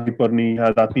कोकण हायपर्नी ह्या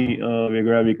जाती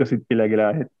वेगवेगळ्या विकसित केल्या गेल्या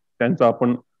आहेत. त्यांचा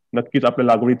आपण नक्कीच आपल्या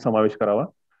लागवडीत समावेश करावा.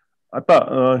 आता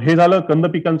हे झालं कंद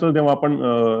पिकांचं जेव्हा आपण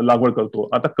लागवड करतो.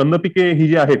 आता कंद पिके ही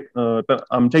जी आहेत तर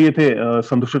आमच्या इथे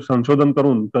संशोधन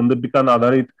करून कंद पिकांना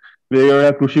आधारित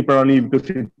वेगवेगळ्या कृषी प्रणाली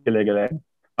विकसित केल्या गेल्या आहेत.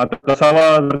 आता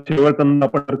कसावा जर शेवळकंद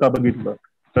आपण जर का बघितलं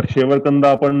तर शेवळकंद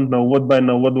आपण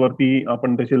 90x90 वरती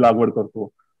आपण त्याची लागवड करतो.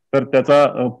 तर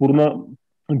त्याचा पूर्ण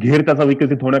घेर त्याचा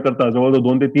विकसित होण्याकरता जवळजवळ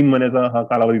 2 ते 3 महिन्याचा हा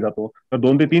कालावधी जातो. तर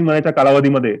 2 ते 3 महिन्याच्या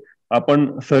कालावधीमध्ये आपण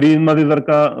सरीमध्ये जर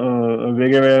का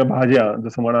वेगवेगळ्या भाज्या,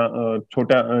 जसं म्हणा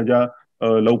छोट्या ज्या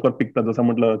लवकर पिकतात, जसं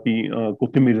म्हटलं की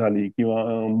कोथिंबीर झाली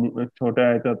किंवा छोट्या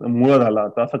ह्याच्यात मुळं झाला,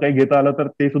 तर असं काही घेता आलं तर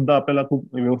ते सुद्धा आपल्याला खूप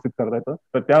व्यवस्थित करता येतं.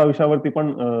 तर त्या विषयावरती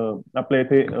पण आपल्या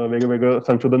इथे वेगवेगळं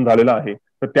संशोधन झालेलं आहे.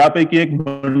 तर त्यापैकी एक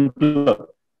म्हटलं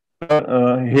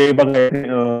हे बघा,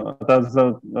 आता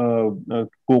जसं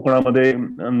कोकणामध्ये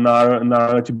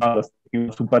नारळाची बाग असते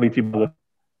किंवा सुपारीची बाग असते,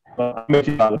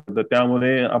 आंब्याची बाग असते, तर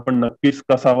त्यामध्ये आपण नक्कीच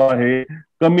कसावा हे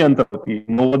कमी अंतरावरती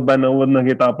 90x90 न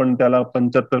घेता आपण त्याला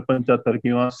 75x75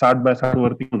 किंवा 60x60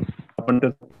 वरती आपण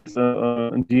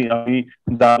जी आपली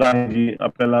जागा आहे जी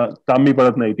आपल्याला कामी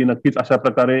पडत नाही ती नक्कीच अशा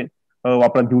प्रकारे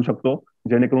वापरात घेऊ शकतो,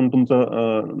 जेणेकरून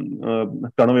तुमचं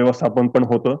तण व्यवस्थापन पण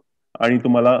होतं आणि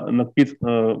तुम्हाला नक्कीच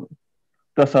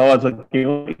कसावाचं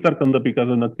किंवा इतर कंद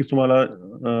पिकाचं नक्कीच तुम्हाला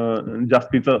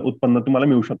जास्तीचं उत्पन्न तुम्हाला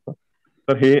मिळू शकतं.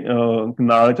 तर हे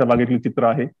नारळाच्या बागेतले चित्र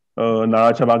आहे.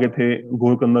 नारळाच्या बागेत हे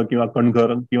घोळकंद किंवा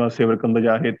कणघर किंवा सेवळकंद जे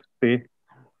आहेत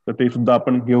ते सुद्धा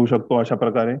आपण घेऊ शकतो अशा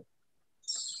प्रकारे.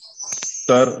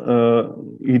 तर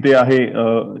इथे आहे,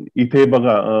 इथे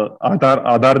बघा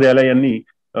आधार द्यायला यांनी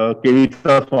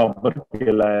केळीचाच वापर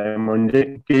केला आहे. म्हणजे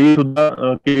केळी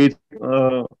सुद्धा केळी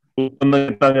उत्पन्न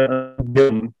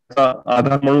घेऊन त्याचा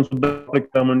आधार म्हणून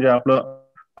सुद्धा म्हणजे आपलं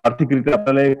आर्थिकरित्या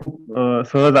आपल्याला हे खूप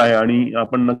सहज आहे आणि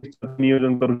आपण नक्कीच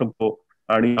नियोजन करू शकतो.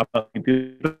 आणि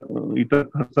इतर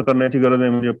खर्च करण्याची गरज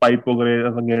नाही, म्हणजे पाईप वगैरे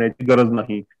असं घेण्याची गरज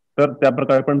नाही. तर त्या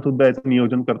प्रकारे पण सुद्धा याचं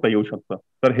नियोजन करता येऊ शकतं.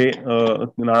 तर हे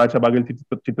नारळाच्या बागेतील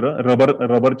चित्र.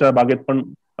 रबरच्या बागेत पण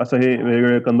असं हे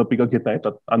वेगवेगळे कंद पिकं घेता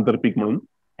येतात आंतरपीक म्हणून.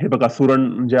 हे बघा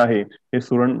सुरण जे आहे हे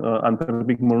सुरण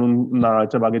आंतरपीक म्हणून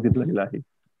नारळाच्या बागेत घेतलेलं आहे.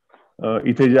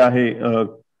 इथे जे आहे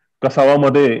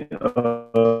कसावामध्ये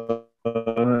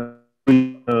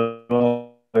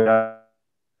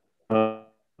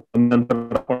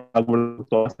नंतर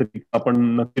आपण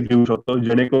नक्कीच घेऊ शकतो,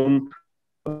 जेणेकरून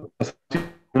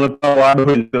वाढ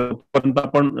होईल. पर्यंत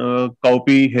आपण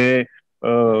कावपी हे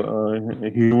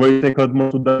हिरवळीचे खत म्हणून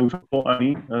सुद्धा देऊ शकतो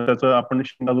आणि त्याचं आपण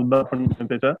शेंगा सुद्धा आपण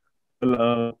त्याच्या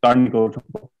काढणी करू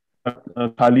शकतो.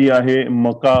 खाली आहे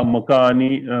मका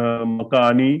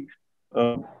आणि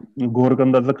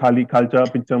घोरकंदाचं खालच्या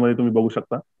पिक्चर मध्ये तुम्ही बघू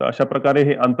शकता. तर अशा प्रकारे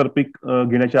हे आंतरपीक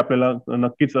घेण्याचे आपल्याला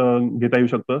नक्कीच घेता येऊ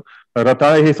शकतं.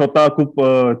 रताळे हे स्वतः खूप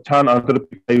छान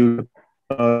आंतरपीक येऊ शकतं.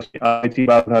 आळ्याची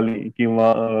बाग झाली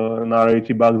किंवा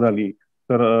नारळीची बाग झाली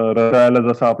तर रताळ्याला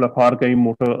जसं आपलं फार काही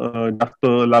मोठं जास्त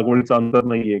लागवडीचं अंतर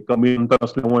नाहीये, कमी अंतर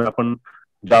असल्यामुळे आपण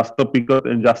जास्त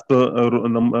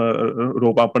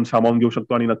रोप आपण सामावून घेऊ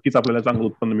शकतो आणि नक्कीच आपल्याला चांगलं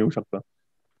उत्पन्न मिळू शकतं.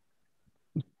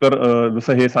 तर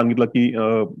जसं हे सांगितलं की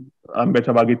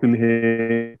आंब्याच्या बागेतील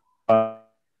हे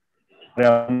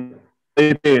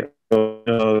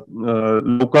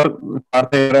लवकर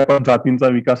पण जातींचा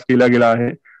विकास केला गेला आहे.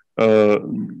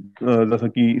 जसं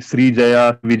की श्रीजया,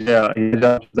 विजया या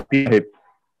ज्या जाती आहेत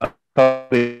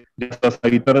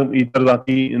इतर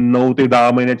जाती 9 ते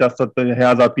 10 महिन्याच्या असतात, तर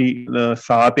ह्या जाती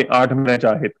 6 ते 8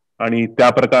 महिन्याच्या आहेत. आणि त्या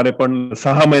प्रकारे पण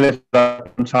 6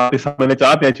 ते 6 महिन्याच्या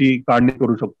आत याची काढणी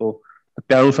करू शकतो.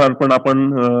 त्यानुसार पण आपण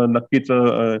नक्कीच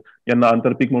यांना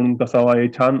आंतरपीक म्हणून कसावा हे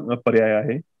छान पर्याय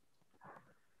आहे.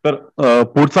 तर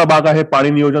पुढचा भाग आहे पाणी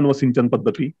नियोजन व सिंचन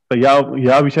पद्धती. तर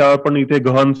या विषयावर पण इथे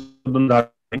गहन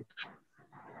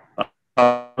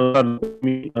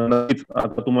नक्कीच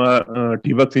आता तुम्हाला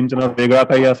ठिबक सिंचनात वेगळा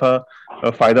काही असा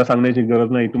फायदा सांगण्याची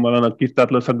गरज नाही, तुम्हाला नक्कीच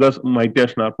त्यातलं सगळंच माहिती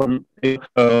असणार. पण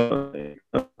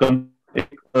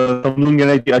समजून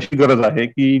घेण्याची अशी गरज आहे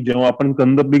की जेव्हा आपण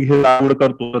कंद पीक हे लागवड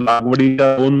करतो, तर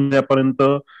लागवडीच्या 2 महिन्यापर्यंत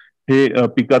हे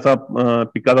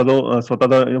पिकाचा जो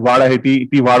स्वतःचा वाढ आहे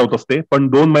ती वाढ होत असते. पण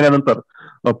 2 महिन्यानंतर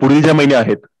पुढील जे महिने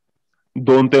आहेत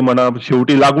 2 ते म्हणा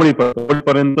शेवटी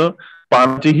लागवडीपर्यंत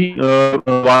पाण्याचीही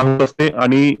वाढ होत असते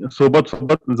आणि सोबत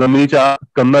जमिनीच्या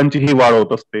कंदांचीही वाढ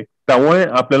होत असते. त्यामुळे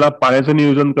आपल्याला पाण्याचं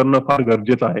नियोजन करणं फार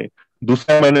गरजेचं आहे.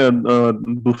 दुसऱ्या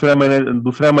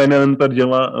महिन्यानंतर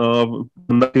जेव्हा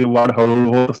कंदाची वाढ हळूहळू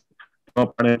होत असते तेव्हा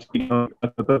पाण्याची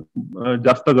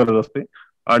जास्त गरज असते.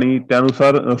 आणि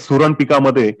त्यानुसार सुरण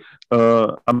पिकामध्ये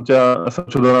आमच्या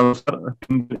संशोधनानुसार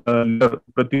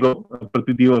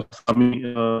प्रति दिवस आम्ही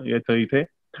याच्या इथे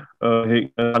हे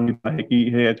सांगितलं आहे की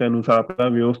हे याच्यानुसार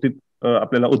आपल्याला व्यवस्थित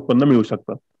आपल्याला उत्पन्न मिळू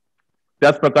शकतं.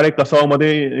 त्याच प्रकारे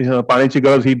कसावामध्ये पाण्याची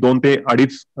गरज ही 2 ते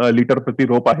 2.5 लिटर प्रति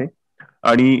रोप आहे.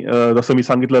 आणि जसं मी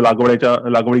सांगितलं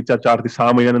लागवडीच्या 4 ते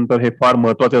 6 महिन्यानंतर हे फार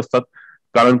महत्वाचे असतात,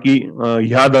 कारण की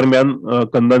ह्या दरम्यान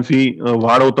कंदांची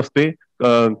वाढ होत असते.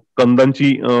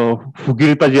 कंदांची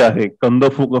फुगीरता जी आहे, कंद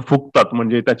फुगतात,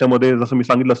 म्हणजे त्याच्यामध्ये जसं मी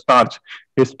सांगितलं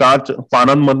हे स्टार्च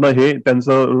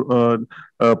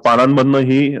पानांमधनं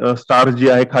ही स्टार्च जी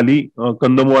आहे खाली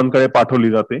कंदमुळांकडे पाठवली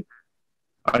जाते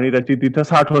आणि त्याची तिथे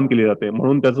साठवण केली जाते,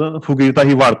 म्हणून त्याचं फुगीरता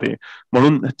ही वाढते.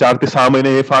 म्हणून 4 ते 6 महिने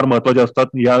हे फार महत्वाचे असतात.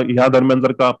 या दरम्यान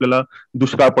जर का आपल्याला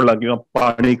दुष्काळ पडला किंवा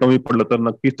पाणी कमी पडलं तर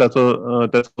नक्कीच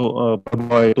त्याचा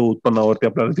प्रभाव आहे तो उत्पन्नावरती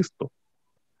आपल्याला दिसतो.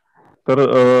 तर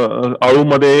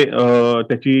आळूमध्ये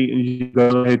त्याची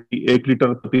गरज आहे ती 1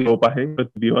 लिटर प्रति रोप आहे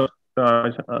प्रति दिवस.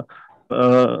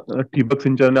 ठिबक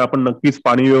सिंचनाने आपण नक्कीच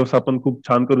पाणी व्यवस्थापन खूप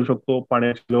छान करू शकतो.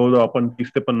 पाण्याची जवळजवळ आपण 30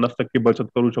 ते 50% बचत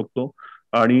करू शकतो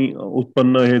आणि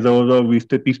उत्पन्न हे जवळजवळ 20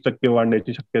 ते 30%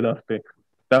 वाढण्याची शक्यता असते.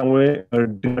 त्यामुळे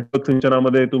ठिबक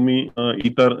सिंचनामध्ये तुम्ही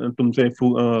इतर तुमचे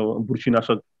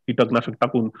बुरशीनाशक, कीटकनाशक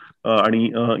टाकून आणि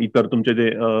इतर तुमचे जे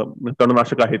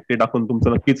तणनाशक आहेत ते टाकून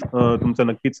तुमचं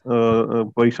नक्कीच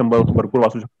परिश्रम भरपूर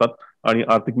वाचू शकतात आणि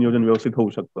आर्थिक नियोजन व्यवस्थित होऊ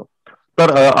शकतं.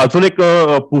 तर अजून एक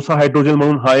पुसा हायड्रोजन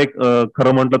म्हणून हा एक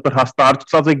खरं म्हटलं तर हा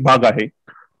स्टार्चचाच एक भाग आहे.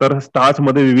 तर स्टार्च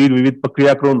मध्ये विविध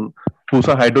प्रक्रिया करून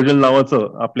पुसा हायड्रोजन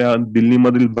नावाचं आपल्या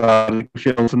दिल्लीमधील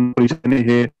कृषी परिषदेने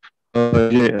हे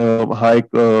हा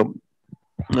एक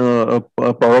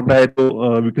प्रॉडक्ट आहे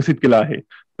तो विकसित केला आहे.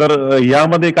 तर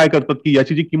यामध्ये काय करतात की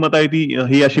याची जी किंमत आहे ती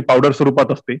ही अशी पावडर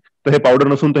स्वरूपात असते. तर हे पावडर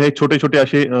नसून तर हे छोटे छोटे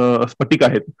असे स्फटिक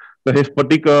आहेत. तर हे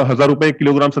स्फटिक 1000 रुपये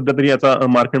किलोग्राम सध्या तरी याचा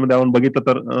मार्केटमध्ये आपण बघितलं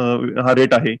तर हा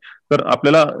रेट आहे. तर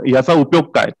आपल्याला याचा उपयोग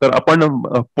काय, तर आपण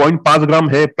 0.5 ग्राम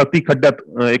हे प्रति खड्ड्यात,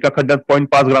 एका खड्ड्यात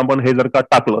 0.5 ग्राम पण हे जर का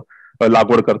टाकलं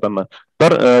लागवड करताना,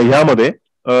 तर ह्यामध्ये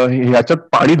ह्याच्यात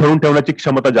पाणी धरून ठेवण्याची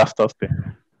क्षमता जास्त असते.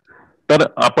 तर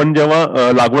आपण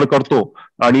जेव्हा लागवड करतो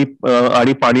आणि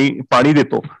पाणी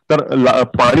देतो, तर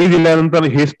पाणी दिल्यानंतर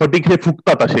हे स्फटिक हे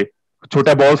फुगतात, असे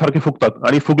छोट्या बॉल सारखे फुगतात.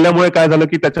 आणि फुगल्यामुळे काय झालं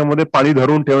की त्याच्यामध्ये पाणी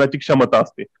धरून ठेवण्याची क्षमता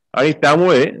असते. आणि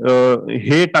त्यामुळे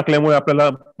हे टाकल्यामुळे आपल्याला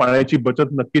पाण्याची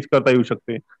बचत नक्कीच करता येऊ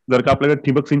शकते. जर का आपल्याकडे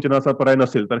ठिबक सिंचनाचा पर्याय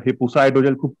नसेल तर हे पुसा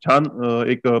हायड्रोजेल खूप छान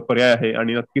एक पर्याय आहे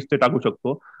आणि नक्कीच ते टाकू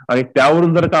शकतो. आणि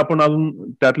त्यावरून जर का आपण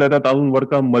अजून त्यातल्या त्यात अजून वर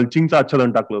का मल्चिंगचं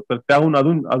आच्छादन टाकलं तर त्याहून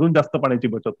अजून जास्त पाण्याची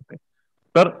बचत होते.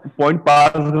 तर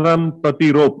 0.5 ग्राम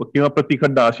प्रति रोप किंवा प्रति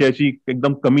खड्डा अशी याची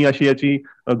एकदम कमी अशी याची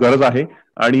गरज आहे.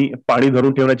 आणि पाणी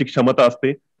धरून ठेवण्याची क्षमता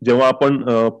असते. जेव्हा आपण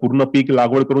पूर्ण पीक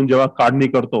लागवड करून जेव्हा काढणी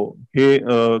करतो, हे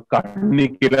काढणी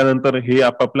केल्यानंतर हे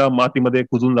आपापल्या मातीमध्ये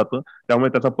कुजून जातं. त्यामुळे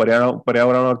त्याचा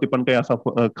पर्यावरणावरती पण काही असा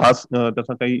खास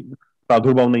त्याचा काही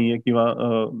प्रादुर्भाव नाहीये किंवा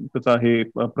त्याचा हे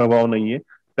प्रभाव नाहीये.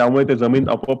 त्यामुळे ते जमीन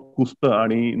आपोआप कुजतं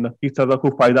आणि नक्कीच त्याचा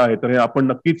खूप फायदा आहे. तर हे आपण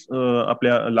नक्कीच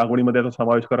आपल्या लागवडीमध्ये याचा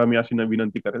समावेश करा, मी अशी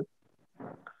विनंती करेल.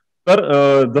 तर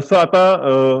जसं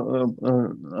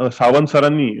आता सावंत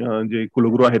सरांनी, जे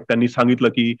कुलगुरू आहेत, त्यांनी सांगितलं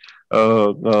की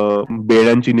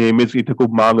बेड्यांची नेहमीच इथे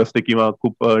खूप माग असते किंवा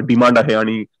खूप डिमांड आहे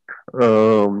आणि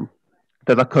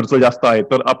त्याचा खर्च जास्त आहे.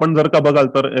 तर आपण जर का बघाल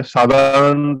तर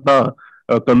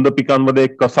साधारणतः कंद पिकांमध्ये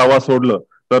कसावा सोडलं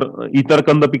तर इतर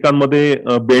कंद पिकांमध्ये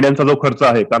बेड्यांचा जो खर्च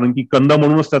आहे, कारण की कंद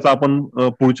म्हणूनच त्याचा आपण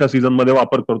पुढच्या सीझन मध्ये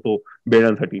वापर करतो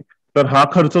बेड्यांसाठी, तर हा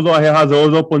खर्च जो आहे हा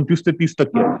जवळजवळ 25 ते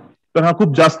 30% आहे. तर हा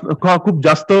खूप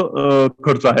जास्त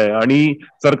खर्च आहे. आणि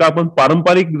जर का आपण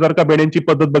पारंपरिक जर का बेड्यांची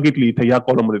पद्धत बघितली इथे ह्या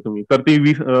कॉलममध्ये तुम्ही, तर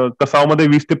ती कसावामध्ये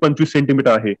 20 ते 25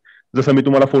 सेंटीमीटर आहे, जसं मी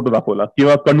तुम्हाला फोटो दाखवला.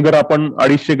 किंवा कणगर आपण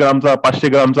 250 ग्रामचा 500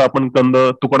 ग्रामचा आपण कंद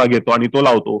तुकडा घेतो आणि तो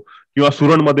लावतो. किंवा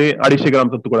सुरणमध्ये 250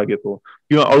 ग्रामचा तुकडा घेतो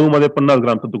किंवा अळूमध्ये 50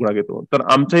 ग्रामचा तुकडा घेतो. तर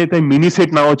आमच्या इथे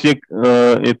मिनीसेट नावाची एक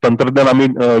तंत्रज्ञान आम्ही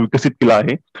विकसित केलं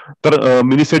आहे. तर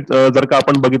मिनीसेट जर का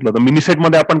आपण बघितलं तर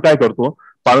मिनीसेटमध्ये आपण काय करतो,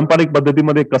 पारंपरिक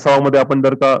पद्धतीमध्ये कसावामध्ये आपण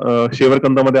जर का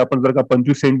शेवरकंदामध्ये आपण जर का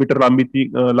 25 सेंटीमीटर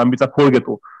लांबीचा खोड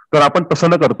घेतो, तर आपण तसं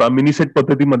न करता मिनीसेट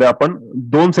पद्धतीमध्ये आपण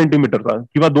 2 सेंटीमीटरचा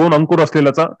किंवा 2 अंकुर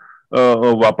असलेल्याचा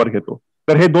वापर घेतो.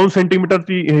 तर हे 2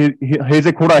 सेंटीमीटरची हे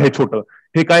जे खोड आहे छोटं,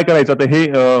 हे काय करायचं, तर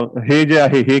हे जे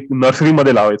आहे हे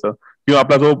नर्सरीमध्ये लावायचं किंवा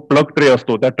आपला जो प्लग ट्रे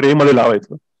असतो त्या ट्रे मध्ये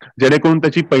लावायचं, जेणेकरून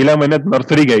त्याची पहिल्या महिन्यात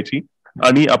नर्सरी घ्यायची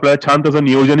आणि आपल्याला छान त्याचं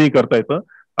नियोजनही करता येतं.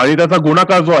 आणि त्याचा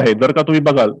गुणाकार जो आहे, जर का तुम्ही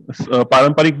बघाल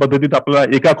पारंपरिक पद्धतीत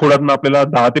आपल्याला एका खोडातनं आपल्याला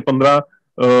 10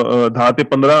 ते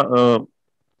 15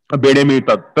 बेडे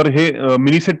मिळतात. तर हे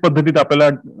मिनीसेट पद्धतीत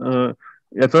आपल्याला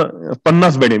याचं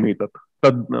 50 बेडे मिळतात. तर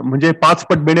म्हणजे 5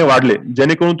 पट बेडे वाढले,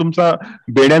 जेणेकरून तुमचा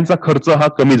बेड्यांचा खर्च हा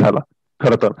कमी झाला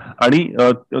खरं तर. आणि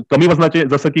कमी वजनाचे,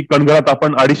 जसं की कणगरात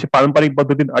आपण पारंपरिक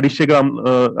पद्धतीत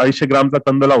 250 ग्रामचा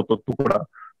कंद लावतो तुकडा,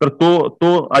 तर तो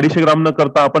 250 ग्राम न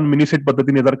करता आपण मिनीसेट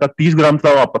पद्धतीने जर का 30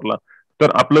 ग्रामचा वापरला,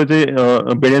 तर आपलं जे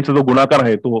बेड्यांचा जो गुणाकार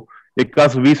आहे तो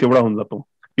 1:20 एवढा होऊन जातो.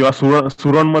 किंवा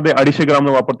सुरणमध्ये 250 ग्राम न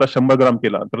वापरता 100 ग्राम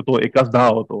केला तर तो 1:10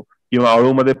 होतो. किंवा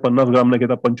अळूमध्ये 50 ग्राम न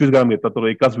घेता 25 ग्राम घेता तर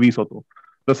 1:20 होतो.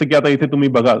 जसं की आता इथे तुम्ही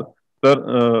बघाल तर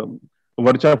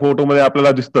वरच्या फोटोमध्ये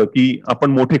आपल्याला दिसतं की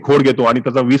आपण मोठे खोड घेतो आणि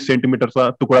त्याचा 20 सेंटीमीटरचा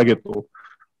तुकडा घेतो.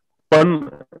 पण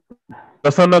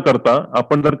तसं न करता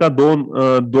आपण जर का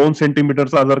 2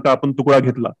 सेंटीमीटरचा जर का आपण तुकडा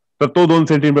घेतला, तर तो 2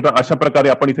 सेंटीमीटर अशा प्रकारे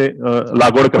आपण इथे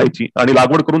लागवड करायची. आणि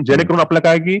लागवड करून जेणेकरून आपल्याला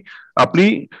काय की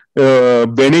आपली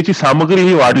बेण्याची सामग्री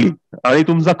ही वाढली आणि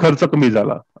तुमचा खर्च कमी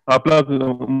झाला. आपला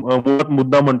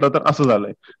मुद्दा म्हटलं तर असं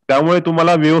झालंय. त्यामुळे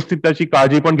तुम्हाला व्यवस्थित त्याची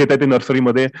काळजी पण घेता येते.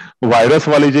 नर्सरीमध्ये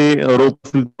व्हायरसवाले जे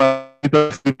रोप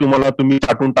तुम्हाला तुम्ही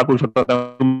छाटून टाकू शकता.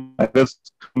 व्हायरस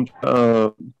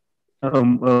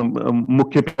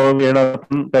मुख्य पिकावर येणारा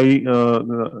पण काही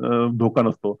धोका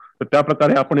नसतो. तर त्या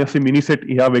प्रकारे आपण असे मिनीसेट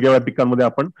ह्या वेगवेगळ्या पिकांमध्ये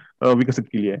आपण विकसित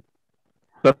केली आहे.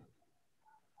 तर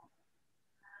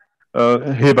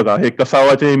हे बघा, हे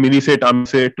कसावाचे मिनीसेट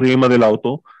आमचे ट्रे मध्ये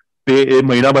लावतो. ते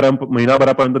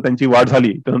महिनाभरापर्यंत त्यांची वाढ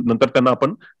झाली तर नंतर त्यांना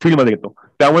आपण फील्डमध्ये घेतो.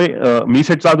 त्यामुळे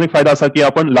मिनीसेटचा अजून एक फायदा असा की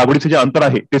आपण लागवडीचे जे अंतर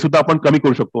आहे ते सुद्धा आपण कमी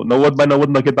करू शकतो. 90x90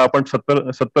 न घेता आपण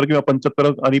 70 किंवा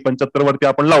 75 आणि 75 वरती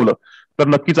आपण लावलं तर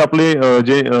नक्कीच आपले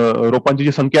जे रोपांची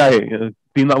जी संख्या आहे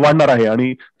ती वाढणार आहे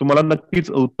आणि तुम्हाला नक्कीच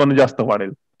उत्पन्न जास्त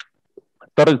वाढेल.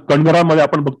 तर कणघरामध्ये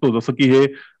आपण बघतो जसं की हे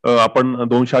आपण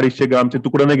 200-250 ग्रामचे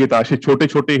तुकडे न घेता असे छोटे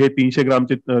छोटे हे 300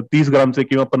 ग्रामचे 30 ग्रामचे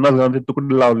किंवा 50 ग्रामचे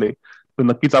तुकडे लावले तर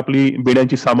नक्कीच आपली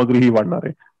बेड्यांची सामग्री ही वाढणार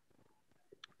आहे.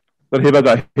 तर हे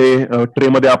बघा, हे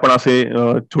ट्रेमध्ये आपण असे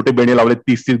छोटे बेणे लावले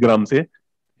 30-30 ग्रामचे.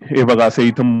 हे बघा असे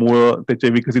इथं मूळ त्याचे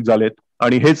विकसित झालेत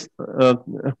आणि हेच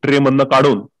ट्रे मधनं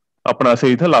काढून आपण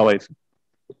असे इथं लावायचं.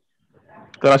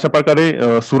 तर अशा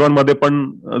प्रकारे सुरांमध्ये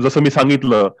पण जसं मी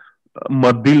सांगितलं,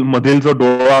 मधील जो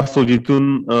डोळा असतो जिथून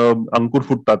अंकुर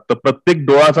फुटतात, तर प्रत्येक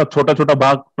डोळाचा छोटा छोटा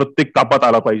भाग प्रत्येक कापात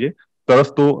आला पाहिजे,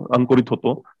 तरच तो अंकुरित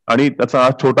होतो. आणि त्याचा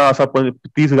छोटा असा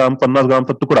 30 ग्राम 50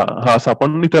 ग्रामचा तुकडा हा असा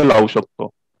आपण इथे लावू शकतो.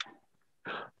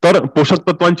 तर पोषक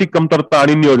तत्वांची कमतरता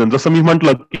आणि नियोजन, जसं मी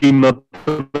म्हंटल की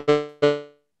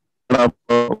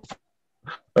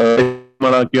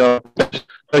म्हणा किंवा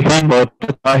हे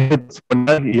महत्वाचे आहेच, पण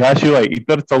याशिवाय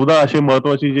इतर 14 असे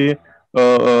महत्वाचे जे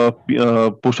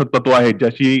पोषक तत्व आहेत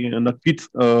ज्याची नक्कीच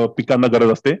पिकांना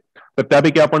गरज असते. तर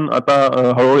त्यापैकी आपण आता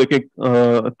हळूहळू एक एक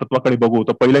तत्वाकडे बघू.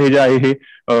 तर पहिलं हे जे आहे हे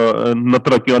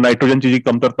नत्र किंवा नायट्रोजनची जी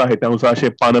कमतरता आहे त्यानुसार असे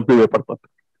पानं पिवळे पडतात.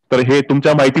 तर हे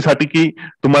तुमच्या माहितीसाठी की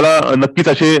तुम्हाला नक्कीच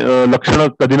असे लक्षणं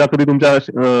कधी ना कधी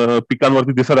तुमच्या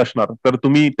पिकांवरती दिसत असणार, तर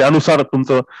तुम्ही त्यानुसार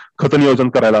तुमचं खत नियोजन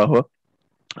करायला हवं.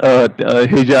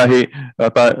 हे जे आहे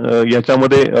आता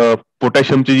याच्यामध्ये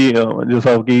पोटॅशियमची जी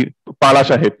जसं की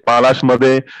पालाश आहे, पालाश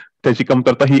मध्ये त्याची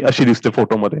कमतरता ही अशी दिसते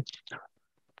फोटोमध्ये.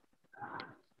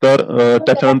 तर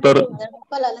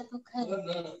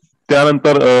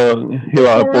त्यानंतर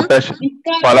हे पोटॅश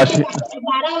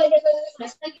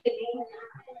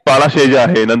पालाश हे जे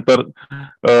आहे, नंतर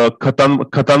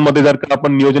खतांमध्ये जर का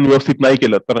आपण नियोजन व्यवस्थित नाही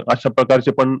केलं तर अशा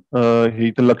प्रकारचे पण हे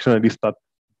इथे लक्षणं दिसतात.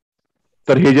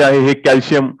 तर हे जे आहे हे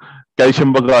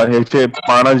कॅल्शियम बघा, ह्याचे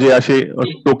पानं जे असे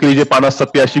टोकरी जे पानं असतात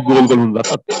ते अशी गोल गोल होऊन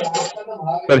जातात.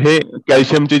 तर हे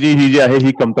कॅल्शियमची ही जी आहे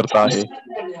ही कमतरता आहे.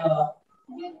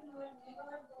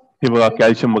 हे बघा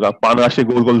कॅल्शियम बघा, पानं असे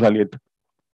गोल गोल झाली आहेत.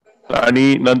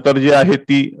 आणि नंतर जे आहे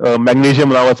ती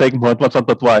मॅग्नेशियम नावाचा एक महत्वाचा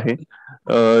तत्व आहे,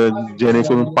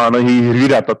 जेणेकरून पानं ही हिरवी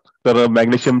राहतात. तर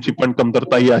मॅग्नेशियमची पण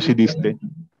कमतरता ही अशी दिसते.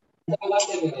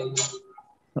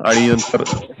 आणि नंतर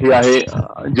हे आहे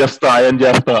जास्त आयन जे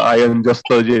असतं, आयन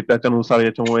जास्त जे त्याच्यानुसार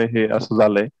याच्यामुळे हे असं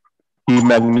झालंय ही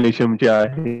मॅग्नेशियमची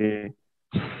आहे.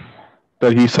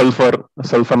 तर ही सल्फर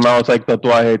नावाचा एक तत्व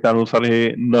आहे, त्यानुसार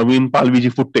हे नवीन पालवी जी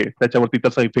फुटते त्याच्यावरती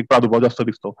त्याचा इफेक्ट प्रादुर्भाव जास्त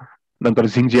दिसतो. नंतर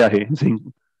झिंक जे आहे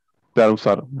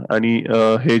त्यानुसार, आणि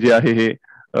हे जे आहे हे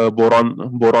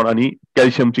बोरॉन आणि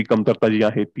कॅल्शियमची कमतरता जी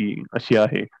आहे ती अशी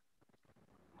आहे.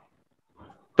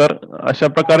 तर अशा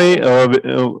प्रकारे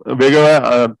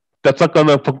वेगवेगळ्या त्याचा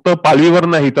फक्त पालवीवर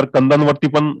नाही तर कंदांवरती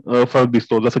पण फरक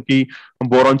दिसतो. जसं की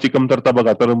बोरॉनची कमतरता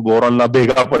बघा, तर बोरॉनला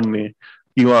भेगा पडणे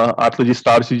किंवा आतलं जी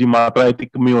स्टारची जी मात्रा आहे ती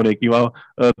कमी होणे किंवा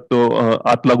तो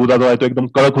आतला गुदा जो आहे तो एकदम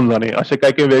कडक होऊन जाणे, असे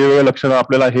काही काही वेगवेगळे लक्षणं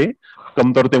आपल्याला हे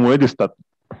कमतरतेमुळे दिसतात.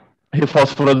 हे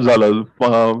फॉस्फरस झालं,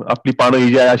 आपली पानं ही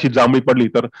जी आहे अशी जांभळी पडली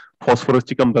तर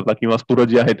फॉस्फरसची कमतरता किंवा स्फुरद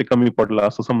जे आहे ते कमी पडलं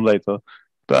असं समजायचं.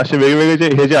 तर असे वेगवेगळे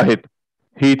हे जे आहेत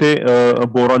ही इथे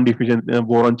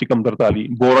बोरॉनची कमतरता आली.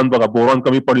 बोरॉन बघा, बोरॉन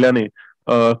कमी पडल्याने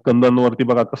कंदांवरती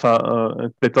बघा कसा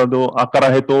त्याचा जो आकार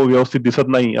आहे तो व्यवस्थित दिसत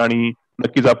नाही आणि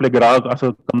नक्कीच आपले ग्राहक असं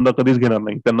कंद कधीच घेणार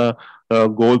नाही, त्यांना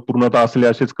गोल पूर्णता असले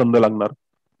असेच कंद लागणार.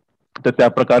 तर त्या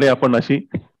प्रकारे आपण अशी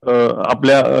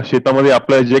आपल्या शेतामध्ये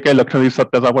आपल्या जे काही लक्षणं दिसतात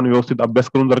त्याचा आपण व्यवस्थित अभ्यास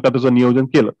करून जर का त्याचं नियोजन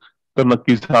केलं तर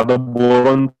नक्कीच साधं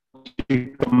बोरॉनची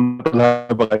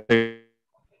कमतरता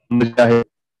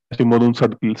आहे मधून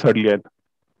सडली आहेत.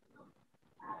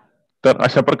 तर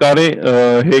अशा प्रकारे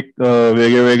हे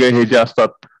वेगळे हे जे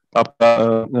असतात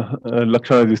आपल्या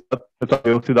लक्षणं दिसतात त्याचा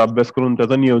व्यवस्थित अभ्यास करून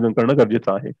त्याचं नियोजन करणं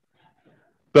गरजेचं आहे.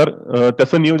 तर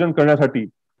त्याचं नियोजन करण्यासाठी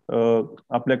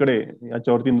आपल्याकडे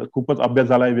याच्यावरती खूपच अभ्यास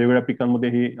झालाय, वेगवेगळ्या पिकांमध्ये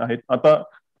हे आहेत. आता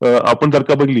आपण जर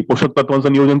का बघली पोषक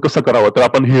तत्वांचं नियोजन कसं करावं, तर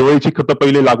आपण हिरवळीची खतं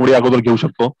पहिले लागवडी अगोदर घेऊ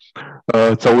शकतो.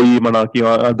 चवळी म्हणा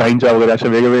किंवा धाईंच्या वगैरे अशा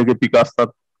वेगवेगळे पिकं असतात.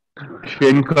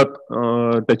 शेणखत,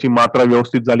 त्याची मात्रा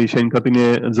व्यवस्थित झाली,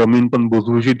 शेणखतीने जमीन पण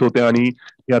भुसभुशीत होते आणि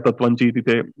या तत्वांची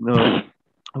तिथे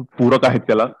पूरक आहेत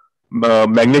त्याला.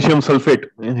 मॅग्नेशियम सल्फेट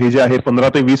हे जे आहे 15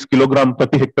 ते 20 किलोग्राम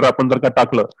प्रति हेक्टर आपण जर का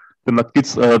टाकलं तर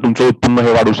नक्कीच तुमचं उत्पन्न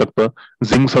हे वाढू शकतं.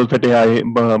 झिंक सल्फेट हे आहे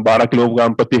 12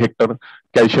 किलोग्राम प्रति हेक्टर.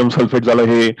 कॅल्शियम सल्फेट झालं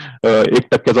हे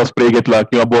 1% स्प्रे घेतला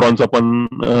किंवा बोरॉनचा पण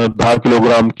 10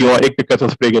 किलोग्राम किंवा 1%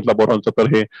 स्प्रे घेतला बोरॉनचा तर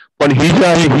हे. पण ही जी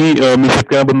आहे ही मी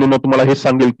शेतकऱ्या बंधूंना तुम्हाला हे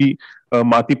सांगेल की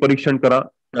माती परीक्षण करा,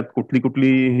 त्यात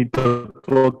कुठली ही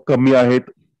तत्व कमी आहेत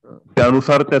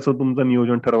त्यानुसार त्याचं तुमचं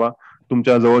नियोजन ठरवा.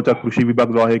 तुमच्या जवळचा कृषी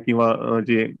विभाग जो आहे किंवा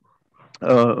जे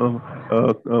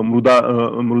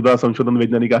मृदा संशोधन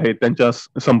वैज्ञानिक आहेत त्यांच्या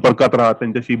संपर्कात राहा,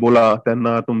 त्यांच्याशी बोला,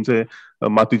 त्यांना तुमचे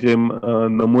मातीचे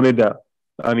नमुने द्या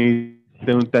आणि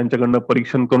त्यांच्याकडनं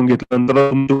परीक्षण करून घेतल्यानंतर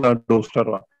तुमचा डोस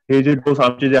ठरवा. हे जे डोस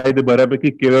आमचे जे आहे ते बऱ्यापैकी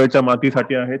केरळच्या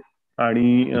मातीसाठी आहेत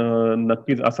आणि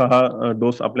नक्कीच असा हा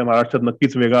डोस आपल्या महाराष्ट्रात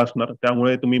नक्कीच वेगळा असणार.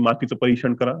 त्यामुळे तुम्ही मातीचं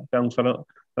परीक्षण करा, त्यानुसार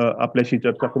आपल्याशी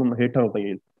चर्चा करून हे ठरवता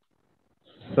येईल.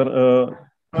 तर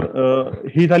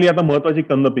ही झाली आता महत्वाची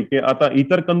कंद पिके. आता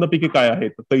इतर कंद पिके काय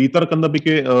आहेत? तर इतर कंद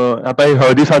पिके आता हे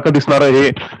हळदीसारखं दिसणारं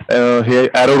हे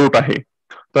ॲरोरूट आहे.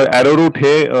 तर ॲरोरूट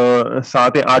हे 6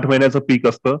 ते 8 महिन्याचं पीक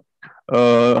असतं.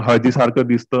 हळदीसारखं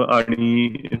दिसतं आणि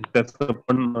त्याचं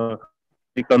पण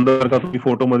कंद जर का तुम्ही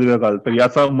फोटोमध्ये बघाल तर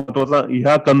याचा महत्वाचा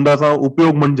ह्या कंदाचा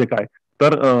उपयोग म्हणजे काय,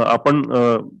 तर आपण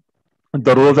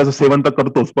दररोज याचं सेवन तर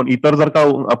करतोच, पण इतर जर का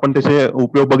आपण त्याचे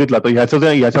उपयोग बघितला तर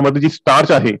याच्यामध्ये जी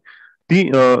स्टार्च आहे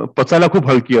ती पचायला खूप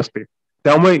हलकी असते.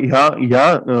 त्यामुळे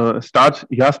ह्या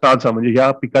स्टार्चचा म्हणजे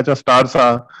ह्या पिकाच्या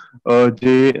स्टार्चचा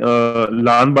जे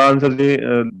लहान बाळांचं जे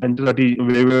त्यांच्यासाठी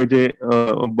वेगवेगळे जे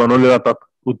बनवले जातात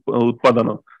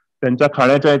उत्पादनं, त्यांच्या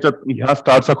खाण्याच्या याच्यात ह्या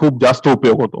स्टार्चचा खूप जास्त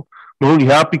उपयोग होतो. म्हणून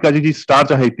ह्या पिकाची जी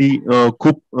स्टार्च आहे ती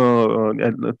खूप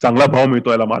चांगला भाव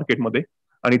मिळतो याला मार्केटमध्ये.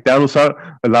 आणि त्यानुसार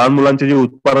लहान मुलांचे जे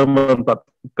उत्पादन बनतात,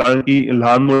 कारण की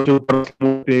लहान मुलांचे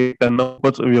उत्पादन त्यांना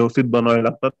खूपच व्यवस्थित बनवावे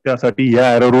लागतात, त्यासाठी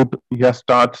ह्या ॲरोरूट ह्या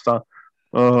स्टार्चचा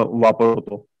वापर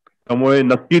होतो. त्यामुळे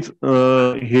नक्कीच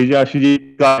हे जे अशी जी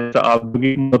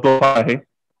औद्योगिक महत्व आहे.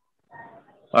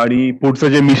 आणि पुढचं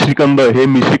जे मिश्रीकंद, हे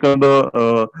मिश्रीकंद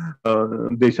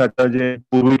देशाच्या जे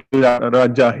पूर्वी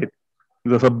राज्य आहेत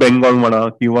जसं बेंगॉल म्हणा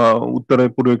किंवा उत्तर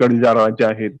पूर्वेकडील ज्या राज्य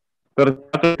आहेत, तर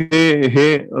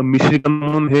हे मिश्रीकंद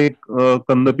म्हणून हे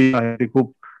कंद पीक आहे ते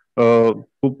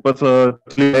खूपच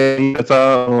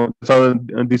त्याचा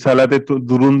दिसायला ते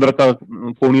दुरून जर का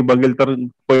कोणी बघेल तर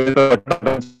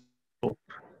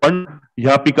पण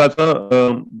ह्या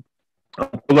पिकाचं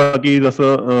की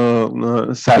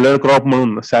जसं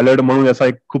सॅलड म्हणून याचा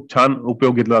एक खूप छान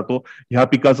उपयोग घेतला जातो. ह्या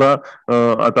पिकाचा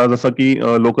आता जसं की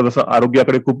लोक जसं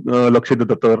आरोग्याकडे खूप लक्ष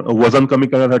देतात, तर वजन कमी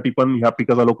करण्यासाठी पण ह्या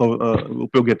पिकाचा लोक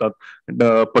उपयोग घेतात.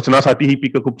 पचनासाठी ही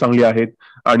पिकं खूप चांगली आहेत.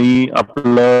 आणि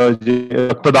आपलं जे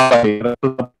रक्तदाब आहे,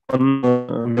 रक्तदाब पण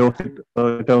व्यवस्थित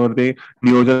त्याच्यामध्ये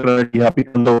नियोजन करण्यासाठी ह्या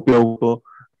पिकांचा उपयोग होतो.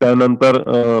 त्यानंतर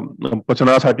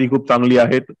पचनासाठी खूप चांगली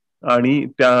आहेत. आणि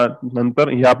त्यानंतर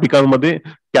ह्या पिकांमध्ये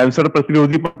कॅन्सर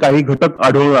प्रतिरोधी पण काही घटक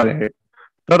आढळून आले आहेत.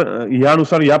 तर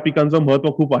यानुसार या पिकांचं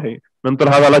महत्व खूप आहे. नंतर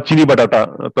हा झाला चिनी बटाटा.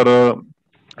 तर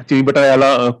चिनी बटाटा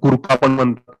याला कुरका पण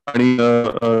म्हणतात आणि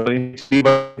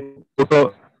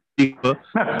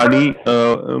आणि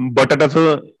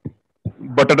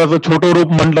बटाट्याचं छोटं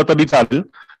रूप म्हटलं तरी चालेल.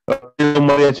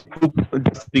 याची खूप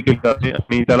जास्त केली जाते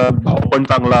आणि त्याला भाव पण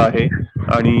चांगला आहे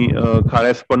आणि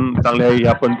खाण्यास पण चांगले आहे.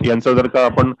 आपण यांचं जर का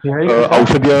आपण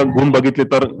औषधीय गुण बघितले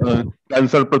तर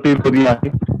कॅन्सर प्रतिरोधी आहे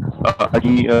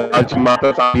आणि त्याची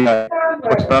मात्रा चांगली आहे,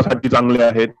 पचनासाठी चांगले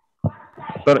आहेत.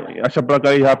 तर अशा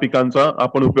प्रकारे ह्या पिकांचा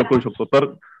आपण उपयोग करू शकतो. तर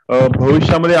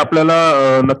भविष्यामध्ये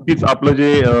आपल्याला नक्कीच आपलं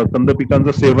जे कंद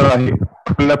पिकांचं सेवन आहे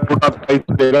आपल्याला पोटात काही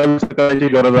वेगळं करायची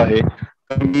गरज आहे.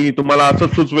 मी तुम्हाला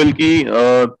असंच सुचवेल की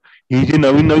ही जी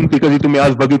नवीन पिकं जी तुम्ही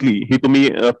आज बघितली, ही तुम्ही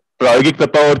प्रायोगिक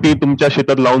तत्वावरती तुमच्या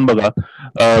शेतात लावून बघा.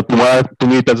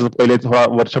 तुम्ही त्याचा पहिले थोडा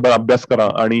वर्षभर अभ्यास करा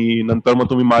आणि नंतर मग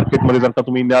तुम्ही मार्केटमध्ये जर का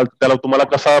तुम्ही न्याल त्याला तुम्हाला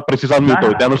कसा प्रतिसाद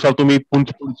मिळतोय त्यानुसार तुम्ही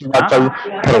पुढची वाटचाल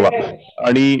ठरवा.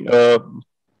 आणि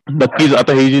नक्कीच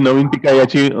आता ही जी नवीन पिक आहे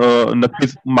याची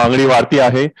नक्कीच मागणी वाढती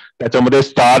आहे. त्याच्यामध्ये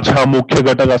स्टार्च हा मुख्य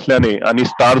घटक असल्याने आणि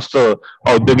स्टार्चचं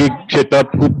औद्योगिक क्षेत्रात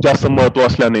खूप जास्त महत्व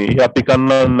असल्याने या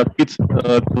पिकांना नक्कीच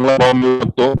चांगला भाव मिळू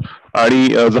शकतो. आणि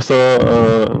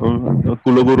जसं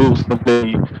कुलगुरू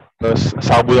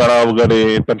साबुदाणा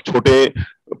वगैरे तर छोटे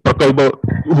प्रकल्प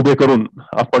उभे करून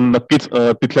आपण नक्कीच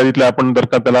तिथल्या आपण जर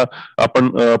का त्याला आपण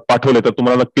पाठवले तर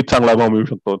तुम्हाला नक्कीच चांगला भाव मिळू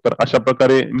शकतो. तर अशा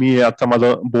प्रकारे मी आजचं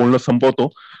माझं बोलणं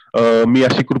संपवतो. मी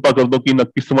अशी कृपा करतो की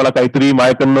नक्कीच तुम्हाला काहीतरी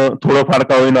माझ्याकडनं थोडंफार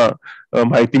का होईना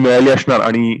माहिती मिळाली असणार.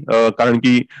 आणि कारण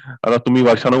की आता तुम्ही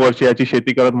वर्षानुवर्षे याची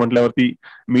शेती करत म्हटल्यावरती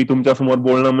मी तुमच्या समोर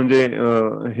बोलणं म्हणजे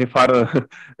हे फार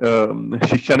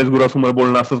शिष्यानेच गुरासमोर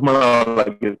बोलणं असंच म्हणावं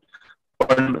लागेल.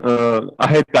 पण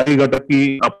आहेत काही घटक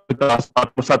की आपण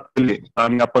आत्मसात केले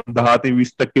आणि आपण 10 ते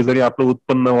 20% जरी आपलं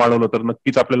उत्पन्न वाढवलं तर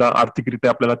नक्कीच आपल्याला आर्थिकरित्या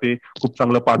आपल्याला ते खूप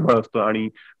चांगलं पाठबळ असतं. आणि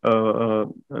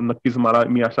नक्कीच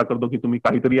मी आशा करतो की तुम्ही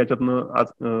काहीतरी याच्यातनं आज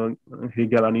हे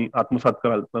घ्याल आणि आत्मसात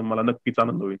कराल तर मला नक्कीच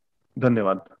आनंद होईल.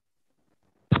 धन्यवाद.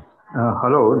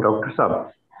 हॅलो डॉक्टर साहेब.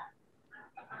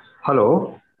 हॅलो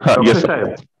डॉक्टर साहेब.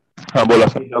 हा बोला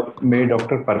सर. मी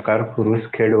डॉक्टर प्रकार फुरुस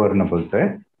खेडवरनं बोलतोय.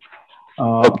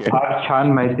 फार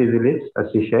छान माहिती दिली,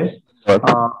 अतिशय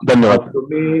धन्यवाद.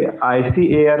 तुम्ही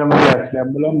ICAR मध्ये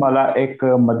असल्यामुळे मला एक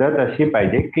मदत अशी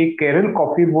पाहिजे की केरळ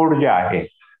कॉफी बोर्ड जे आहे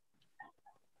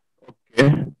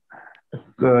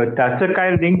त्याचं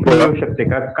काय लिंक मिळू शकते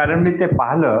का? कारण मी ते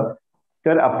पाहिलं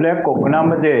तर आपल्या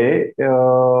कोकणामध्ये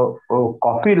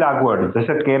कॉफी कॉफी लागवड,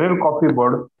 जसं केरळ कॉफी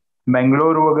बोर्ड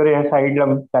मंगलोर वगैरे या साईडला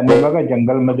त्यांनी बघा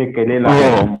जंगलमध्ये केलेलं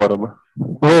आहे. बरोबर.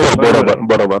 हो बरोबर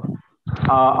बरोबर.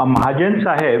 महाजन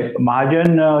साहेब,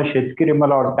 महाजन शेतकरी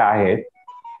मला वाटतं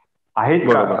आहेत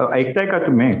का? ऐकताय का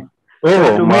तुम्ही?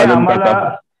 तुम्ही आम्हाला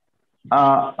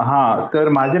हा, तर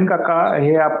महाजन काका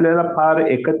हे आपल्याला फार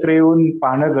एकत्र येऊन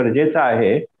पाहणं गरजेचं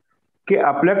आहे की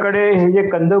आपल्याकडे हे जे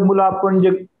कंदमुलं आपण जे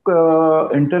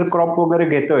इंटरक्रॉप वगैरे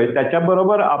घेतोय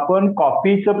त्याच्याबरोबर आपण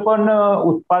कॉफीचं पण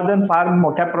उत्पादन फार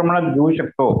मोठ्या प्रमाणात घेऊ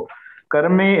शकतो.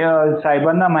 कारण मी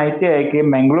साहेबांना माहिती आहे की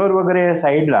मंगलोर वगैरे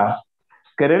साईडला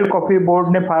केरळ कॉफी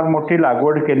बोर्डने फार मोठी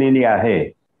लागवड केलेली आहे.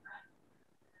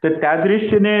 तर त्या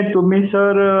दृष्टीने तुम्ही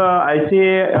सर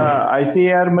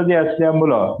ICAR मध्ये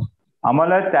असल्यामुळं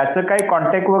आम्हाला त्याचं काही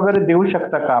कॉन्टॅक्ट वगैरे देऊ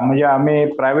शकता का? म्हणजे आम्ही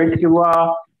प्रायव्हेट किंवा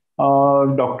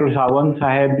डॉक्टर सावंत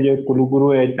साहेब जे कुलगुरू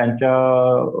आहेत त्यांच्या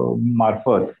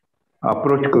मार्फत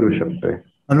अप्रोच करू शकतोय.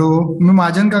 हॅलो, मी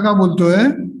महाजन काका बोलतोय.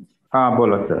 हा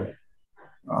बोला सर.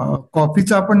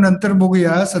 कॉफीचं आपण नंतर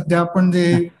बघूया. सध्या आपण जे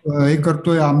हे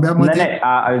करतोय आंब्यामध्ये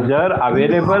जर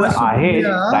अवेलेबल आहे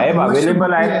साहेब,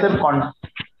 अवेलेबल आहेत तर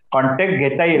कॉन्टॅक्ट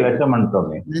घेता येईल असं म्हणतो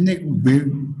मी.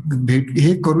 भेट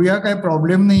हे करूया, काय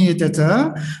प्रॉब्लेम नाहीये त्याचा.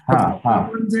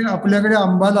 आपण जे आपल्याकडे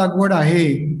आंबा लागवड आहे,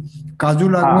 काजू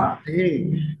लागवड आहे,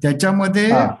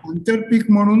 त्याच्यामध्ये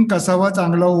आंतरपीक म्हणून कसावा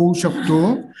चांगला होऊ शकतो.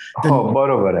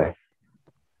 बरोबर आहे.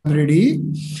 रेडी.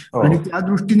 आणि त्या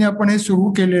दृष्टीने आपण हे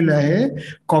सुरू केलेलं आहे.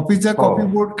 कॉफीचा कॉफी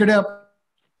बोर्ड कडे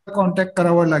कॉन्टॅक्ट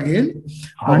करावा लागेल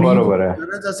आणि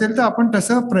गरज असेल तर आपण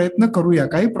तसा प्रयत्न करूया,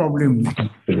 काही प्रॉब्लेम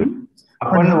नाही.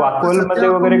 आपण वाकोलमध्ये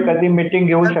वगैरे कधी मीटिंग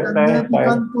घेऊ शकताय?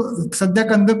 सध्या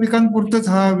कंद पिकांपुरतच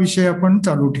हा विषय आपण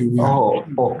चालू ठेवूया.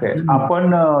 ओके.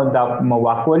 आपण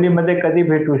वाकोलीमध्ये कधी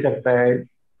भेटू शकताय?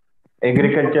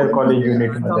 एग्रीकल्चर कॉलेज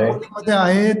युनिट मध्ये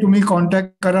आहे. तुम्ही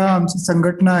कॉन्टॅक्ट करा, आमची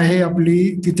संघटना आहे आपली,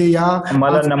 तिथे या.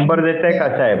 मला नंबर देताय का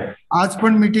साहेब? आज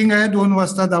पण मीटिंग आहे 2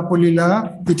 वाजता दापोलीला,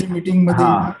 तिथे मीटिंग मध्ये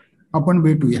आपण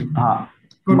भेटूया.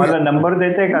 मला नंबर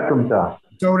देताय का तुमचा?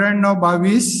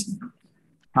 9422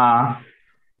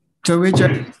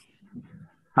 44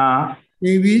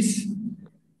 23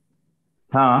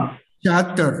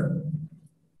 76.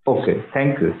 Okay,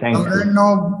 thank you.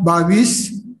 9422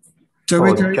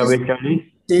 44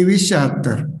 23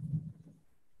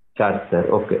 76.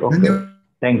 Okay okay,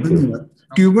 thank you.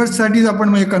 ट्युबर्स साठीच आपण,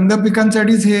 म्हणजे कंद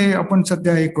पिकांसाठीच हे आपण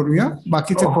सध्या हे करूया.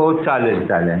 बाकीचं हो चालेल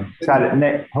चालेल चालेल.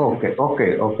 नाही, okay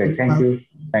okay okay, thank you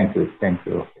thank you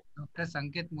thank you. Doctor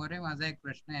संकेत मोरे, माझा एक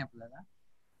प्रश्न आहे आपल्याला.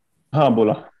 हा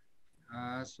बोला.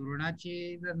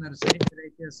 सुरणाची जर नर्सरी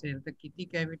करायची असेल तर किती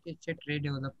कॅव्हिटीजचे ट्रे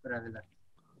डेव्हलप करावे लागतात?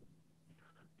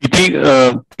 किती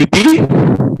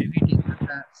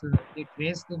ते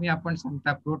ट्रेस तुम्ही आपण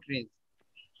सांगता प्रो ट्रेस.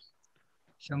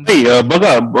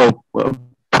 बघा,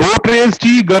 प्रो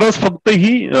ट्रेसची गरज फक्त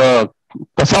ही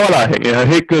कसावाला आहे.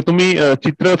 हे तुम्ही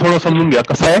चित्र थोडं समजून घ्या.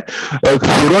 कसं आहे,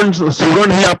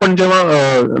 सुरण हे आपण जेव्हा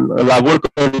लागवड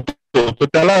करतो तर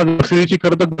त्याला नर्सरीची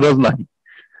खरं तर गरज नाही.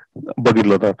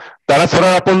 बघितलं तर त्याला सरळ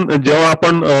आपण जेव्हा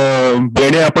आपण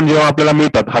बेणे आपण जेव्हा आपल्याला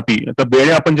मिळतात हाती, तर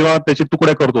बेणे आपण जेव्हा त्याचे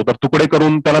तुकडे करतो तर तुकडे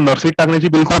करून त्याला नर्सरीत टाकण्याची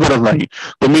बिलकुल गरज नाही.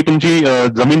 तुम्ही तुमची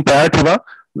जमीन तयार ठेवा,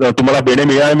 तुम्हाला बेणे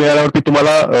मिळाल्यावरती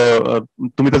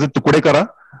तुम्ही त्याचे तुकडे करा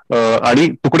आणि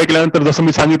तुकडे केल्यानंतर जसं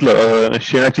मी सांगितलं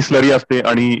शेणाची स्लरी असते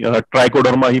आणि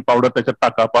ट्रायकोडर्मा ही पावडर त्याच्यात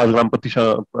टाका 5 ग्राम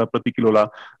प्रति किलोला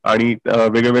आणि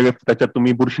वेगवेगळे त्याच्यात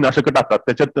तुम्ही बुरशीनाशक टाका.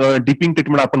 त्याच्यात डिपिंग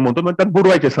ट्रीटमेंट आपण म्हणतो, मग त्यात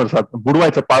बुडवायचे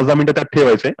बुडवायचं 5-10 मिनिटं त्यात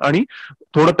ठेवायचे आणि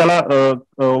थोडं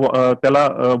त्याला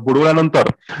बुडवल्यानंतर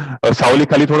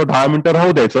सावलीखाली थोडं 10 मिनिटं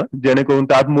राहू द्यायचं, जेणेकरून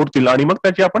त्यात मुरतील आणि मग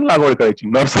त्याची आपण लागवड करायची.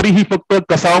 नर्सरी ही फक्त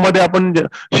कसावामध्ये आपण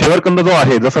शेवरकंद जो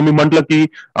आहे, जसं मी म्हटलं की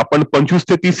आपण 25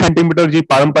 ते 30 सेंटीमीटर जी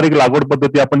पारंपरिक लागवड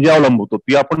पद्धती आपण जी अवलंबतो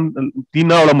ती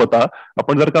न अवलंबता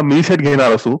आपण जर का मिनी सेट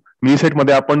घेणार असू, मिनी सेट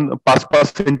मध्ये आपण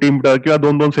 5-5 सेंटीमीटर किंवा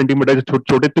 2-2 सेंटीमीटरचे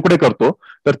छोटे तुकडे करतो,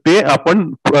 तर ते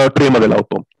आपण ट्रे मध्ये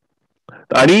लावतो.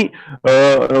 आणि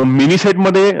मिनी सेट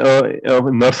मध्ये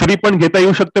नर्सरी पण घेता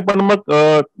येऊ शकते, पण मग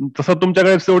तसं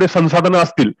तुमच्याकडे तेवढे संसाधनं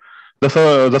असतील,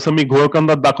 जसं मी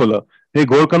घोळकंदात दाखवलं, हे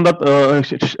घोळकंदात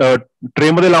ट्रे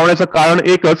मध्ये लावण्याचं कारण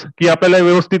एकच की आपल्याला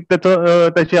व्यवस्थित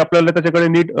आपल्याला त्याच्याकडे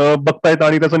नीट बघता येतं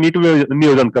आणि त्याचं नीट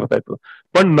नियोजन करता येतं.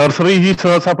 पण नर्सरी ही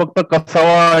सहसा फक्त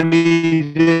कसावा आणि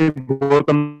जे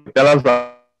घोळकंद त्याला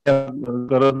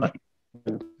गरज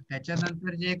नाही.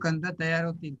 त्याच्यानंतर जे कंद तयार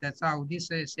होतील त्याचा अवधी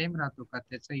सेम राहतो का?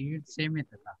 त्याचं युनिट सेम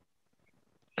येतं का?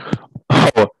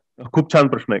 हो, खूप छान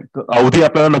प्रश्न आहे. अवधी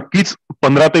आपल्याला नक्कीच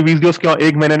 15 ते 20 दिवस किंवा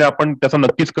 1 महिन्याने आपण त्याचा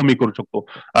नक्कीच कमी करू शकतो.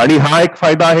 आणि हा एक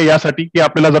फायदा आहे यासाठी की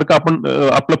आपल्याला जर का आपण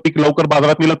आपलं पीक लवकर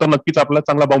बाजारात नेलं तर नक्कीच आपल्याला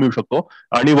चांगला भाव मिळू शकतो.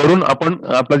 आणि वरून आपण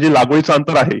आपलं जे लागवडीचं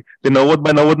अंतर आहे ते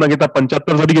 90x90 न घेता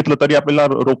 75 जरी घेतलं तरी आपल्याला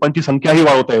रोपांची संख्याही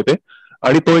वाढवता येते.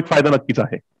 आणि तो एक फायदा नक्कीच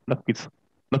आहे. नक्कीच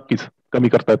नक्कीच कमी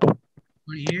करता येतो.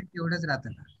 पण यील्ड तेवढंच राहतं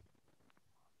का?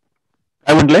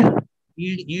 काय म्हटले?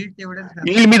 यील्ड तेवढंच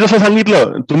यील्ड मी जसं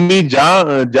सांगितलं, तुम्ही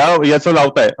ज्या याचं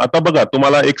लावताय, आता बघा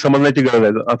तुम्हाला एक समजण्याची गरज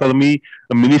आहे. आता मी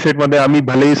मिनी सेट मध्ये आम्ही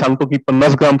भलेही सांगतो की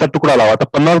 50 ग्रामचा तुकडा लावा. आता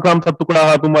 50 ग्रामचा तुकडा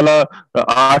हा तुम्हाला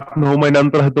 8-9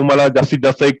 महिन्यानंतर तुम्हाला जास्तीत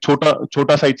जास्त एक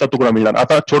छोटा साईजचा तुकडा मिळणार.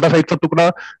 आता छोटा साईजचा तुकडा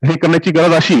हे करण्याची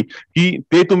गरज अशी की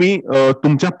ते तुम्ही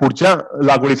तुमच्या पुढच्या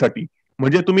लागवडीसाठी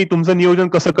म्हणजे तुम्ही तुमचं नियोजन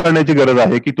कसं करण्याची गरज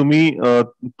आहे की तुम्ही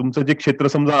तुमचं जे क्षेत्र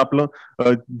समजा आपलं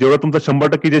जेवढं तुमचं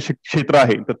 100% जे क्षेत्र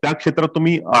आहे तर त्या क्षेत्रात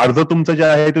तुम्ही अर्ध तुमचं जे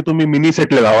आहे ते तुम्ही मिनी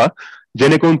सेटला लावा,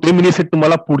 जेणेकरून ते मिनी सेट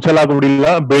तुम्हाला पुढच्या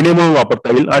लागवडीला बेणे म्हणून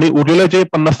वापरता येईल. आणि उरलेलं जे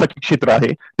 50% क्षेत्र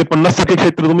आहे ते 50%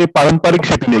 क्षेत्र तुम्ही पारंपरिक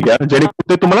शेतीने घ्या, जेणेकरून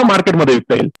ते तुम्हाला मार्केटमध्ये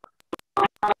विकता येईल.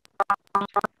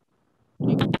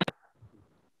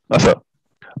 असं.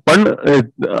 पण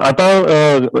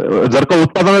आता जर का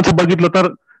उत्पादनाचं बघितलं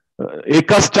तर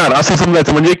एकाच 4 असं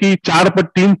समजायचं, म्हणजे की 3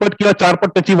 पट किंवा 4 पट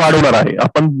त्याची वाढ होणार आहे.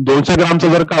 आपण 200 ग्रामचा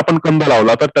जर का आपण कंद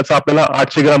लावला तर त्याचा आपल्याला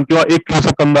 800 ग्राम किंवा 1 किलोचा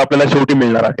कंद आपल्याला शेवटी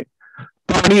मिळणार आहे.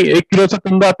 आणि 1 किलोचा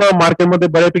कंद आता मार्केटमध्ये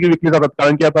बऱ्यापैकी विकले जातात,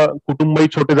 कारण की आता कुटुंबही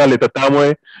छोटे झाले, तर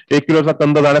त्यामुळे 1 किलोचा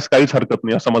कंद जाण्यास काहीच हरकत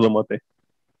नाही असं माझं मत आहे.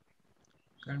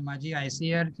 कारण माझी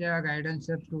ICRच्या गायडन्स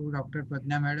थ्रू डॉक्टर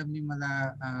प्रज्ञा मॅडमनी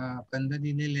मला कंद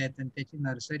दिलेले आहेत आणि त्याची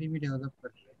नर्सरी मी डेव्हलप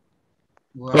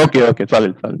करतोय. ओके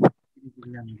चालेल.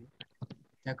 जिल्ह्यामध्ये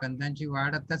त्या कंदांची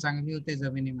वाढ आता चांगली होते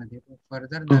जमिनीमध्ये.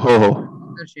 फर्दर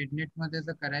जर शेडनेट मध्ये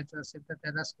जर करायचं असेल तर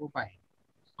त्याला स्कोप आहे.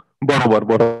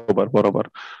 बरोबर.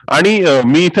 आणि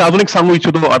मी इथे अजून एक सांगू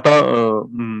इच्छितो. आता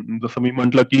जसं मी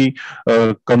म्हंटल की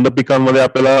कंद पिकांमध्ये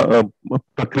आपल्याला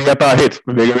प्रक्रिया तर आहेच,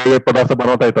 वेगवेगळे पदार्थ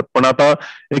बनवता येतात, पण आता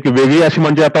एक वेगळी अशी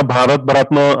म्हणजे आता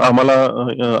भारतभरातनं आम्हाला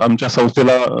आमच्या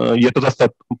संस्थेला येतच असतात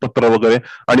पत्र वगैरे,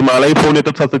 आणि मलाही फोन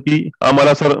येतच असतं की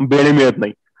आम्हाला सर बेणे मिळत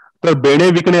नाही. तर बेणे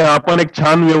विकणे हा पण एक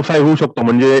छान व्यवसाय होऊ शकतो.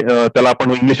 म्हणजे त्याला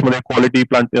आपण इंग्लिशमध्ये quality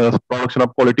production of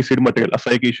quality seed material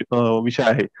असा एक विषय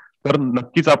आहे. तर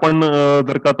नक्कीच आपण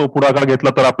जर का तो पुढाकार घेतला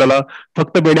तर आपल्याला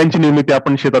फक्त बेड्यांची निर्मिती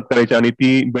आपण शेतात करायची आणि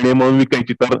ती बेणे म्हणून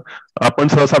विकायची. तर आपण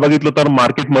सहसा बघितलं तर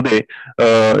मार्केटमध्ये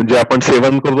जे आपण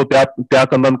सेवन करतो त्या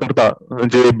कंदांकरता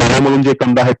जे बेणे म्हणून जे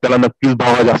कंद आहेत त्याला नक्कीच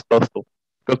भाव जास्त असतो.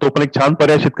 तर तो पण एक छान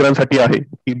पर्याय शेतकऱ्यांसाठी आहे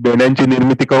की बेड्यांची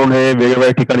निर्मिती करून हे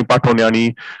वेगवेगळ्या ठिकाणी पाठवणे आणि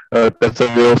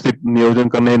त्याचं व्यवस्थित नियोजन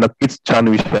करणे हे नक्कीच छान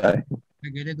विषय आहे.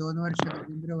 गेले 2 वर्ष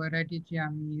रवींद्र व्हरायटीची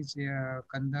आम्ही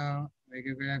कंद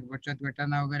वेगवेगळ्या बचत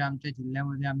गटांना वगैरे आमच्या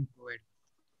जिल्ह्यामध्ये आम्ही प्रोव्हाइड.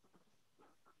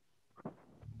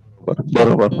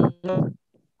 बरोबर.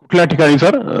 कुठल्या ठिकाणी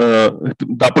सर?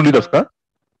 दापोलीतच का?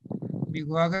 मी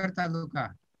गुहागर तालुका,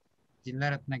 जिल्हा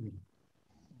रत्नागिरी.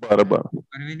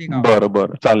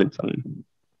 बरं. चालेल.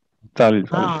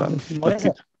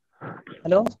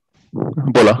 हॅलो,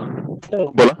 बोला.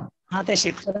 हा, ते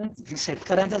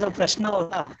शेतकऱ्यांचा जो प्रश्न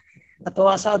होता तो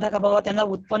असा होता का बाबा त्यांना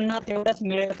उत्पन्न तेवढंच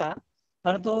मिळेल का,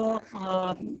 परंतु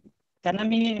त्यांना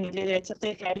मी म्हणजे याच्यात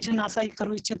एक ऍडिशन असं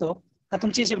करू इच्छितो का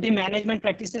तुमची शेवटी मॅनेजमेंट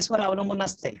प्रॅक्टिसेसवर अवलंबून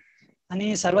असते.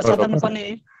 आणि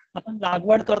सर्वसाधारणपणे आपण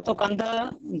लागवड करतो कांदा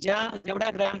जेवढ्या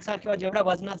ग्रॅमचा किंवा जेवढ्या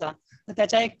वजनाचा, तर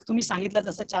त्याच्या एक तुम्ही सांगितलं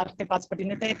जसं 4 ते 5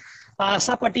 पटीने ते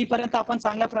 5-6 पटीपर्यंत आपण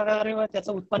चांगल्या प्रकारे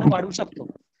त्याचं उत्पन्न वाढवू शकतो.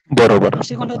 बरोबर.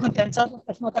 दृष्टिकोनातून त्यांचा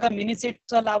प्रश्न होता का मिनी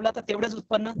सेट लावला तर तेवढंच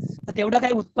उत्पन्न, तर तेवढं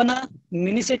काही उत्पन्न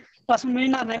मिनी सेट पासून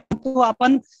मिळणार नाही, परंतु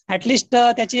आपण ऍटलिस्ट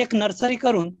त्याची एक नर्सरी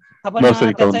करून आपण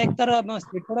त्याचा एकतर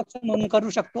प्रोडक्शन म्हणून करू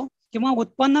शकतो, किंवा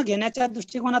उत्पन्न घेण्याच्या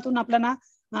दृष्टिकोनातून आपल्याला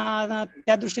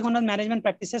त्या दृष्टिकोनात मॅनेजमेंट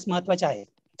प्रॅक्टिसेस महत्वाच्या आहेत.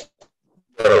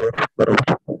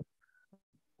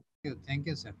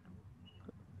 Thank you sir.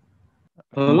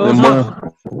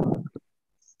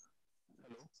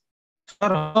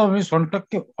 सर, मी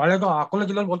सोनटक्के वाळेगाव अकोला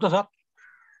जिल्ह्यात बोलतो सर.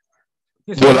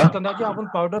 कंदाची आपण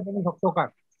पावडर बनवू शकतो का?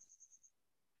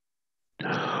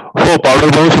 हो, पावडर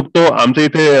बनवू शकतो. आमच्या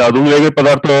इथे अजून वेगळे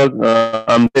पदार्थ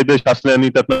आमच्या इथे शासनाने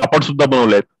त्यातनं पापड सुद्धा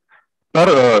बनवले आहेत. तर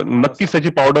नक्कीच त्याची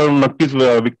पावडर नक्कीच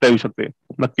विकता येऊ शकते.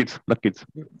 नक्कीच.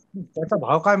 त्याचा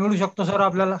भाव काय मिळू शकतो सर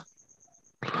आपल्याला?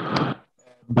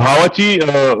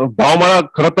 भाव मला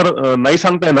खरं तर नाही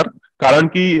सांगता येणार, कारण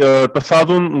की तसं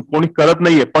अजून कोणी करत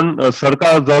नाहीये. पण जर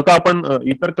का आपण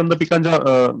इतर कंद पिकांच्या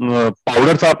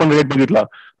पावडरचा आपण रेट बघितला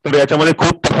तर याच्यामध्ये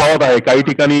खूप तफावत आहे. काही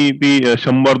ठिकाणी ती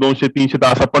 100, 200, 300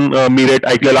 असा पण मी रेट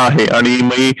ऐकलेला आहे. आणि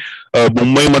मी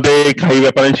मुंबईमध्ये काही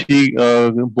व्यापाऱ्यांशी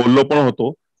बोललो पण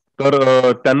होतो.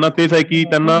 तर त्यांना तेच आहे की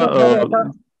त्यांना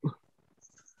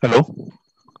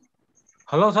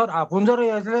हॅलो सर, आपण जर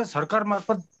याचे सरकार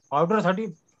मार्फत पावडरसाठी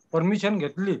परमिशन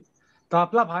घेतली तर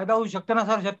आपला फायदा होऊ शकतो ना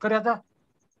सर शेतकऱ्याचा?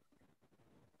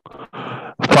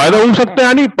 फायदा होऊ शकते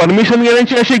आणि परमिशन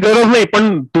घेण्याची अशी गरज नाही,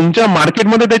 पण तुमच्या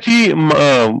मार्केटमध्ये त्याची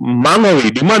मांग हवी,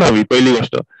 डिमांड हवी पहिली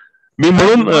गोष्ट. मी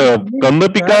म्हणून कंद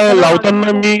पिका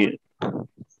लावताना मी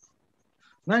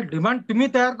नाही, डिमांड तुम्ही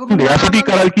तयार करून यासाठी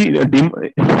कराल की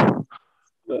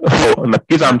हो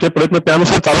नक्कीच आमचे प्रयत्न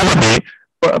त्यानुसार चालू आहे.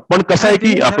 पण कसं आहे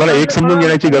की आपल्याला एक समजून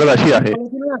घेण्याची गरज अशी आहे.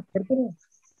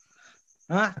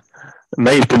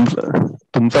 नाही,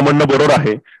 तुमचं म्हणणं बरोबर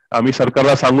आहे, आम्ही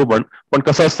सरकारला सांगू, पण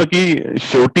कसं असतं की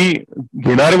शेवटी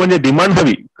घेणारे म्हणजे डिमांड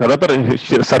हवी. खरं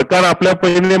तर सरकार आपल्या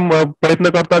परीने प्रयत्न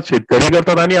करतात, शेतकरी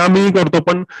करतात आणि आम्हीही करतो,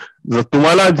 पण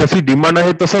तुम्हाला जशी डिमांड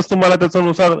आहे तसंच तुम्हाला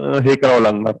त्याच्यानुसार हे करावं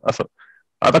लागणार असं.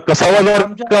 आता कसावा जर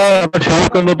का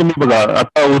शेवळकंद तुम्ही बघा,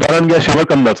 आता उदाहरण घ्या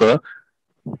शेवळकंदाचं.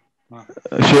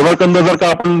 शेवळकंद जर का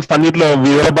आपण सांगितलं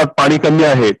विदर्भात पाणी कमी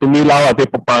आहे, तुम्ही लावा, ते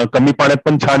कमी पाण्यात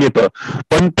पण छान येतं,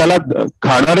 पण त्याला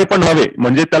खाणारे पण हवे,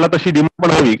 म्हणजे त्याला तशी डिमांड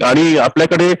पण हवी. आणि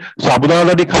आपल्याकडे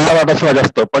साबुदाणा जरी खाल्ला जात असला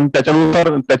जास्त, पण त्याच्यानुसार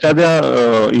त्याच्या ज्या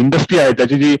इंडस्ट्री आहे,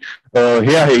 त्याची जी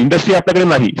हे आहे इंडस्ट्री आपल्याकडे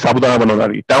नाही साबुदाणा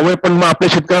बनवणारी, त्यामुळे पण मग आपल्या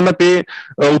शेतकऱ्यांना ते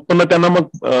उत्पन्न त्यांना मग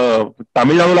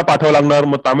तामिळनाडूला पाठवावं लागणार.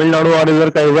 मग तामिळनाडू आणि जर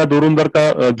का एवढ्या दुरून जर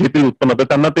का घेतील उत्पन्न तर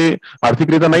त्यांना ते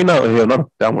आर्थिकरित्या नाही ना हे होणार,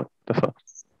 त्यामुळे तसं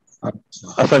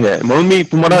असं आहे. म्हणून मी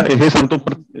तुम्हाला हे सांगतो,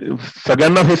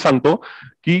 सगळ्यांना हे सांगतो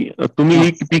की तुम्ही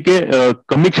ही पिके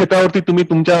कमी क्षेत्रावरती तुम्ही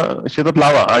तुमच्या शेतात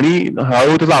लावा आणि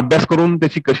हळूहळू त्याचा अभ्यास करून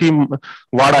त्याची कशी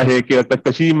वाढ आहे किंवा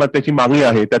कशी त्याची मागणी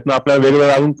आहे, त्यातनं आपल्याला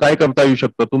वेगवेगळं अजून काय करता येऊ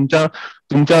शकतं,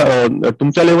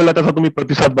 तुमच्या लेवलला त्याचा तुम्ही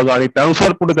प्रतिसाद बघा आणि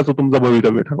त्यानुसार पुढे त्याचं तुमचं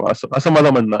भवितव्य ठरवा, असं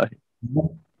माझं म्हणणं आहे.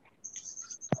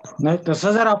 नाही,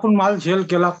 तसं जर आपण माल सेल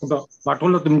केला, कुठं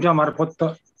पाठवलं तुमच्या मार्फत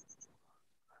तर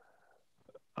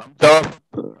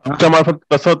आमच्या मार्फत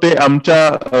तसं ते आमच्या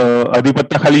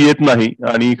अधिपत्याखाली येत नाही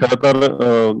आणि खरं तर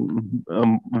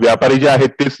व्यापारी जे आहेत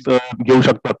तेच घेऊ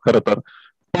शकतात खरं तर,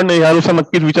 पण यानुसार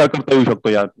नक्कीच विचार करता येऊ शकतो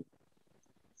यात.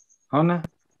 हो ना.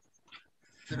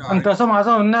 पण तसं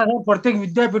माझं म्हणणं आहे, प्रत्येक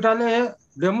विद्यापीठाला हे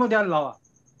डेमो द्यायला लावा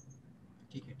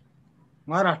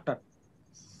महाराष्ट्रात.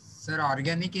 सर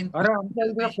ऑर्गॅनिक अरे आमच्या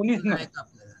इकडे कोणीच नाही.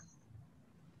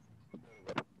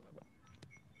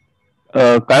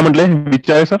 काय म्हटले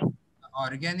विचार सर?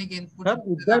 ऑर्गॅनिक इनपुट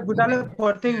विद्यापीठाला,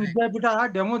 प्रत्येक विद्यापीठाला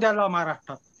डेमो द्यायला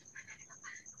महाराष्ट्रात.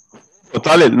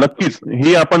 चालेल, नक्कीच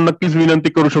ही आपण नक्कीच विनंती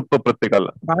करू शकतो प्रत्येकाला,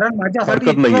 कारण माझ्यासाठी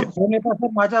फोन येतात सर.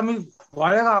 माझ्या मी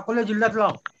वाळेगाव अकोला जिल्ह्यातला,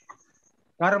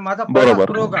 कारण माझा पहिला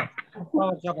प्रयोग आहे 6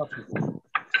 वर्षापासून.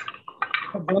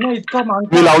 इतकं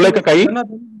मी लावलंय का काही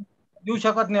देऊ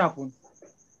शकत नाही आपण.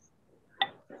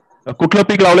 कुठलं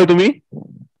पीक लावलंय तुम्ही?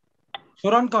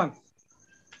 सुरणकण.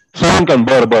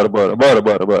 बर बर बर बर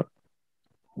बर बर.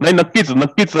 नाही, नक्कीच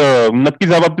नक्कीच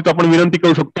नक्कीच या बाबतीत आपण विनंती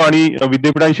करू शकतो आणि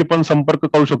विद्यापीठांशी पण संपर्क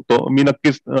करू शकतो. मी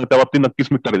नक्कीच त्या बाबतीत नक्कीच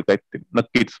मी करेल काय ते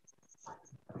नक्कीच.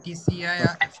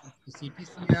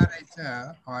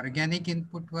 CTCRIचं ऑर्गॅनिक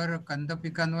इनपुट वर कंद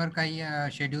पिकांवर काही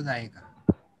शेड्यूल आहे का?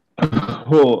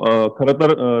 हो, खरं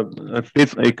तर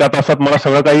तेच एका तासात मला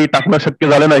सगळं काही टाकणं शक्य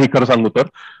झालं नाही खरं सांगू तर.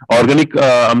 ऑर्गॅनिक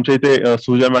आमच्या इथे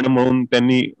सुजय मॅडम म्हणून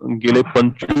त्यांनी गेले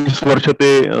 25 वर्ष ते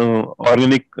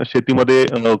ऑर्गॅनिक शेतीमध्ये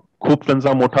खूप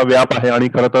त्यांचा मोठा व्याप आहे आणि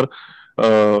खरं तर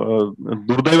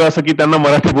दुर्दैव असं की त्यांना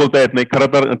मराठी बोलता येत नाही.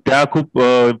 खरं तर त्या खूप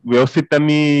व्यवस्थित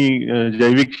त्यांनी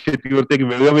जैविक शेतीवरती एक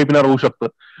वेगळं वेबिनार होऊ शकतं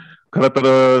खरं तर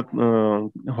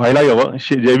व्हायला हवं.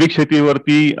 जैविक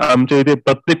शेतीवरती आमच्या इथे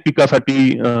प्रत्येक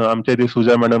पिकासाठी आमच्या इथे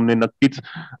सुजय मॅडमने नक्कीच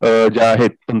जे आहेत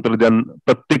तंत्रज्ञान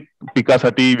प्रत्येक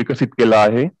पिकासाठी विकसित केलं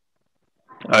आहे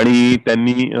आणि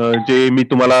त्यांनी जे मी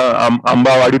तुम्हाला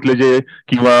आंबा वाडीतले जे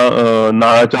किंवा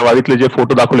नाळाच्या वाडीतले जे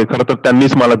फोटो दाखवले खरं तर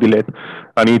त्यांनीच मला दिलेत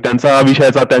आणि त्यांचा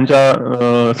विषयाचा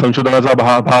त्यांच्या संशोधनाचा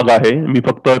भाग आहे. मी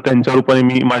फक्त त्यांच्या रूपाने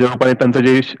मी माझ्या रूपाने त्यांचं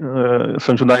जे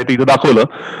संशोधन आहे ते इथं दाखवलं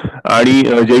आणि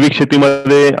जैविक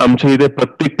शेतीमध्ये आमच्या इथे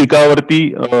प्रत्येक पिकावरती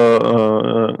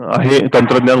आहे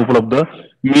तंत्रज्ञान उपलब्ध.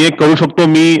 मी एक करू शकतो,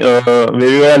 मी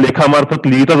वेगवेगळ्या लेखामार्फत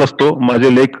लिहितच असतो.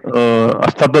 माझे लेख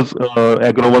असतातच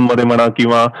ॲग्रोवन मध्ये म्हणा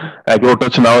किंवा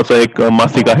ॲग्रोटच नावाचं एक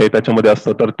मासिक आहे त्याच्यामध्ये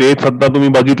असतं, तर ते सध्या तुम्ही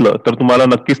बघितलं तर तुम्हाला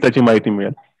नक्कीच त्याची माहिती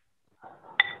मिळेल.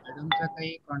 मॅडमचा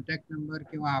काही कॉन्टॅक्ट नंबर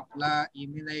किंवा आपला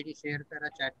ईमेल आयडी शेअर करा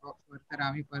चॅट बॉक्स वर, तर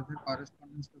आम्ही फर्दर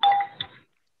कॉरेस्पॉन्डन्स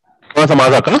करू.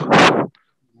 माझा का?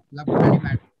 आपला पण आणि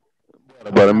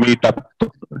मॅडम. बरं, मी टाकतो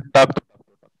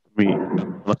मी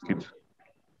नक्कीच.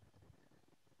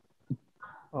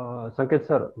 Sanket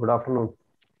sir, good afternoon.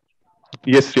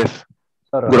 Yes. Sir,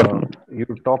 good afternoon.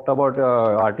 You talked about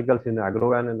articles in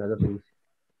Agrovan and other things.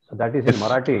 So that is in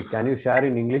Marathi. Can you share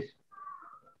in English?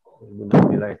 It will be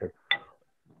delighted.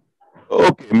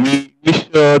 Okay, me English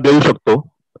देऊ शकतो.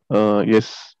 Yes.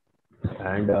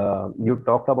 And you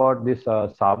talked about this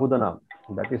sabudana.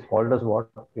 That is called as what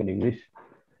in English?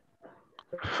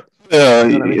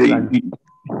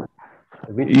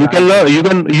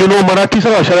 You know Marathi,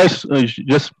 sir, or shall I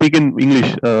just speak in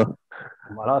English?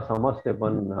 मला समजते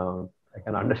पण I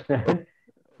can understand,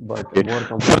 but more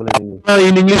comfortable in English.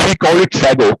 In English we call it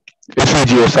sago.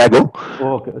 S-A-G-O, sago.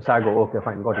 Okay, sago. Okay,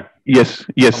 fine, got it.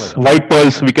 Yes. White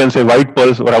pearls, we can say white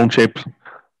pearls, round shapes.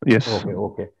 Yes.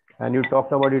 Okay. And you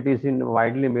talked about it is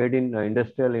widely made in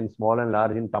industrial, in small and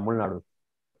large in Tamil Nadu.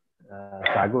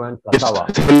 Sago and cassava.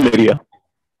 Yes, hill area.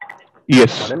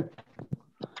 Yes. Pardon?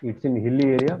 It's in hilly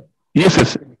area?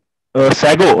 Yes.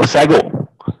 Sago.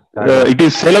 It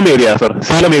is Salem area, sir.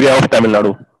 Salem area of Tamil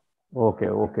Nadu.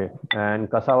 Okay. And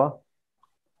cassava?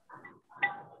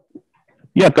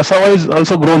 Yeah, cassava is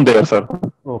also grown there, sir.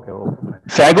 Okay.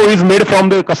 Sago is made from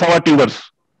the cassava tubers.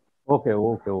 Okay.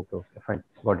 Fine,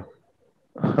 got it.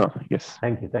 Yes.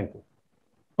 Thank you.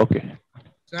 Okay.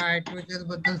 Hydrogen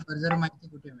बद्दल further माहिती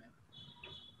कुठे मिळेल?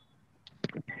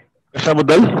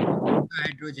 कशाबद्दल?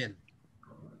 Hydrogen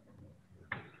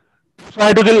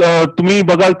तुम्ही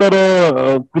बघाल तर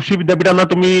कृषी विद्यापीठांना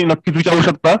तुम्ही नक्कीच विचारू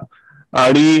शकता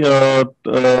आणि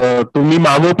तुम्ही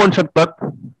मागवू पण शकतात.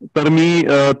 तर मी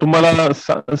तुम्हाला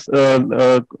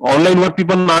ऑनलाईन वरती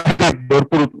पण आहेत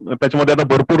भरपूर, त्याच्यामध्ये आता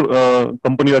भरपूर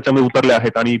कंपनी त्याच्यामध्ये उतरल्या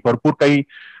आहेत आणि भरपूर काही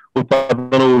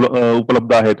उत्पादन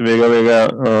उपलब्ध आहेत वेगळ्या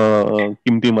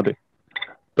किमतीमध्ये.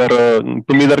 तर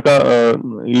तुम्ही जर का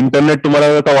इंटरनेट तुम्हाला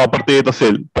जर का वापरता येत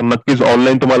असेल तर नक्कीच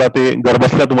ऑनलाईन तुम्हाला ते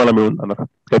घरबसल्या तुम्हाला मिळून जाणार,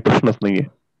 काही प्रश्नच नाहीये.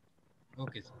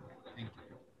 Okay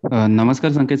sir.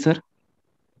 नमस्कार संकेत सर.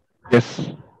 येस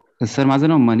सर, माझं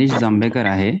नाव मनीष जांभेकर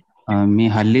आहे. मी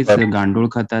हल्लीच गांडूळ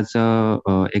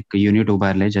खताचं एक युनिट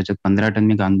उभारलंय ज्याच्यात 15 टन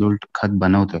मी गांडूळ खत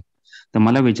बनवतोय. तर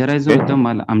मला विचारायचं होतं,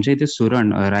 मला आमच्या इथे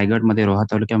सुरण, रायगडमध्ये रोहा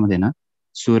तालुक्यामध्ये ना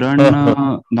सुरण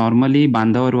नॉर्मली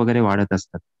बांधावर वगैरे वाढत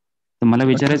असतात. तर मला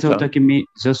विचारायचं होतं की मी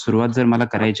सुरुवात जर मला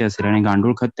करायची असेल आणि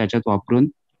गांडूळ खत त्याच्यात वापरून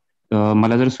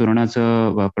मला जर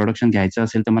सुरणाचं प्रोडक्शन घ्यायचं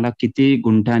असेल तर मला किती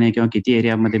गुंठाने किंवा किती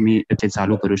एरियामध्ये मी ते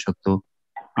चालू करू शकतो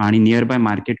आणि नियर बाय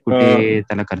मार्केट कुठे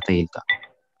त्याला करता येईल का?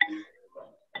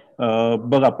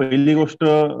 बघा, पहिली गोष्ट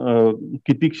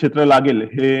किती क्षेत्र लागेल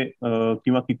हे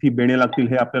किंवा किती बेणे लागतील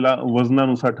हे आपल्याला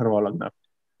वजनानुसार ठरवावं लागणार,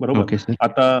 बरोबर.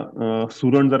 आता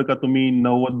सुरण जर का तुम्ही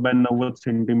 90 बाय 90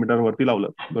 सेंटीमीटर वरती लावलं,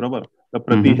 बरोबर, तर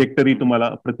प्रति हेक्टरी किंवा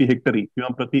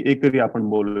प्रति एकरी आपण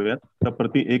बोलूयात, तर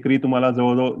प्रति एकरी तुम्हाला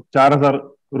जवळजवळ 4000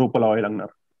 रोपं लावावी लागणार,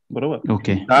 बरोबर.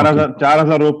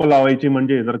 4000 रोपं लावायची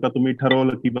म्हणजे जर का तुम्ही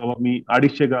ठरवलं की बाबा मी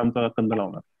 250 ग्रामचा कंद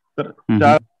लावणार, तर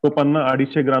 4 रोपांना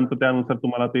 250 ग्राम, तर त्यानुसार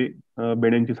तुम्हाला ते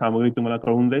बेण्यांची सामग्री तुम्हाला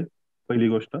कळून जाईल, पहिली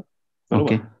गोष्ट,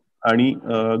 बरोबर. आणि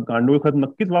गांडूळ खत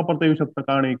नक्कीच वापरता येऊ शकतं,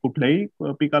 का नाही,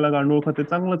 कुठल्याही पिकाला गांडूळ खत हे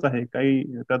चांगलंच आहे, काही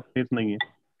त्यात हेच नाहीये.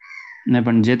 नाही,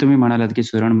 पण जे तुम्ही म्हणालात की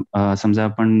सुरण समजा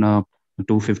आपण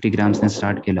 250 ग्राम्सने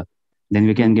स्टार्ट केलं, then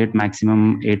we can get maximum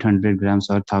 800 grams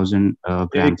or 1000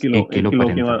 grams, 1 kilo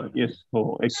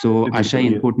पर्यंत. सो अशा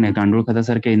इनपुटने, गांडूळ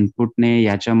खतासारख्या इनपुटने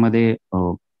याच्यामध्ये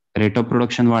रेट ऑफ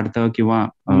प्रोडक्शन वाढतं किंवा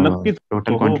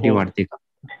टोटल क्वांटिटी वाढते का?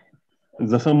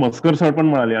 जसं मस्कर सर पण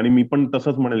म्हणाले आणि मी पण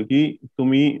तसंच म्हणेल की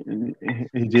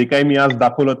तुम्ही जे काही मी आज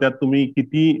दाखवलं त्यात तुम्ही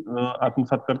किती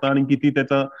आत्मसात करता आणि किती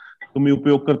त्याचा तुम्ही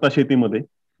उपयोग करता शेतीमध्ये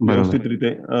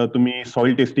व्यवस्थितरित्या. तुम्ही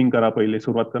सॉइल टेस्टिंग करा पहिले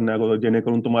सुरुवात करण्या अगोदर,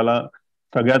 जेणेकरून तुम्हाला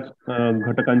सगळ्याच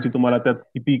घटकांची तुम्हाला त्यात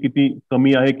किती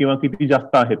कमी आहे किंवा किती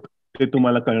जास्त आहेत ते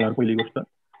तुम्हाला कळणार, पहिली गोष्ट.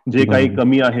 जे काही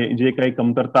कमी आहे, जे काही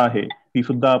कमतरता आहे, ती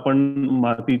सुद्धा आपण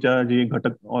मातीच्या जे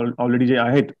घटक ऑलरेडी जे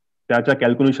आहेत त्याच्या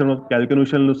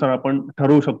कॅल्क्युलेशननुसार आपण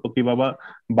ठरवू शकतो की बाबा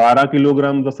 12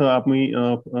 किलोग्राम, जसं आम्ही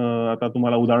आता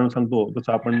तुम्हाला उदाहरण सांगतो,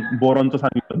 जसं आपण बोरॉनचं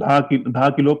सांगितलं 10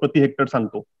 किलो प्रति हेक्टर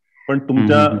सांगतो, पण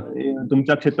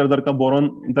तुमच्या क्षेत्रात जर का बोरॉन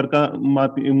जर का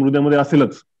माती मृदेमध्ये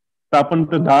असेलच तर आपण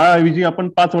 10 ऐवजी आपण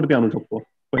 5 वरती आणू शकतो,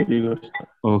 पहिली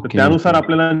गोष्ट. त्यानुसार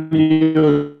आपल्याला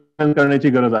नियोजन करण्याची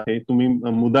गरज आहे. तुम्ही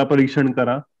मृदा परीक्षण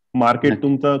करा. मार्केट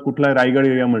तुमचा कुठला, रायगड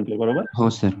एरिया म्हटले, बरोबर. हो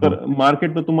सर. तर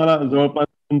मार्केट तर तुम्हाला जवळपास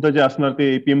तुमचं जे असणार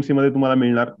ते एपीएमसी मध्ये तुम्हाला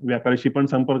मिळणार. व्यापाऱ्याशी पण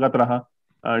संपर्कात राहा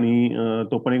आणि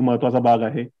तो पण एक महत्वाचा भाग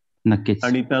आहे. नक्कीच.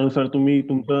 आणि त्यानुसार तुम्ही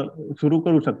तुमचं सुरू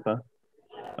करू शकता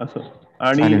असं.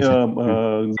 आणि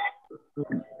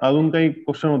अजून काही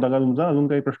क्वेश्चन होता का तुमचा? अजून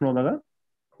काही प्रश्न होता का?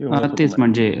 तेच,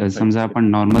 म्हणजे समजा आपण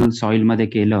नॉर्मल सॉइल मध्ये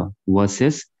केलं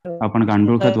वर्सेस आपण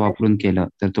गांडूळ खत वापरून केलं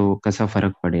तर तो कसा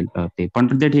फरक पडेल ते पण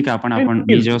ते ठीक आहे. आपण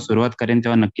मी जेव्हा सुरुवात करेन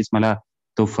तेव्हा नक्कीच मला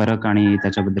तो फरक आणि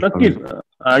त्याच्याबद्दल नक्कीच.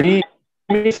 आणि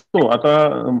आता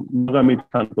बघा, मी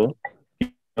सांगतो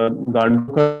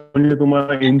गांडूळ म्हणजे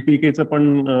तुम्हाला NPK पण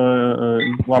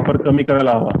वापर कमी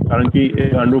करायला हवा, कारण की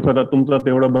गांडूळ खतात तुमचं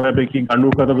तेवढं बऱ्यापैकी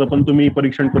गांडूळ खताचं पण तुम्ही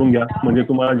परीक्षण करून घ्या, म्हणजे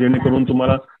तुम्हाला जेणेकरून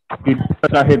तुम्हाला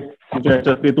कीटक आहेत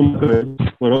त्याच्यात ते तुम्हाला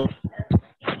बरोबर.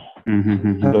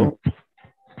 हॅलो.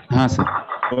 हा सर.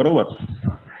 बरोबर.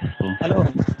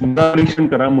 मृदा परीक्षण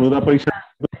करा. मृदा परीक्षण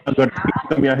गट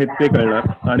कमी आहेत ते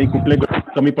कळणार आणि कुठले गट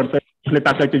कमी पडतात कुठले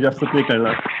टाकायचे जास्त ते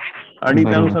कळणार आणि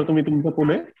त्यानुसार तुम्ही तुमचं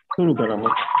पुढे सुरू करा. मग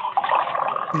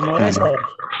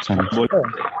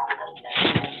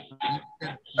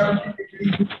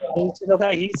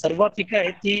ही सर्व पिकं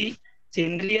आहेत ती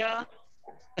सेंद्रिय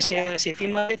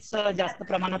शेतीमध्येच जास्त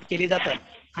प्रमाणात केली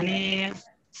जातात आणि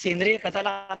सेंद्रिय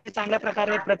खताला चांगल्या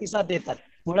प्रकारे प्रतिसाद देतात.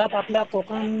 मुळात आपल्या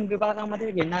कोकण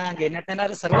विभागामध्ये घेण्यात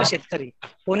येणारे सर्व शेतकरी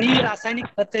कोणी रासायनिक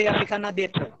खत या पिकांना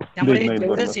देत नाही. त्यामुळे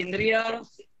जेवढे सेंद्रिय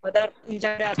पदार्थ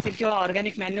तुमच्याकडे असतील किंवा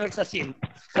ऑर्गॅनिक मॅन्युअल्स असतील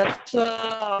तर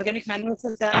ऑर्गॅनिक मॅन्युअल्स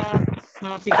त्या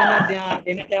पिकांना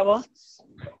देण्यात यावं.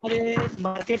 म्हणजे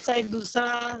मार्केटचा एक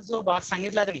दुसरा जो भाग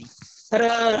सांगितला तुम्ही, तर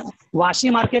वाशी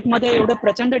मार्केटमध्ये एवढं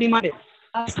प्रचंड डिमांड आहे.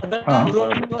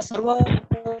 सर्व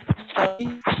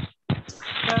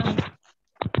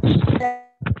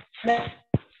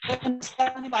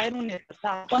बाहेरून येतात.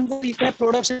 आपण जर इकडे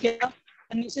प्रोडक्शन केलं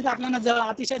तर निश्चित आपल्याला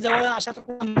अतिशय जवळ अशा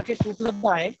प्रकारचे मार्केट उपलब्ध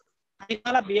आहे. आणि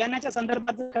मला बियाण्याच्या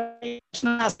संदर्भात जर काही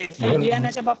प्रश्न असतील तर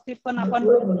बियाण्याच्या बाबतीत पण आपण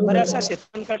बऱ्याचशा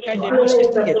शेतकऱ्यांकडे काही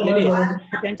डेमॉन्स्ट्रेशन घेतलेली आहे,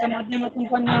 त्यांच्या माध्यमातून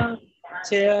पण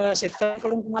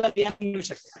शेतकऱ्यांकडून तुम्हाला बियाणे मिळू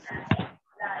शकते.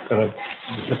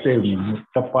 ते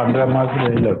 15 मार्क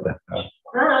लिहिलं होतं.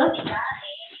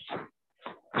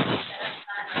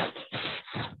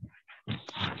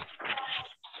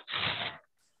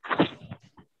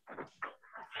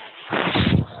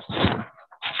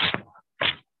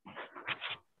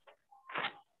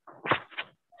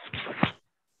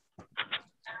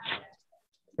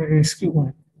 रेस्क्यू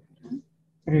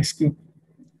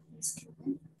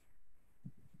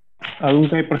अजून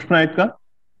काही प्रश्न आहेत का?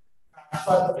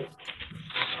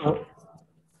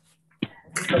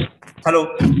 Hello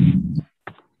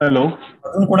hello.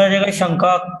 अजून कोणाच्या काही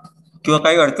शंका किंवा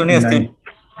काही अडचणी असतील?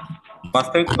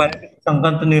 वास्तविक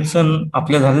शंकांचं निरसन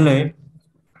आपलं झालेलं आहे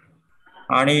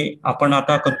आणि आपण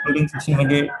आता कन्क्लुडिंग सेशन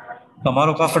म्हणजे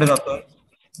समारोपाकडे जातोय.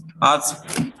 आज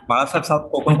बाळासाहेब सावंत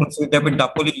कोकण कृषी विद्यापीठ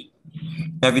दापोली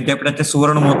या विद्यापीठाचे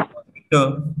सुवर्ण महोत्सव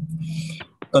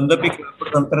कंदपीक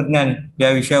तंत्रज्ञान या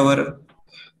विषयावर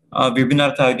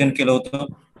वेबिनारचं आयोजन केलं होतं.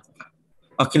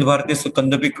 अखिल भारतीय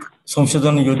कंदपीक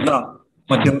संशोधन योजना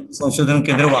मध्यवर्ती संशोधन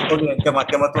केंद्र वाकोली यांच्या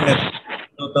माध्यमातून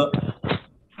होतं.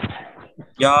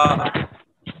 या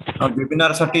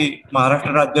वेबिनारसाठी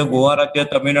महाराष्ट्र राज्य, गोवा राज्य,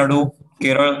 तामिळनाडू,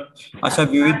 केरळ अशा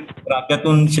विविध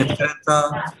राज्यातून शेतकऱ्यांचा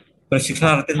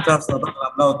प्रशिक्षणार्थींचा सहभाग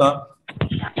लाभला होता.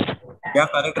 या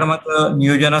कार्यक्रमाच्या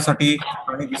नियोजनासाठी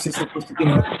आणि विशेष उपस्थिती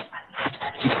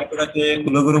विद्यापीठाचे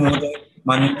कुलगुरू महोदय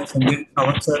माननीय संजय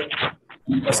सावंत सर,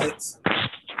 तसेच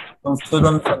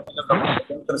संशोधन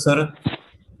संचालक सर,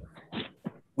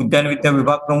 उद्यान विद्या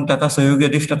विभाग प्रमुख तथा सहयोगी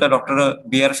अधिष्ठाता डॉक्टर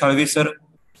BR साळवी सर,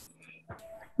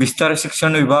 विस्तार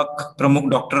शिक्षण विभाग प्रमुख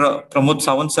डॉक्टर प्रमोद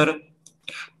सावंत सर,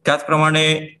 त्याचप्रमाणे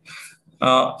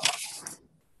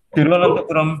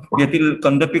तिरुवनंतपुरम येथील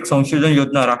कंदपीक संशोधन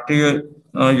योजना राष्ट्रीय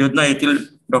योजना येथील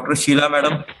डॉक्टर शीला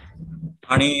मॅडम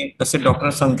आणि तसेच डॉक्टर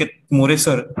संकेत मोरे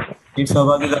सर हे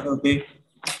सहभागी झाले होते.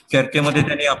 चर्चेमध्ये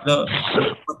त्यांनी आपलं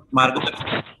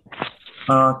मार्गदर्शन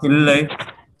केलेलं आहे.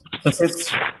 तसेच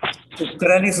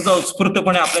शेतकऱ्यांनी सुद्धा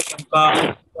उत्स्फूर्तपणे आपल्या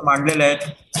शंका मांडलेल्या आहेत.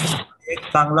 एक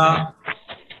चांगला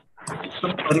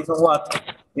परिसंवाद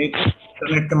एक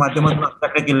इंटरनेटच्या माध्यमातून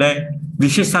आपल्याकडे केला आहे.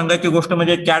 विशेष सांगायची गोष्ट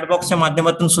म्हणजे चॅट बॉक्सच्या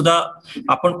माध्यमातून सुद्धा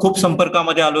आपण खूप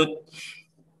संपर्कामध्ये आलो.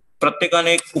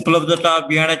 प्रत्येकाने उपलब्धता,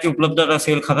 बियाण्याची उपलब्धता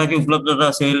असेल, खताची उपलब्धता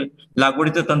असेल,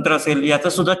 लागवडीचं तंत्र असेल, याचा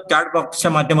सुद्धा चॅट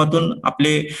बॉक्सच्या माध्यमातून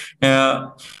आपले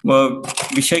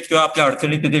विषय किंवा आपल्या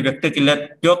अडचणी तिथे व्यक्त केल्यात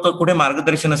किंवा कुठे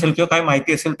मार्गदर्शन असेल किंवा काही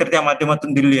माहिती असेल तर त्या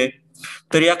माध्यमातून दिली आहे.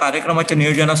 तर या कार्यक्रमाच्या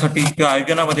नियोजनासाठी किंवा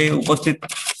आयोजनामध्ये उपस्थित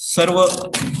सर्व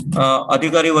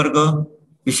अधिकारी वर्ग,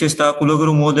 विशेषतः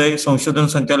कुलगुरू महोदय, संशोधन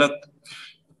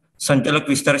संचालक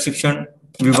विस्तार शिक्षण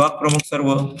विभाग प्रमुख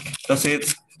सर्व,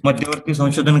 तसेच मध्यवर्ती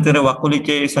संशोधन केंद्र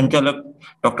वाकोलीचे संचालक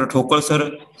डॉक्टर ठोकळ सर,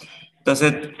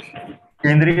 तसेच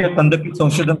केंद्रीय कंदपीक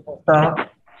संशोधन संस्था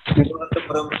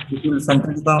तिरुवनंतपुरम येथील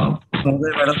संचालिका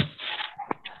महोदय मॅडम,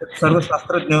 सर्व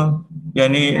शास्त्रज्ञ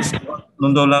यांनी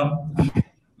नोंदवला.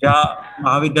 या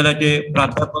महाविद्यालयाचे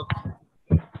प्राध्यापक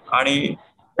आणि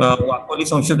वाकोली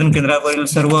संशोधन केंद्रावरील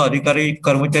सर्व अधिकारी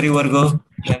कर्मचारी वर्ग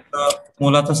यांचा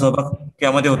मोलाचा सहभाग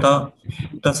यामध्ये होता.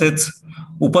 तसेच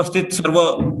उपस्थित सर्व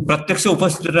प्रत्यक्ष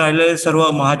उपस्थित राहिलेले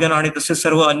सर्व महाजन आणि तसेच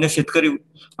सर्व अन्य शेतकरी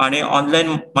आणि ऑनलाईन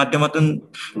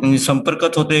माध्यमातून संपर्कात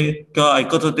होते किंवा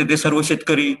ऐकत होते ते सर्व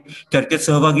शेतकरी, चर्चेत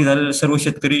सहभागी झालेले सर्व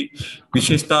शेतकरी,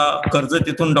 विशेषतः कर्जत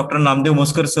येथून डॉक्टर नामदेव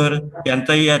मोस्कर सर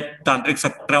यांचाही या तांत्रिक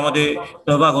सत्रामध्ये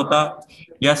सहभाग होता.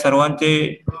 या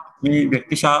सर्वांचे मी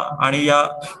व्यक्तिशः आणि या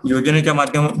योजनेच्या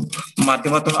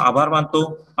माध्यमातून आभार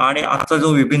मानतो आणि आजचा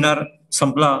जो वेबिनार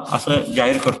संपला असं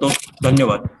जाहीर करतो.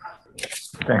 धन्यवाद.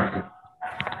 थँक्यू.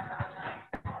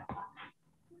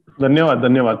 धन्यवाद.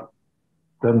 धन्यवाद.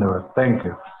 धन्यवाद.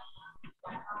 Thank you.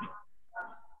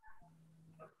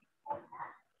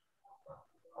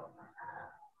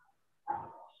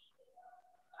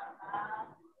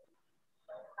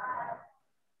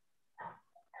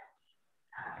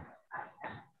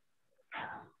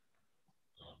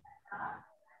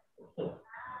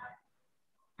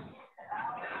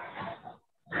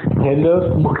 Hello,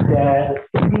 Mukhtar.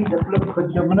 Ini develop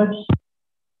kerja mana?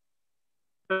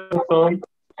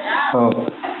 Oh.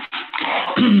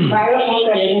 Hello.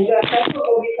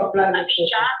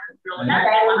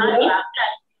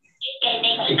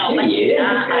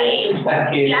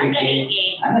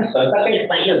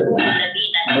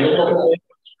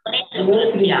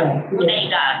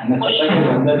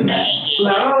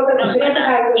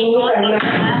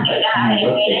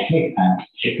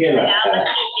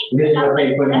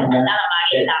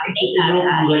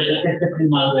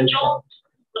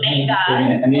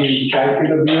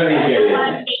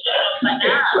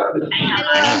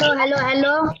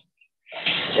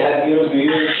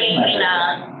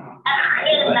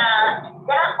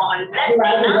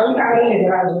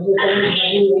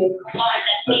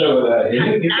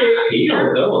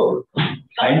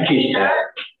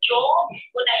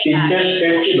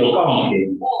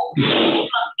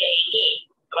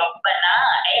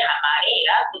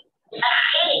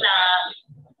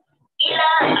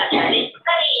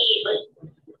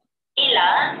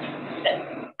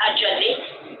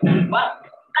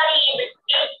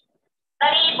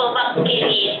 करीब वक्त के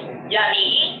लिए, यानी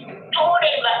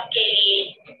थोड़े वक्त के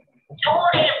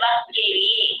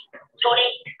लिए, थोड़े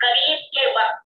करीब